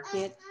to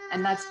market.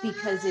 And that's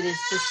because it is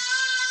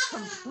just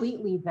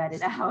completely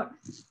vetted out.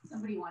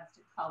 Somebody wants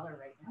to color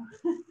right now.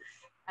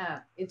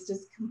 It's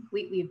just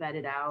completely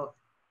vetted out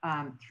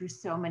through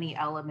so many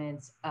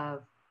elements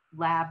of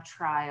lab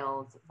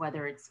trials,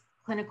 whether it's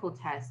clinical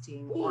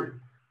testing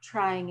or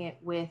trying it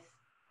with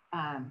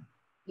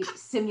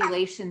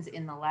simulations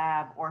in the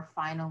lab or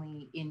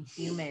finally in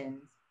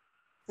humans.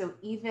 So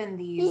even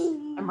these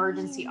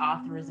emergency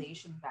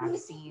authorization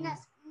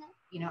vaccines,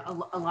 you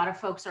know, a lot of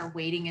folks are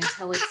waiting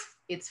until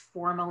it's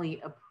formally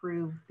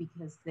approved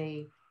because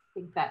they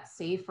think that's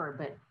safer.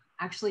 But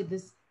actually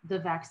the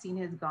vaccine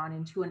has gone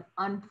into an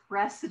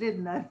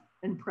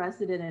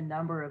unprecedented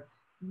number of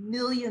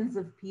millions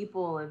of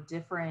people of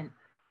different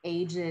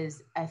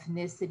ages,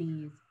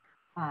 ethnicities,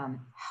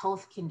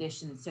 health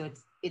conditions. So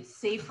it's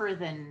safer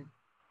than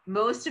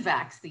most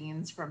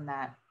vaccines from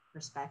that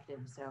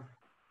perspective. So,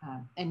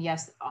 and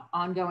yes,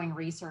 ongoing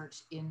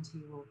research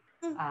into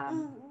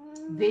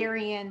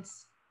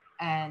variants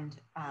and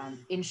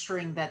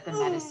ensuring that the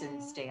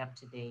medicines stay up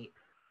to date.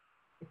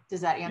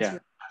 Does that answer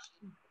your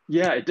question?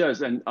 Yeah, it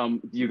does. And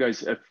you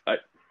guys,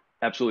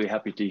 absolutely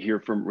happy to hear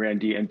from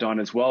Randii and Dawn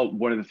as well.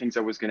 One of the things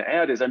I was going to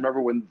add is I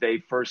remember when they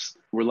first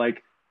were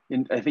like,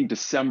 in I think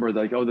December,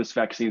 like, oh, this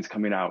vaccine's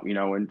coming out, you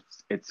know, and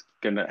it's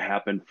going to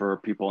happen for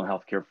people in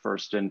healthcare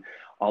first and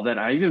all that.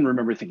 I even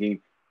remember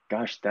thinking,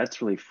 gosh,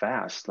 that's really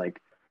fast.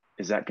 Like,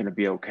 is that going to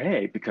be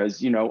okay?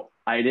 Because, you know,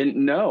 I didn't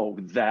know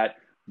that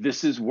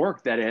this is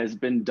work that has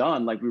been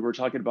done. Like we were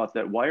talking about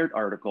that Wired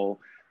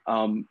article.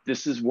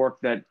 This is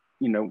work that,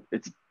 you know,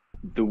 it's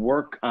the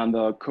work on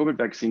the COVID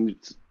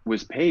vaccines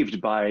was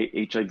paved by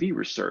HIV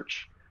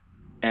research.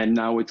 And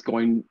now it's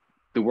going,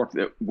 the work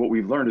that what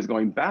we've learned is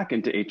going back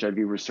into HIV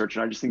research.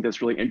 And I just think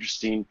that's really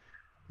interesting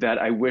that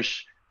I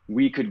wish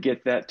we could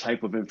get that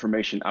type of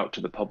information out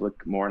to the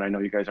public more. And I know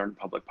you guys aren't in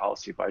public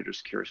policy, but I'm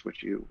just curious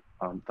what you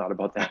thought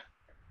about that.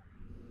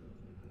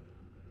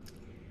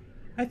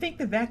 I think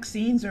the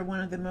vaccines are one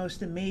of the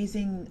most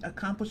amazing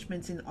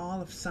accomplishments in all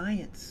of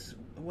science.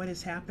 What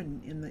has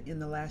happened in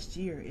the last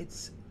year?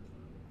 It's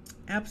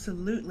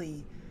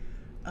absolutely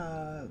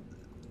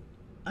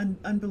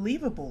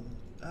unbelievable.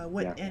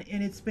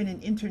 And it's been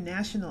an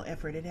international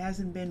effort. It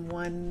hasn't been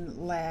one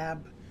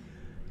lab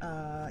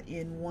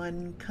in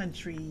one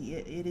country.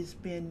 It has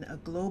been a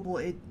global.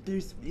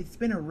 It's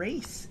been a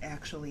race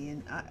actually.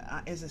 And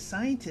as a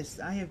scientist,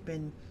 I have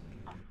been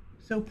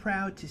so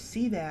proud to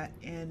see that.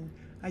 And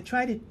I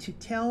try to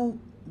tell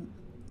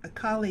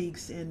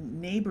colleagues and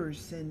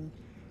neighbors, and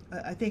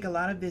I think a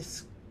lot of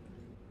this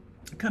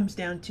comes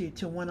down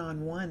to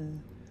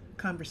one-on-one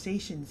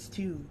conversations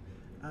too.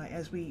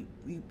 As we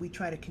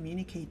try to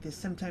communicate this,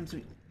 sometimes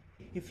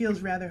it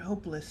feels rather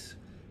hopeless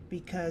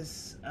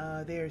because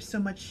there's so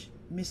much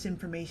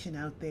misinformation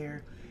out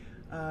there.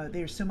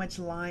 There's so much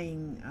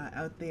lying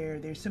out there.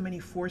 There's so many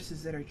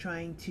forces that are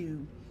trying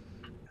to,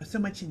 so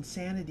much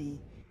insanity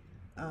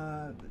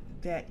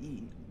that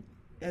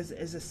as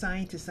a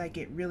scientist, I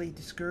get really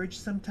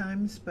discouraged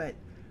sometimes. But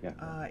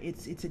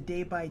it's a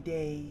day by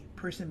day,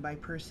 person by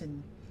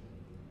person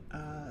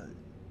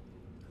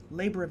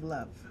labor of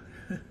love.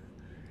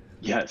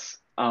 Yes.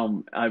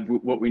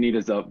 What we need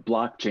is a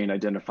blockchain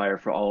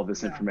identifier for all of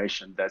this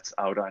information that's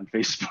out on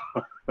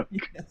Facebook.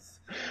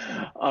 Yes.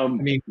 I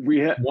mean,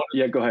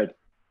 go ahead.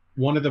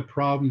 One of the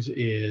problems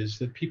is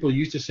that people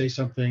used to say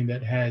something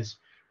that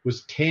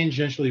was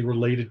tangentially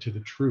related to the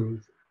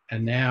truth,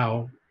 and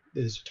now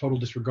there's total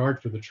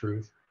disregard for the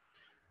truth.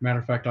 Matter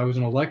of fact, I was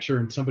in a lecture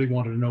and somebody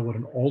wanted to know what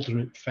an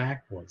alternate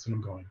fact was, and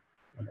I'm going,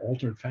 an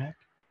alternate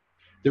fact?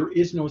 There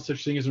is no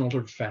such thing as an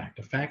alternate fact.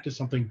 A fact is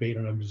something based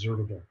on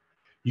observable.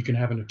 You can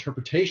have an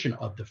interpretation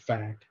of the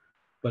fact,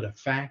 but a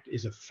fact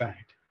is a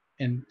fact.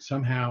 And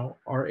somehow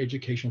our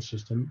educational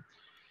system,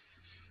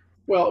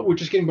 well, we're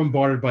just getting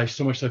bombarded by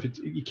so much stuff.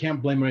 You can't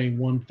blame any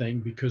one thing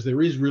because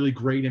there is really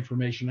great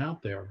information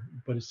out there,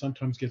 but it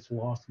sometimes gets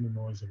lost in the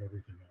noise of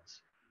everything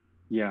else.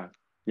 Yeah,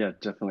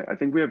 definitely. I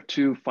think we have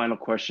two final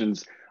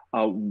questions.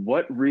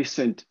 What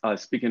recent,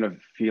 speaking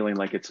of feeling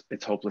like it's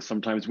hopeless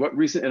sometimes, what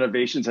recent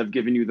innovations have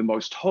given you the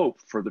most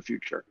hope for the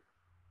future?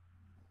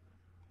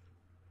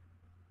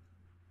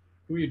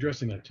 Who are you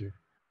addressing that to?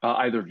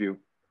 Either of you,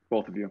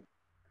 both of you,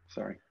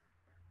 sorry.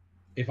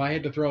 If I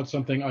had to throw out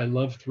something, I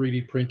love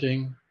 3D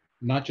printing,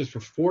 not just for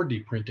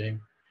 4D printing.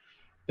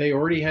 They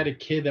already had a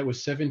kid that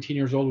was 17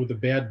 years old with a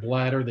bad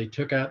bladder. They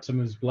took out some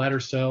of his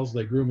bladder cells,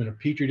 they grew them in a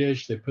petri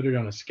dish, they put it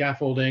on a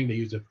scaffolding, they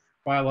used a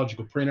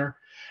biological printer,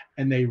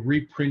 and they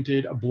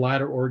reprinted a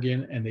bladder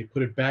organ and they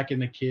put it back in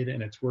the kid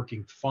and it's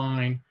working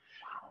fine.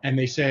 And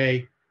they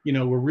say, you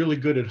know, we're really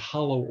good at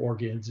hollow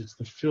organs. It's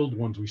the filled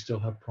ones we still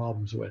have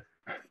problems with.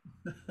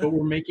 But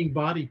we're making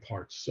body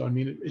parts. So, I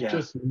mean, it's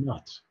just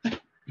nuts.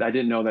 I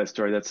didn't know that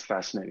story. That's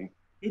fascinating.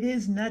 It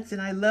is nuts.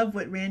 And I love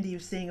what Randii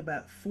was saying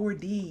about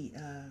 4D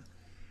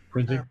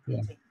printing.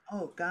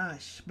 Oh,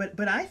 gosh.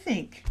 But I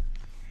think,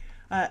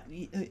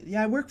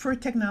 I work for a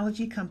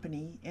technology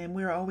company and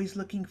we're always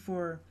looking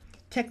for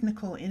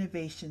technical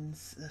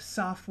innovations,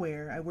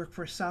 software. I work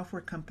for a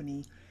software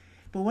company.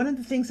 But one of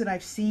the things that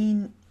I've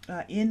seen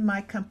in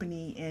my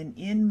company and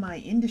in my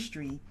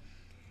industry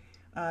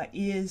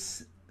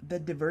is the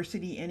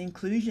diversity and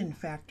inclusion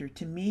factor.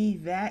 To me,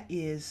 that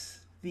is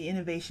the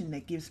innovation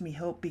that gives me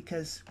hope,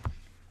 because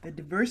the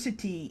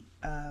diversity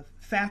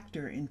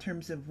factor in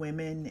terms of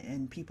women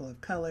and people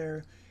of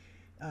color,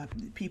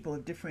 people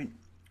of different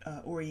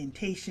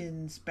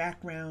orientations,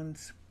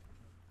 backgrounds,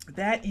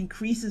 that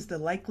increases the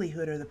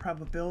likelihood or the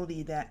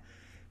probability that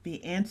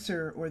the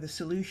answer or the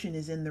solution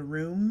is in the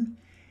room.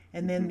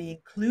 And then the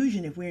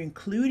inclusion, if we're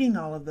including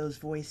all of those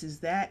voices,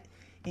 that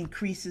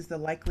increases the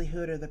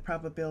likelihood or the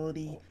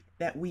probability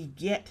that we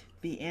get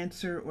the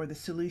answer or the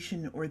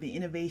solution or the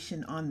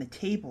innovation on the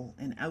table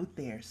and out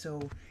there.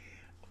 So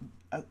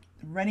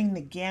running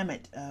the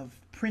gamut of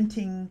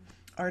printing,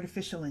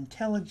 artificial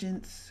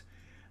intelligence,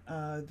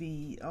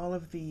 all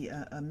of the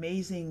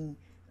amazing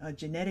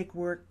genetic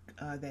work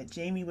that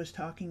Jaime was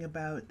talking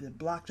about, the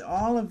blockchain,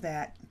 all of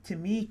that to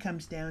me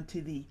comes down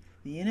to the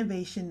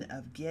innovation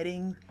of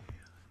getting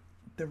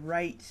the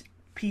right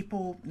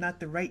people,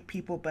 not the right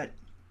people, but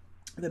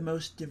the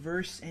most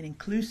diverse and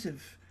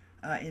inclusive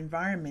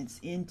environments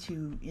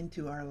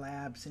into our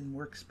labs and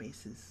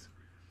workspaces.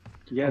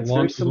 Yeah, it's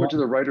very similar to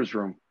the writer's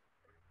room.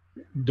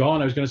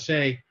 Dawn, I was going to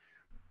say,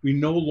 we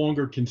no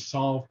longer can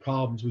solve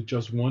problems with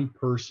just one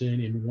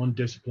person in one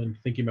discipline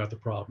thinking about the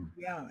problem.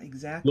 Yeah,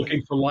 exactly.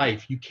 Looking for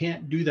life. You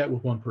can't do that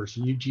with one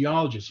person. You need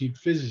geologists, you need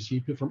physicists, you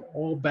need people from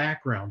all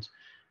backgrounds,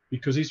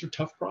 because these are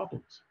tough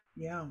problems.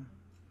 Yeah.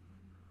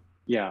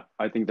 Yeah,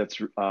 I think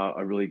that's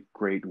a really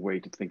great way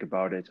to think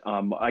about it.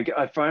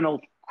 A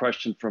final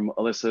question from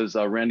Alyssa is,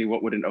 Randii,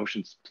 what would an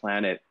ocean's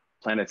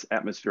planet's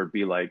atmosphere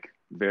be like?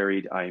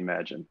 Varied, I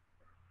imagine.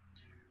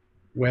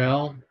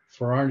 Well,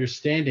 for our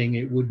understanding,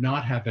 it would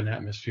not have an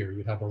atmosphere.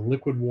 You'd have a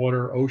liquid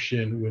water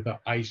ocean with an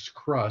ice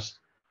crust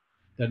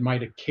that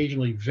might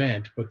occasionally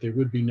vent, but there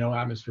would be no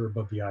atmosphere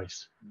above the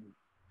ice,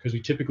 because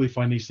we typically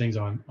find these things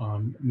on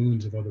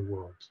moons of other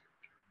worlds.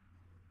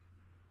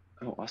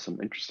 Oh, awesome.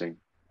 Interesting.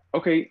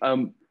 Okay.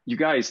 You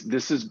guys,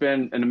 this has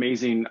been an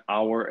amazing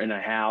hour and a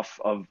half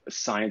of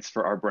science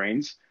for our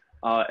brains.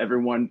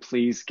 Everyone,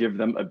 please give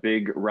them a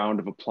big round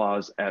of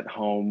applause at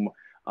home.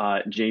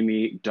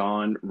 Jaime,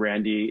 Dawn,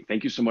 Randii,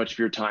 thank you so much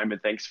for your time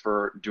and thanks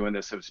for doing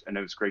this. And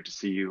it was great to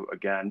see you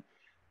again.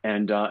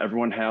 And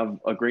everyone have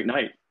a great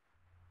night.